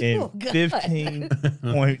result in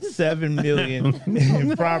 $15.7 million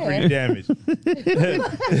in property damage.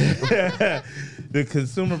 The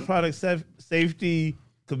Consumer Product Safety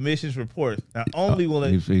Commission's report, not only will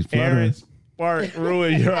it He's errant spark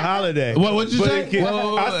ruin your holiday. What'd you but say? it can-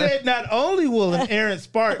 Whoa. I said not only will an errant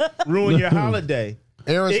spark ruin your holiday,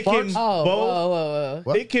 Aaron it Sparks? can Oh, both. whoa.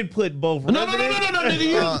 What? It can put both. No,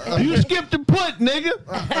 nigga. You skipped the put, nigga. You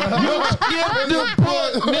skipped the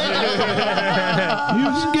put, nigga. You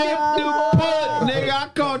skipped the put, nigga. I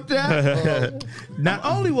caught that. Not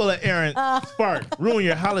only will an errant spark ruin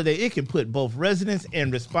your holiday, it can put both residents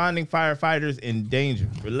and responding firefighters in danger.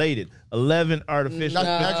 Related, 11 artificial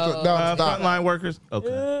Stop. frontline workers.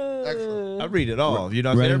 Okay, Excellent. I read it all. You know,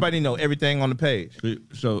 what I'm saying? Ready? Everybody know everything on the page.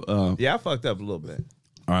 So, Yeah, I fucked up a little bit.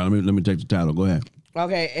 all right, let me take the title. Go ahead.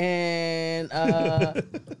 Okay. And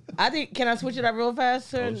I think, can I switch it up real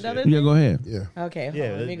fast? To another Yeah, go ahead. Yeah. Okay. Hold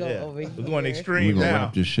on, let me go over here. We're going We're extreme gonna now.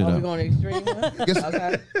 wrap this shit Oh, we're up. going extreme one?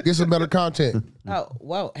 Okay. Get some better content. Oh,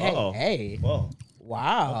 whoa. Hey, Uh-oh. hey. Whoa.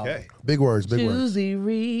 Wow. Okay. Big words. Choosy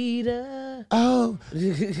Rita. Oh,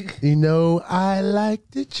 you know I like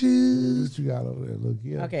to choose. What you got over there? Look,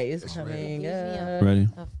 yeah. Okay, it's coming up. Ready?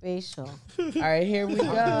 A facial. All right, here we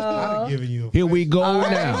go. Giving you a Here we go All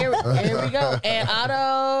right, now. here we go. And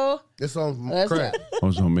Otto. It's on Let's crack. go. Oh,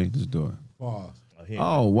 it's on me. This door. pause.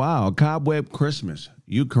 Oh, wow. Cobweb Christmas,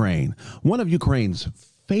 Ukraine. One of Ukraine's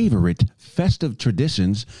favorite festive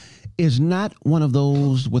traditions is not one of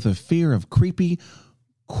those with a fear of creepy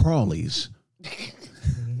crawlies.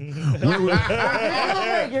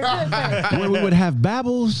 You're good, man. Where we would have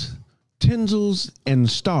babbles, tinsels, and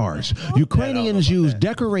stars. Ukrainians use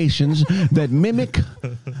decorations that mimic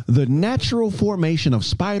the natural formation of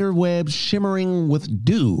spider webs shimmering with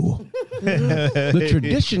dew. The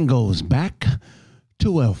tradition goes back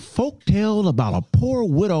to a folk tale about a poor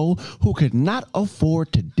widow who could not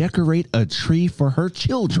afford to decorate a tree for her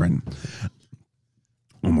children.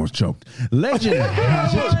 Almost choked. Legend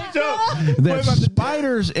has it that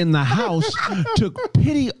spiders in the house took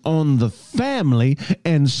pity on the family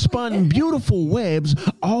and spun beautiful webs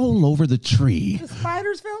all over the tree,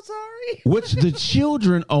 Spiders felt sorry. which the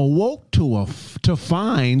children awoke to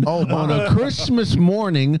find on a Christmas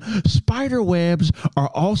morning. Spider webs are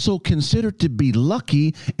also considered to be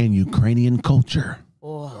lucky in Ukrainian culture.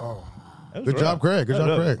 Good job, Greg. Good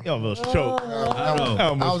job, Greg. You almost choked.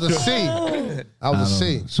 I was a C. I was a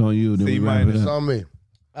C. It's on you. Then C we wrap it minus. It's up. on me.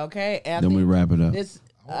 Okay, and Then we wrap it up.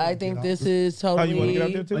 I think this is How you want to get out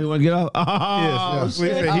totally. there too? You want to get off? Yes.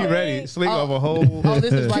 Sleep said he ready. Sleep over a whole. Oh,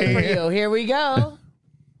 this is right for you. Here we go.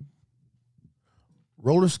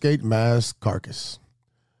 Roller skate mask carcass.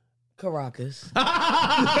 Caracas.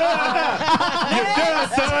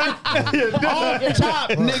 Top,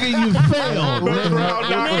 nigga, you failed.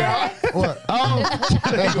 What?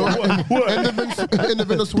 In the That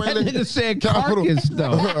Venezuelan nigga said capital, carcass,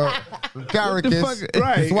 though. Caracas,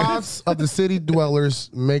 Right. swaths of the city dwellers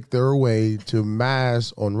make their way to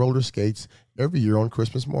Mass on roller skates every year on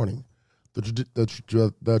Christmas morning.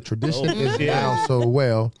 The tradition is now so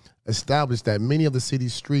well established that many of the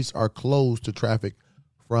city's streets are closed to traffic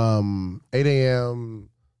from 8 a.m.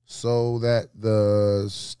 so that the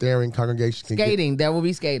staring congregation can Skating. That will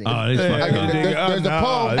be skating. Oh, this fucking There's a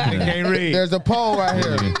poll. Can't read. There's a poll right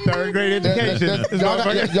here. Third grade education.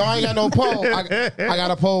 Y'all ain't got no poll. I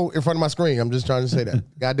got a poll in front of my screen. I'm just trying to say that.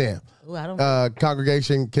 Goddamn. Ooh, I don't.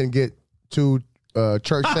 Congregation can get to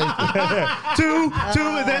church safely. Two?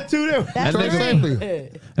 Is that two there? Church safely.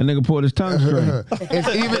 that nigga pulled his tongue straight. It's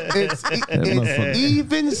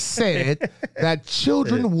even said that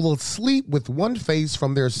children will sleep with one face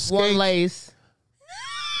from their One skates. lace.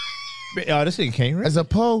 Oh, this thing can't read. As a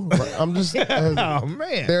poll, I'm just Oh,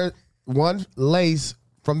 man. there's one lace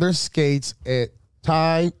from their skates at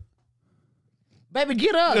tie Baby,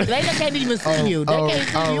 get up. They can't even see you. They can't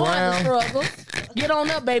see you on the struggle. Get on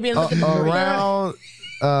up, baby, and look at the tree. around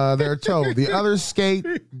their toe. The other skate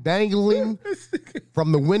dangling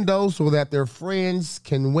from the window so that their friends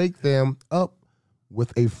can wake them up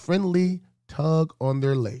with a friendly tug on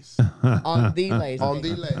their lace. On the lace. On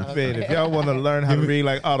the lace. Man, if y'all want to learn how to read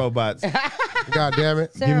like Autobots, God damn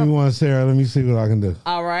it. Give me one, Sarah. Let me see what I can do.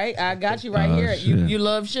 All right, I got you right here. shit. You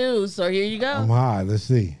love shoes, so here you I'm go. high. Let's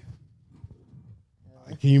see.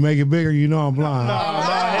 Can you make it bigger? You know I'm blind.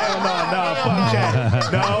 hell no, fuck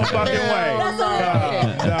that. No fucking way.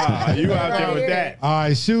 Nah, you out there with that. All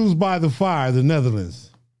right, Shoes by the Fire, the Netherlands.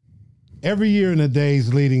 Every year in the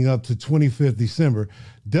days leading up to 25th December,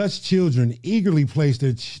 Dutch children eagerly place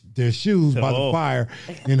their shoes by the fire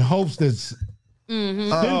in hopes that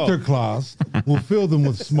Sinterklaas will fill them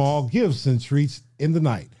with small gifts and treats in the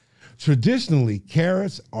night. Traditionally,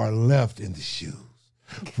 carrots are left in the shoes.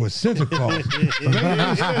 For Santa Claus,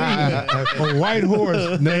 a white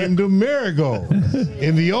horse named Amerigo.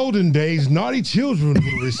 In the olden days, naughty children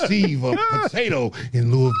would receive a potato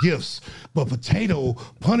in lieu of gifts. But potato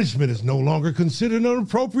punishment is no longer considered an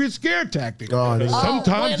appropriate scare tactic.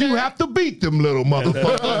 Sometimes you have to beat them little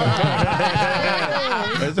motherfuckers.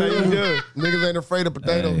 That's how you do it. Niggas ain't afraid of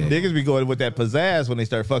potatoes. Niggas be going with that pizzazz when they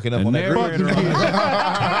start fucking up on that narrator- grill.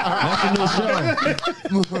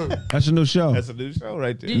 That's a new show. That's a new show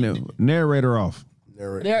right there. Narrator off.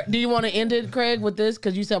 There, do you want to end it, Craig, with this?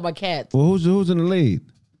 Because you said about cats. Well, who's in the lead?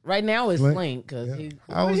 Right now it's Slink. Because he.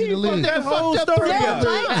 How was he the lead? That whole story up.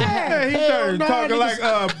 Yeah, he started talking like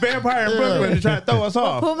vampire in Brooklyn to try to throw us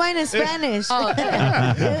off. Put mine in Spanish. Can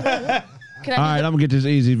I All right, I'm gonna get this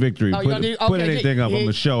easy victory. Oh, you gonna do- Put okay, anything up. yeah. I'm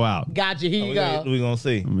gonna show out. Gotcha. Here you go. We gonna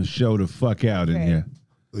see. I'm gonna show the fuck out in here.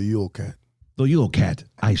 The Yule Cat. The Yule Cat,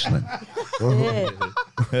 Iceland.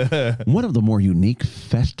 One of the more unique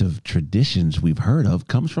festive traditions we've heard of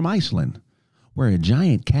comes from Iceland, where a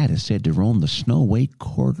giant cat is said to roam the snow-white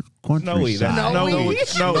Snowy. countryside.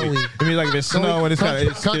 That's snowy. I mean, like if it's snow and it's kind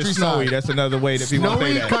of it's snowy. That's another way that people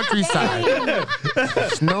say that.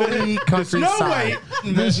 countryside. Snowy countryside.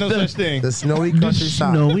 There's no such thing. The snowy The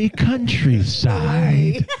countryside. snowy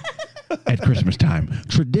countryside. At Christmas time,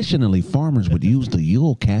 traditionally, farmers would use the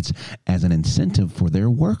Yule Cats as an incentive for their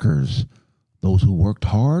workers. Those who worked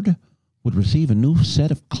hard would receive a new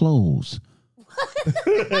set of clothes.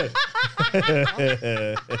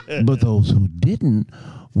 But those who didn't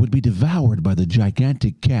would be devoured by the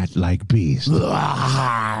gigantic cat-like beast.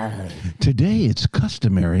 Today, it's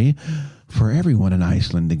customary for everyone in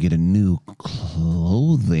Iceland to get a new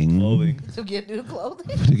clothing. To get new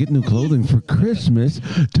clothing. To get new clothing for Christmas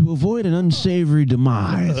to avoid an unsavory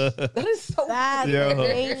demise. That is so. That's Yo.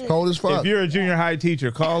 crazy. Cold as fuck. If you're a junior high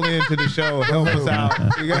teacher, call in to the show. Help us out.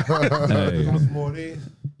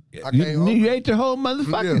 You ate the whole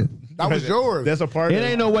motherfucker. That was yours. That's a part. It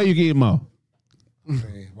ain't no way you can eat more.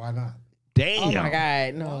 Why not? Damn. Oh my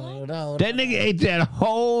God! No. That nigga ate that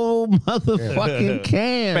whole motherfucking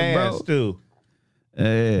can, fast too.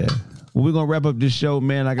 Yeah. Well, we're gonna wrap up this show,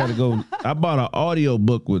 man. I gotta go. I bought an audio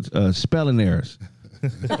book with spelling errors.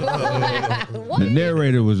 The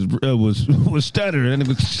narrator was stuttering, and it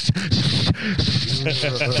was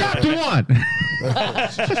chapter 1.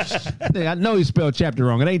 Nigga, I know he spelled chapter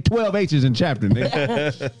wrong. It ain't 12 H's in chapter,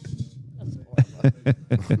 nigga.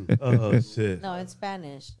 Oh shit. No, in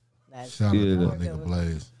Spanish. That's Shout out to Yeah. my nigga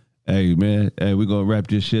Blaze. Hey, man. Hey, we're gonna wrap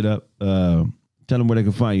this shit up. Tell them where they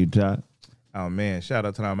can find you, Todd. Oh, man. Shout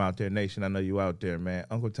out to I'm Out There Nation. I know you out there, man.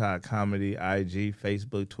 Uncle Todd Comedy, IG,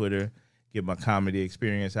 Facebook, Twitter. Get my comedy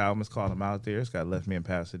experience album. It's called I'm Out There. It's got Left Me in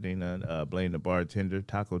Pasadena, Blame the Bartender,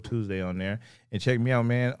 Taco Tuesday on there. And check me out,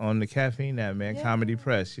 man, on the Caffeine app, man. Yeah. Comedy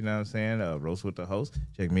Press, you know what I'm saying? Roast with the Host.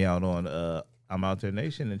 Check me out on I'm Out There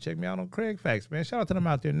Nation. And check me out on Craig Facts, man. Shout out to I'm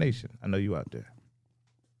Out There Nation. I know you out there.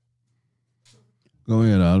 Go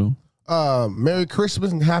ahead, Otto. Merry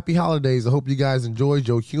Christmas and Happy Holidays. I hope you guys enjoyed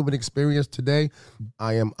your human experience today.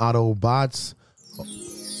 I am Otto Bots.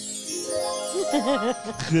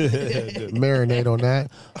 Marinate on that.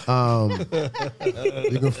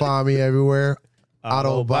 You can find me everywhere.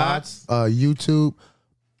 Otto Bots. YouTube.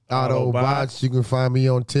 Otto Bots. You can find me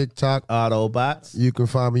on TikTok. Otto Bots. You can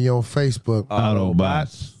find me on Facebook. Otto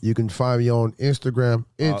Bots. You can find me on Instagram.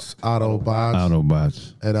 It's Otto Bots. Otto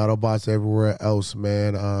Bots. And Otto Bots everywhere else,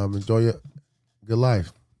 man. Enjoy your good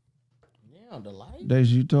life. Yeah, on the light.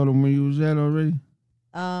 Daisy, you told him where you was at already?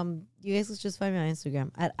 You guys just find me on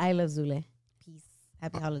Instagram at I Love Zule. Peace.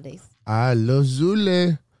 Happy holidays. I love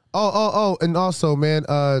Zule. Oh, and also, man,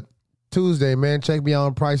 Tuesday, man, check me out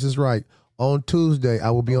on Price is Right. On Tuesday, I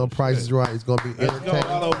will be on Price is Right. It's gonna be entertaining.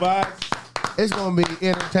 It's gonna be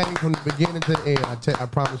entertaining from the beginning to the end. I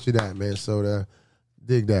promise you that, man. So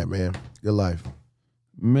dig that, man. Good life.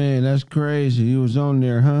 Man, that's crazy. You was on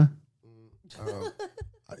there, huh?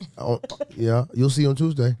 Yeah, you'll see on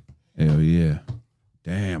Tuesday. Hell yeah.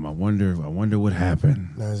 Damn, I wonder what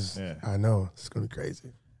happened. I know. It's gonna be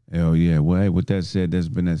crazy. Hell yeah. Well, hey, with that said, there's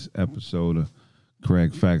been this episode of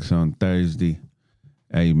Craig Facts on Thursday.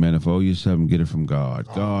 Hey, man, if I owe you something, get it from God.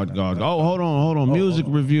 God. Oh, hold on. Music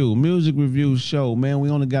review show, man. We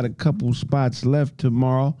only got a couple spots left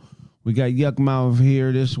tomorrow. We got Yuck Mouth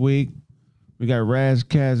here this week. We got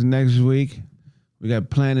Razcast next week. We got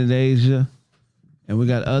Planet Asia. And we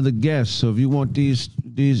got other guests. So if you want these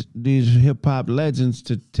hip-hop legends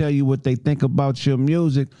to tell you what they think about your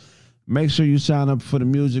music, make sure you sign up for the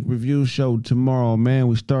music review show tomorrow, man.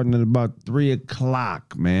 We're starting at about 3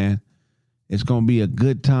 o'clock, man. It's going to be a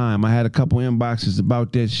good time. I had a couple inboxes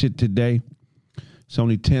about that shit today. It's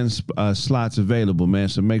only 10 slots available, man,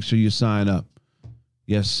 so make sure you sign up.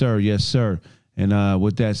 Yes, sir. And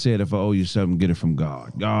with that said, if I owe you something, get it from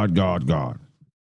God. God.